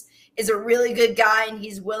Flus is a really good guy and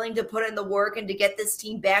he's willing to put in the work and to get this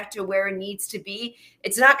team back to where it needs to be.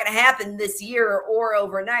 It's not going to happen this year or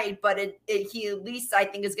overnight, but he at least, I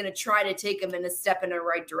think, is going to try to take them in a step in the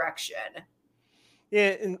right direction.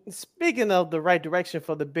 Yeah. And speaking of the right direction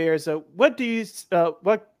for the Bears, what do you, it's going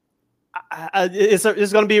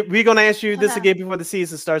to be, we're going to ask you this again before the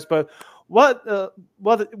season starts, but what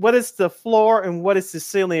is the floor and what is the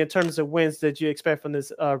ceiling in terms of wins that you expect from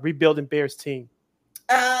this rebuilding Bears team?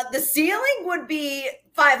 The ceiling would be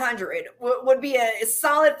 500, would be a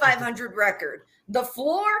solid 500 record. The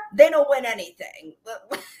floor, they don't win anything.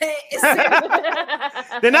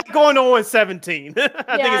 They're not going 0-17.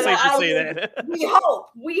 I think it's safe to say that.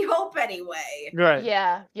 We hope anyway. Right.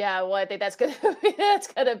 Yeah. Well, I think that's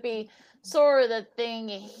gonna be sort of the thing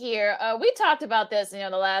here. We talked about this,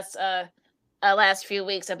 the last few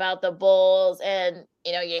weeks about the Bulls, and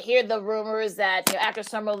you hear the rumors that after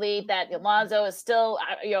summer league that Lonzo is still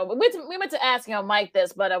we meant to ask Mike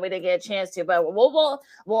this, but we didn't get a chance to. But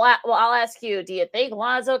I'll ask you: do you think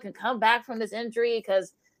Lonzo can come back from this injury?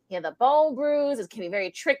 Because the bone bruise can be very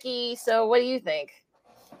tricky. So what do you think?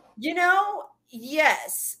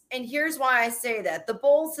 Yes, and here's why I say that: the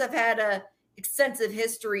Bulls have had a extensive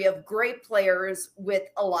history of great players with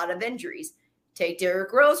a lot of injuries. Take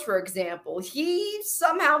Derrick Rose, for example. He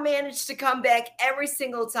somehow managed to come back every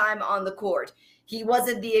single time on the court. He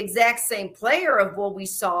wasn't the exact same player of what we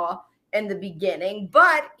saw in the beginning,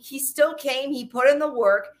 but he still came, he put in the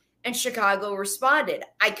work, and Chicago responded.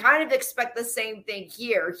 I kind of expect the same thing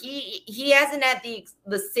here. He hasn't had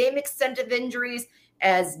the same extent of injuries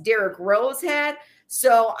as Derrick Rose had.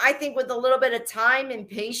 So I think with a little bit of time and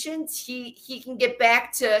patience, he can get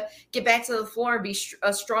back to the floor and be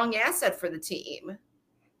a strong asset for the team.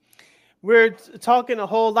 We're talking a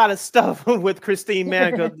whole lot of stuff with Christine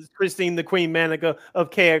Manica, Christine the Queen Manica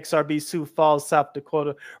of KXRB Sioux Falls, South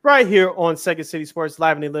Dakota, right here on Second City Sports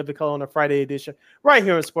Live in the Living Color on a Friday edition, right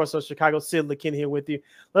here in Sports Zone Chicago. Sid LeKin here with you.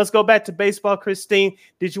 Let's go back to baseball. Christine,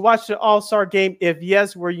 did you watch the All-Star game? If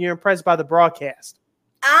yes, were you impressed by the broadcast?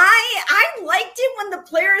 I liked it when the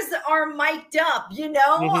players are mic'd up,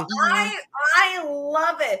 Mm-hmm. I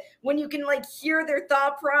love it when you can hear their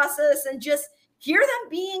thought process and just hear them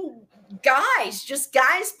being guys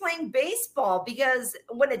playing baseball, because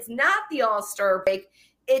when it's not the All-Star break,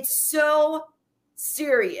 it's so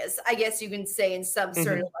serious, I guess you can say, in some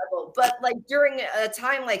certain level. But during a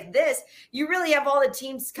time like this, you really have all the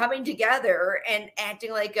teams coming together and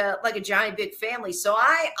acting like a giant big family. So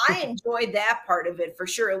I enjoyed that part of it for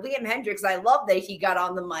sure. Liam Hendricks, I love that he got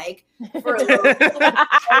on the mic for a little bit.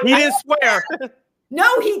 He didn't swear.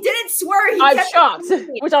 No, he didn't swear. I'm shocked,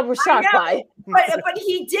 which I was shocked by. But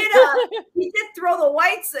he did throw the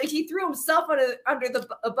Whites. He threw himself under the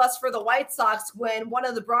bus for the White Sox when one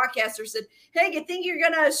of the broadcasters said, "Hey, you think you're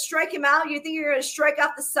gonna strike him out? You think you're gonna strike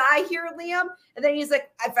out the side here, Liam?" And then he's like,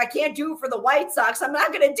 "If I can't do it for the White Sox, I'm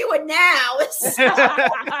not gonna do it now." So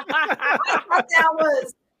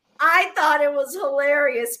I thought it was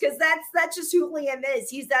hilarious, because that's just who Liam is.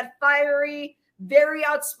 He's that fiery, very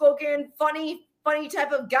outspoken, funny funny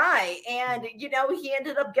type of guy, and he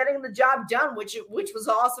ended up getting the job done, which was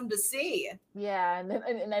awesome to see. Yeah, and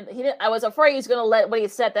then he didn't. I was afraid he was gonna let when he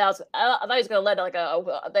said that. I thought he was gonna let like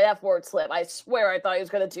the F word slip. I swear, I thought he was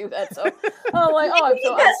gonna do that. So I'm like,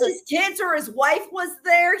 because his kids or his wife was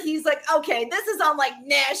there. He's like, okay, this is on like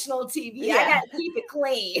national TV. Yeah. I gotta keep it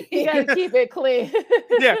clean. You gotta keep it clean.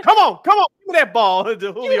 Yeah, come on, give me that ball to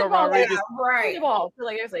Julio Rodriguez. Yeah, right.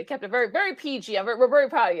 Like I said, kept it very, very PG. we're very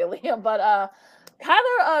proud of you, Liam. But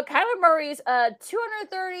Kyler Murray's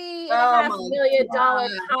 $230.5 million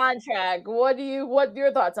contract. What are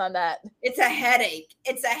your thoughts on that? It's a headache.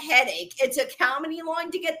 It took how many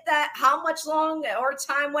long to get that? How much long or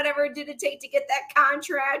time, whatever did it take to get that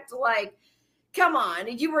contract? Like, come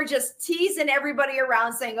on. You were just teasing everybody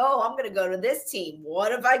around saying, oh, I'm going to go to this team.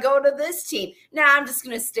 What if I go to this team? Nah, I'm just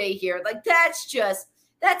going to stay here. Like, that's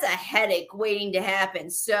a headache waiting to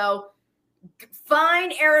happen. So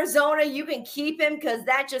fine, Arizona, you can keep him, because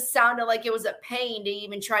that just sounded like it was a pain to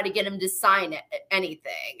even try to get him to sign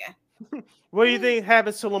anything. What do you think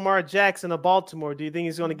happens to Lamar Jackson of Baltimore? Do you think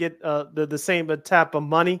he's going to get the same type of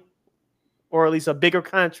money, or at least a bigger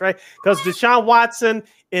contract? Because Deshaun Watson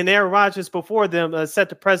and Aaron Rodgers before them set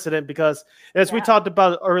the precedent, because as we talked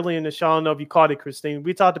about earlier in the show, I don't know if you caught it, Christine,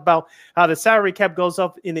 we talked about how the salary cap goes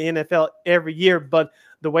up in the NFL every year, but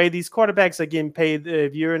the way these quarterbacks are getting paid,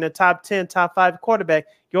 if you're in the top 10, top 5 quarterback,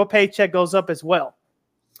 your paycheck goes up as well.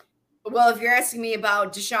 Well, if you're asking me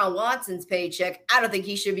about Deshaun Watson's paycheck, I don't think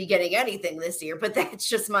he should be getting anything this year, but that's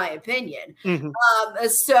just my opinion. Mm-hmm.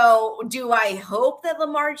 So do I hope that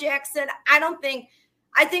Lamar Jackson, I think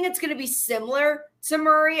it's going to be similar to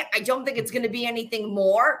Murray. I don't think it's going to be anything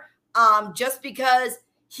more, just because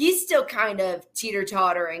he's still kind of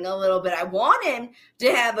teeter-tottering a little bit. I want him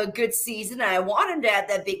to have a good season. I want him to have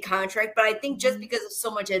that big contract, but I think just because of so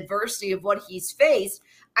much adversity of what he's faced,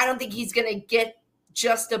 I don't think he's going to get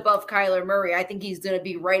just above Kyler Murray. I think he's going to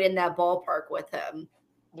be right in that ballpark with him.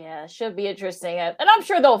 Yeah, should be interesting. And I'm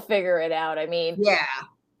sure they'll figure it out. I mean, yeah.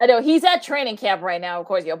 I know he's at training camp right now. Of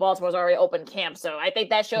course, Baltimore's already open camp. So I think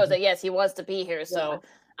that shows that, yes, he wants to be here. So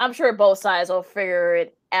I'm sure both sides will figure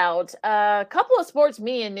it out. A couple of sports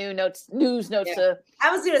media news notes. I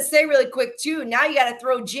was going to say really quick, too, now you got to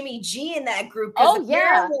throw Jimmy G in that group.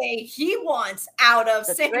 Apparently he wants out of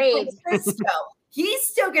San Francisco. He's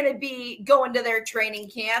still going to be going to their training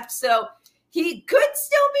camp. So he could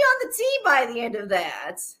still be on the team by the end of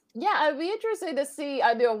that. Yeah, I'd be interested to see.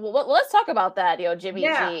 Let's talk about that, Jimmy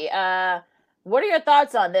G. What are your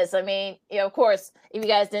thoughts on this? I mean, of course, if you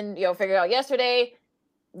guys didn't, figure out yesterday,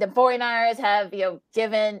 the 49ers have,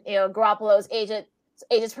 given, Garoppolo's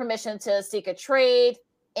agents permission to seek a trade,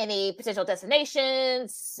 any potential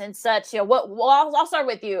destinations and such. I'll start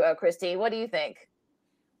with you, Christy. What do you think?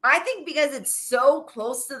 I think because it's so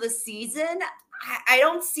close to the season, I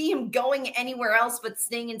don't see him going anywhere else but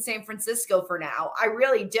staying in San Francisco for now. I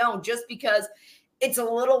really don't, just because it's a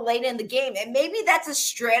little late in the game. And maybe that's a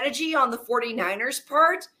strategy on the 49ers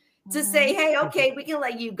part to say, hey, okay, we can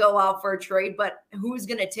let you go out for a trade, but who's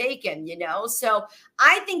going to take him, So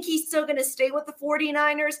I think he's still going to stay with the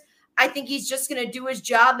 49ers. I think he's just going to do his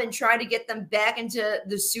job and try to get them back into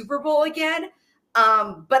the Super Bowl again.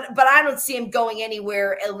 But I don't see him going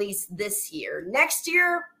anywhere, at least this year. Next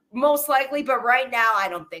year, most likely, but right now I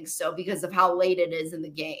don't think so because of how late it is in the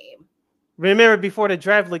game. Remember before the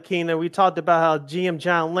draft, Lakina, we talked about how GM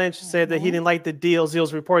John Lynch said that he didn't like the deals. It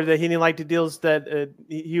was reported that he didn't like the deals that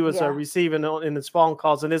he was receiving in his phone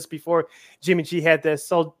calls. And this before Jimmy G had that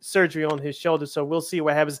surgery on his shoulder. So we'll see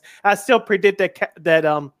what happens. I still predict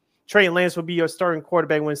that Trey Lance will be your starting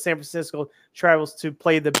quarterback when San Francisco travels to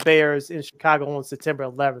play the Bears in Chicago on September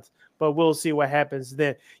 11th. But we'll see what happens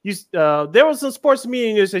then. There was some sports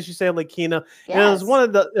media news, as you said, Lakina. Yes. And it was one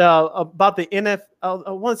of the about the NFL.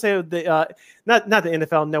 I want to say the not the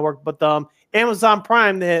NFL Network, but Amazon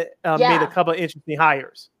Prime that made a couple of interesting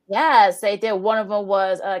hires. Yes, they did. One of them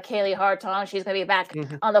was Kaylee Hartung. She's going to be back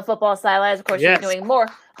on the football sidelines. Of course, she's doing more.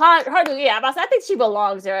 I think she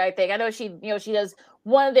belongs there. I know she does.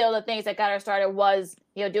 One of the other things that got her started was,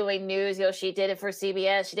 doing news. She did it for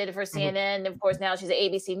CBS. She did it for CNN. And of course, now she's an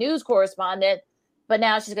ABC News correspondent. But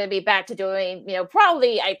now she's going to be back to doing,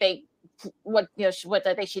 probably, I think, what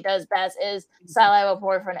I think she does best is sideline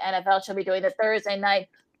report for an NFL. She'll be doing the Thursday night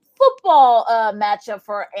football matchup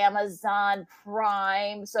for Amazon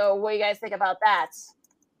Prime. So what do you guys think about that?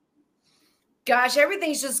 Gosh,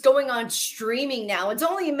 everything's just going on streaming now. It's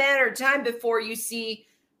only a matter of time before you see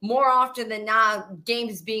more often than not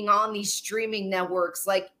games being on these streaming networks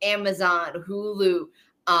like Amazon, Hulu,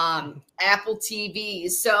 Apple TV.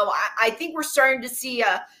 So I think we're starting to see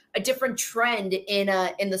a a different trend in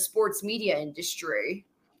the sports media industry.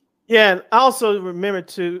 Yeah, and I also remember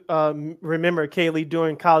Kaylee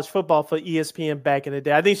doing college football for ESPN back in the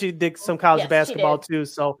day. I think she did some college basketball too.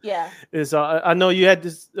 So yeah, I know you had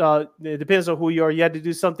to. It depends on who you are. You had to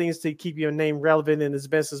do some things to keep your name relevant in this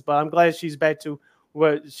business. But I'm glad she's back to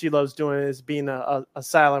what she loves doing, is being a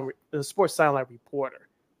sports sideline reporter.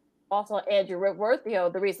 Also, Andrew Whitworth,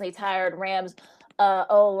 the recently tired Rams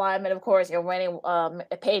O lineman, of course, winning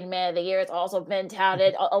paid man of the year. It's also been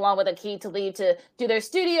touted along with Aqib Talib to do their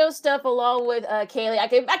studio stuff along with Kaylee. I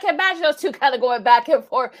can imagine those two kind of going back and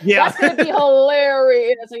forth. Yeah. That's gonna be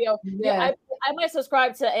hilarious. So, I might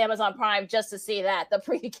subscribe to Amazon Prime just to see that, the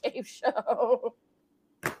pregame show.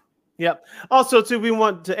 Yep. Also, too, we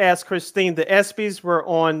want to ask Christine. The ESPYs were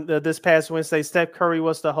on this past Wednesday. Steph Curry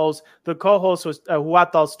was the host. The co-host was who I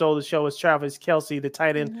thought stole the show was Travis Kelce, the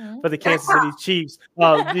tight end for the Kansas City Chiefs.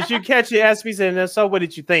 Did you catch the ESPYs? And if so, what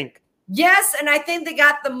did you think? Yes, and I think they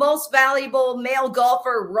got the most valuable male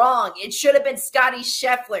golfer wrong. It should have been Scotty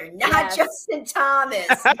Scheffler, not Justin Thomas.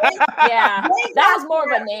 That was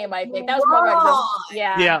more of a name, I think. That was more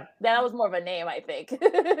of that was more of a name, I think.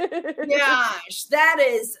 Gosh, that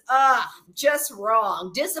is just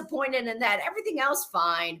wrong. Disappointed in that. Everything else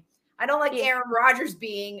fine. I don't like Aaron Rodgers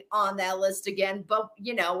being on that list again, but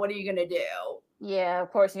what are you gonna do? Yeah,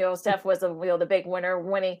 of course. Steph was the big winner,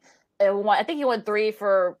 winning. I think he won 3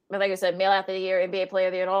 for, like I said, Male Athlete of the Year, NBA Player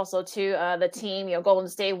of the Year, and also the team. Golden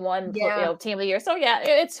State won Team of the Year. So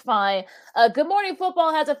it's fine. Good Morning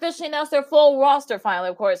Football has officially announced their full roster finally,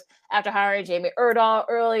 of course, after hiring Jamie Erdahl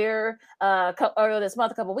earlier this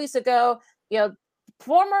month, a couple weeks ago.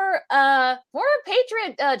 Former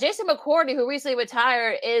Patriot Jason McCourty, who recently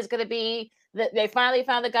retired, is going to be. They finally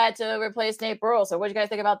found the guy to replace Nate Burleson. So what do you guys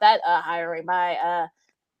think about that hiring by?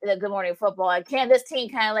 The Good Morning Football, and can this team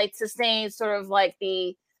kind of sustain sort of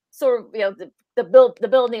the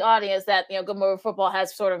building audience that Good Morning Football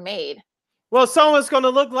has sort of made? Well, someone's going to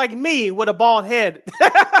look like me with a bald head.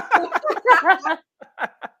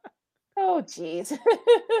 Oh, jeez.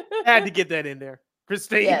 I had to get that in there,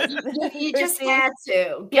 Christine. Yes. You just had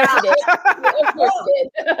to. Yes, you did. Of course you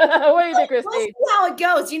did. What do you think, Christine? We'll see how it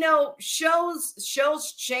goes.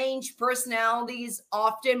 Shows change personalities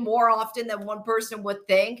more often than one person would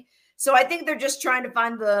think. So I think they're just trying to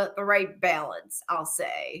find the right balance, I'll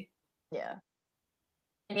say. Yeah.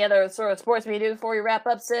 Any other sort of sports we do before we wrap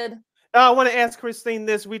up, Sid? I want to ask Christine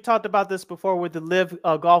this. We talked about this before with the live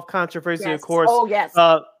golf controversy, of course. Oh, yes.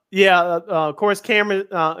 Of course,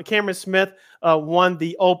 Cameron Smith won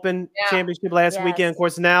the Open Championship last weekend. Of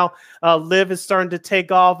course, now Liv is starting to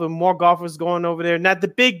take off, and more golfers going over there. Not the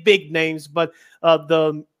big names, but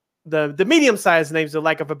the medium-sized names, for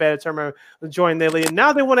lack of a better term, join their league. And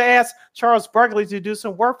now they want to ask Charles Barkley to do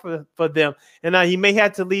some work for them, and he may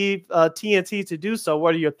have to leave TNT to do so.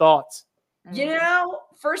 What are your thoughts?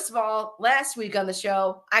 First of all, last week on the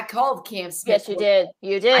show, I called Cam Smith. Yes, you did.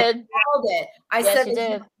 You did. I called it. I said, you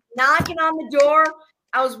did. Knocking on the door.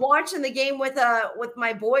 I was watching the game with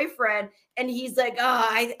my boyfriend, and he's like,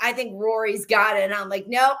 I think Rory's got it. And I'm like,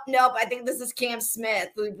 nope. I think this is Cam Smith.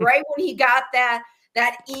 Right when he got that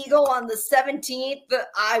eagle on the 17th,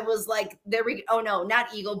 I was like, there we go. Oh, no,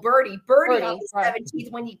 not eagle, birdie on the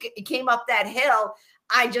 17th when he came up that hill.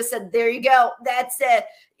 I just said, there you go. That's it.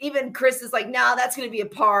 Even Chris is like, no, that's going to be a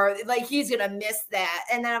par. Like, he's going to miss that.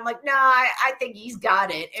 And then I'm like, no, I think he's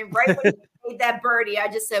got it. And right when he made that birdie, I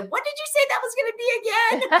just said, what did you say that was going to be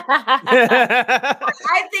again?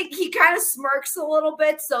 I think he kind of smirks a little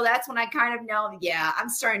bit. So that's when I kind of know, I'm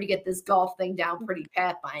starting to get this golf thing down pretty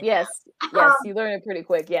pat by now. Yes, you learn it pretty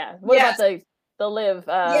quick. Yeah. What about the live?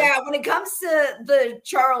 When it comes to the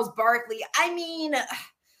Charles Barkley, I mean –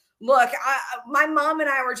 look, my mom and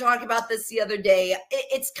I were talking about this the other day.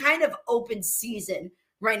 It's kind of open season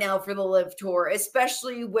right now for the Live Tour,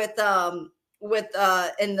 especially with in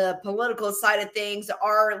the political side of things.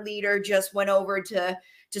 Our leader just went over to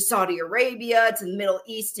Saudi Arabia, to the Middle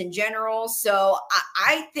East in general. So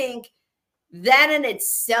I think that in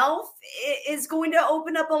itself is going to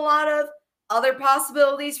open up a lot of other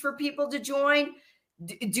possibilities for people to join.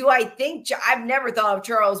 Do I think I've never thought of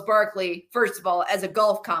Charles Barkley, first of all, as a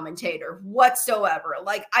golf commentator whatsoever.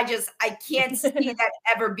 Like, I can't see that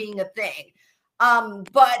ever being a thing.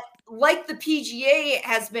 But like the PGA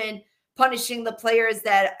has been punishing the players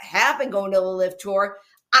that have been going to the Live Tour,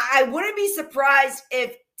 I wouldn't be surprised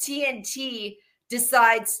if TNT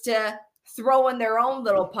decides to throw in their own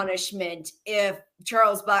little punishment if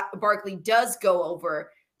Charles Barkley does go over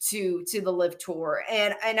to the LIV Tour.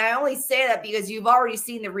 And I only say that because you've already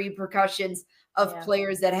seen the repercussions of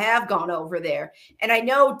players that have gone over there. And I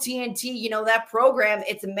know TNT, that program,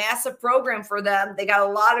 it's a massive program for them. They got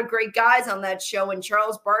a lot of great guys on that show, and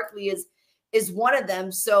Charles Barkley is one of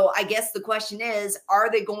them. So I guess the question is, are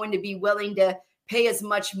they going to be willing to pay as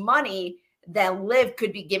much money that LIV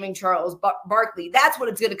could be giving Charles Barkley? That's what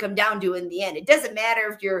it's going to come down to in the end. It doesn't matter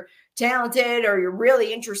if you're talented or you're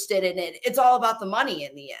really interested in it. It's all about the money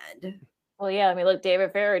in the end. Well, yeah, I mean, look,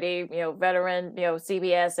 David Faraday, veteran,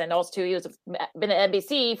 CBS, and also too, he's been at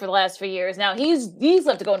NBC for the last 3 years. Now he's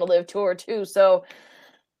left to go on the LIV Tour too. So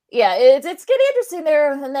yeah, it's getting interesting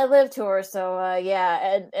there in that LIV Tour. So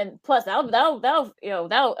and plus that'll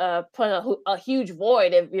put a huge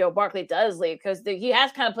void if Barkley does leave, because he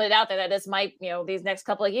has kind of put it out there that this might these next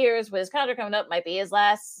couple of years with his contract coming up might be his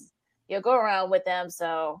last go around with them.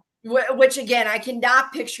 So. Which again, I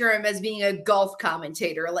cannot picture him as being a golf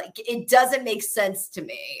commentator. Like, it doesn't make sense to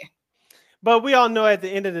me. But we all know at the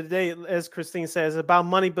end of the day, as Christine says, it's about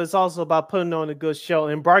money, but it's also about putting on a good show.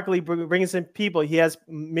 And Barkley brings in people. He has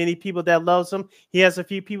many people that loves him. He has a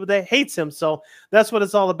few people that hates him. So that's what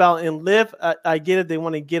it's all about. And LIV, I get it. They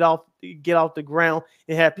want to get off the ground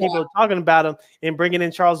and have people talking about him, and bringing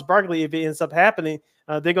in Charles Barkley. If it ends up happening,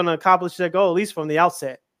 they're going to accomplish their goal, at least from the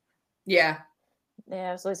outset. Yeah.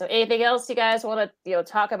 Yeah, absolutely. So anything else you guys want to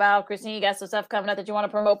talk about? Christine, you got some stuff coming up that you want to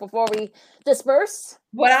promote before we disperse?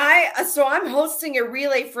 I'm hosting a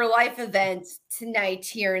Relay for Life event tonight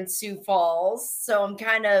here in Sioux Falls. So I'm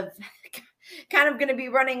kind of going to be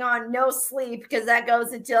running on no sleep because that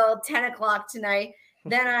goes until 10 o'clock tonight.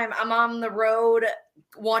 Then I'm on the road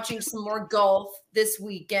watching some more golf this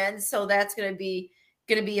weekend. So that's going to be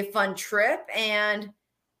a fun trip. And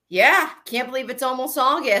yeah, can't believe it's almost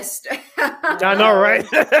August. I know, right?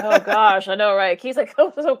 Oh gosh, I know, right? Keeps like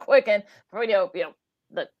going so quick, and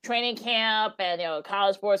the training camp and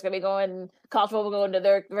college sports gonna be going, college football going to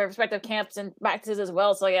their respective camps and practices as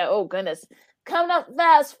well. So yeah, oh goodness, coming up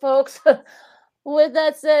fast, folks. With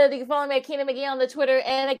that said, you can follow me at Keena McGee on the Twitter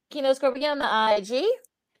and at Keena_McGee on the IG.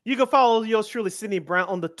 You can follow yours truly, Sydney Brown,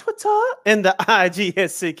 on the Twitter and the IG at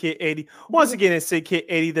SidKid80. Once again, it's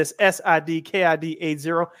SidKid80. That's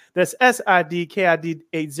SIDKID80. That's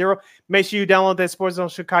SIDKID80. Make sure you download that Sports Zone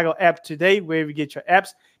Chicago app today, wherever you get your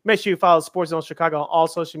apps. Make sure you follow Sports Zone Chicago on all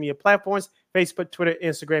social media platforms, Facebook, Twitter,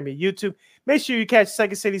 Instagram, and YouTube. Make sure you catch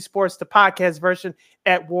Second City Sports, the podcast version,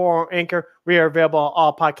 at War on Anchor. We are available on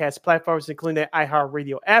all podcast platforms, including the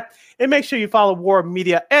iHeartRadio app. And make sure you follow War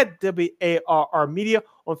Media at WARR Media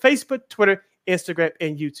on Facebook, Twitter, Instagram,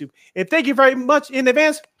 and YouTube. And thank you very much in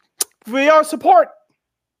advance for your support.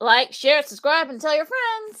 Like, share, subscribe, and tell your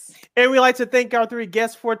friends. And we'd like to thank our three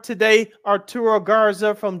guests for today. Arturo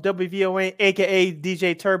Garza from WVON, a.k.a.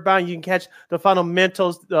 DJ Turbine. You can catch the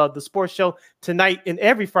Fundamentals, the sports show, tonight and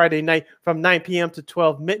every Friday night from 9 p.m. to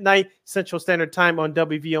 12 midnight Central Standard Time on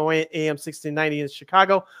WVON AM 1690 in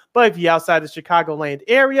Chicago. But if you're outside the Chicagoland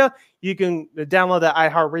area, you can download the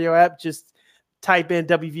iHeartRadio app. Just type in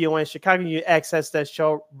WVON Chicago, and you access that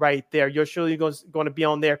show right there. You're surely going to be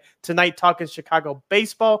on there tonight talking Chicago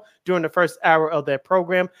baseball during the first hour of that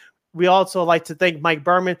program. We also like to thank Mike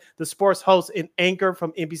Berman, the sports host and anchor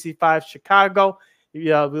from NBC5 Chicago.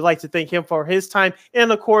 We'd like to thank him for his time.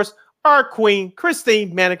 And, of course, our queen,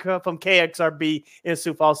 Christine Manica from KXRB in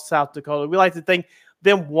Sioux Falls, South Dakota. We'd like to thank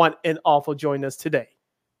them one and all for joining us today.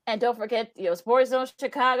 And don't forget, Sports Zone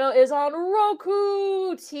Chicago is on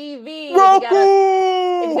Roku TV. Roku!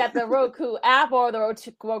 If you got the Roku app or the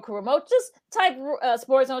Roku remote, just type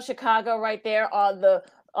Sports Zone Chicago right there on the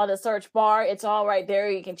search bar. It's all right there.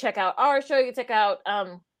 You can check out our show. You can check out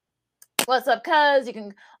What's Up Cuz. You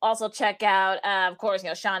can also check out, of course,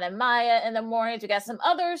 Sean and Maya in the mornings. We got some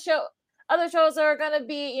other shows are going to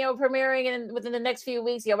be, premiering within the next few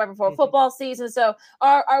weeks, right before football season. So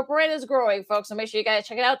our brand is growing, folks. So make sure you guys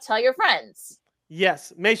check it out. Tell your friends.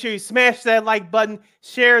 Yes. Make sure you smash that like button.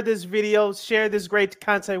 Share this video. Share this great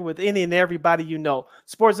content with any and everybody you know.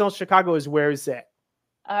 Sports Zone Chicago is where it's at.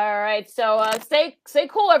 All right. So stay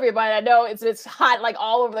cool, everybody. I know it's hot like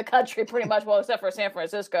all over the country, pretty much. Well, except for San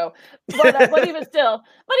Francisco. But even still,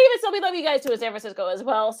 we love you guys too in San Francisco as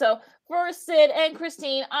well. So for Sid and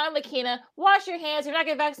Christine, I'm Lakina. Wash your hands. If you're not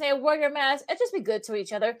getting vaccinated, wear your mask and just be good to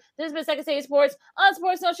each other. This has been Second City Sports on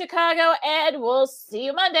Sports Zone Chicago, and we'll see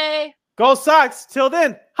you Monday. Go Sox. Till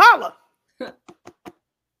then, holla.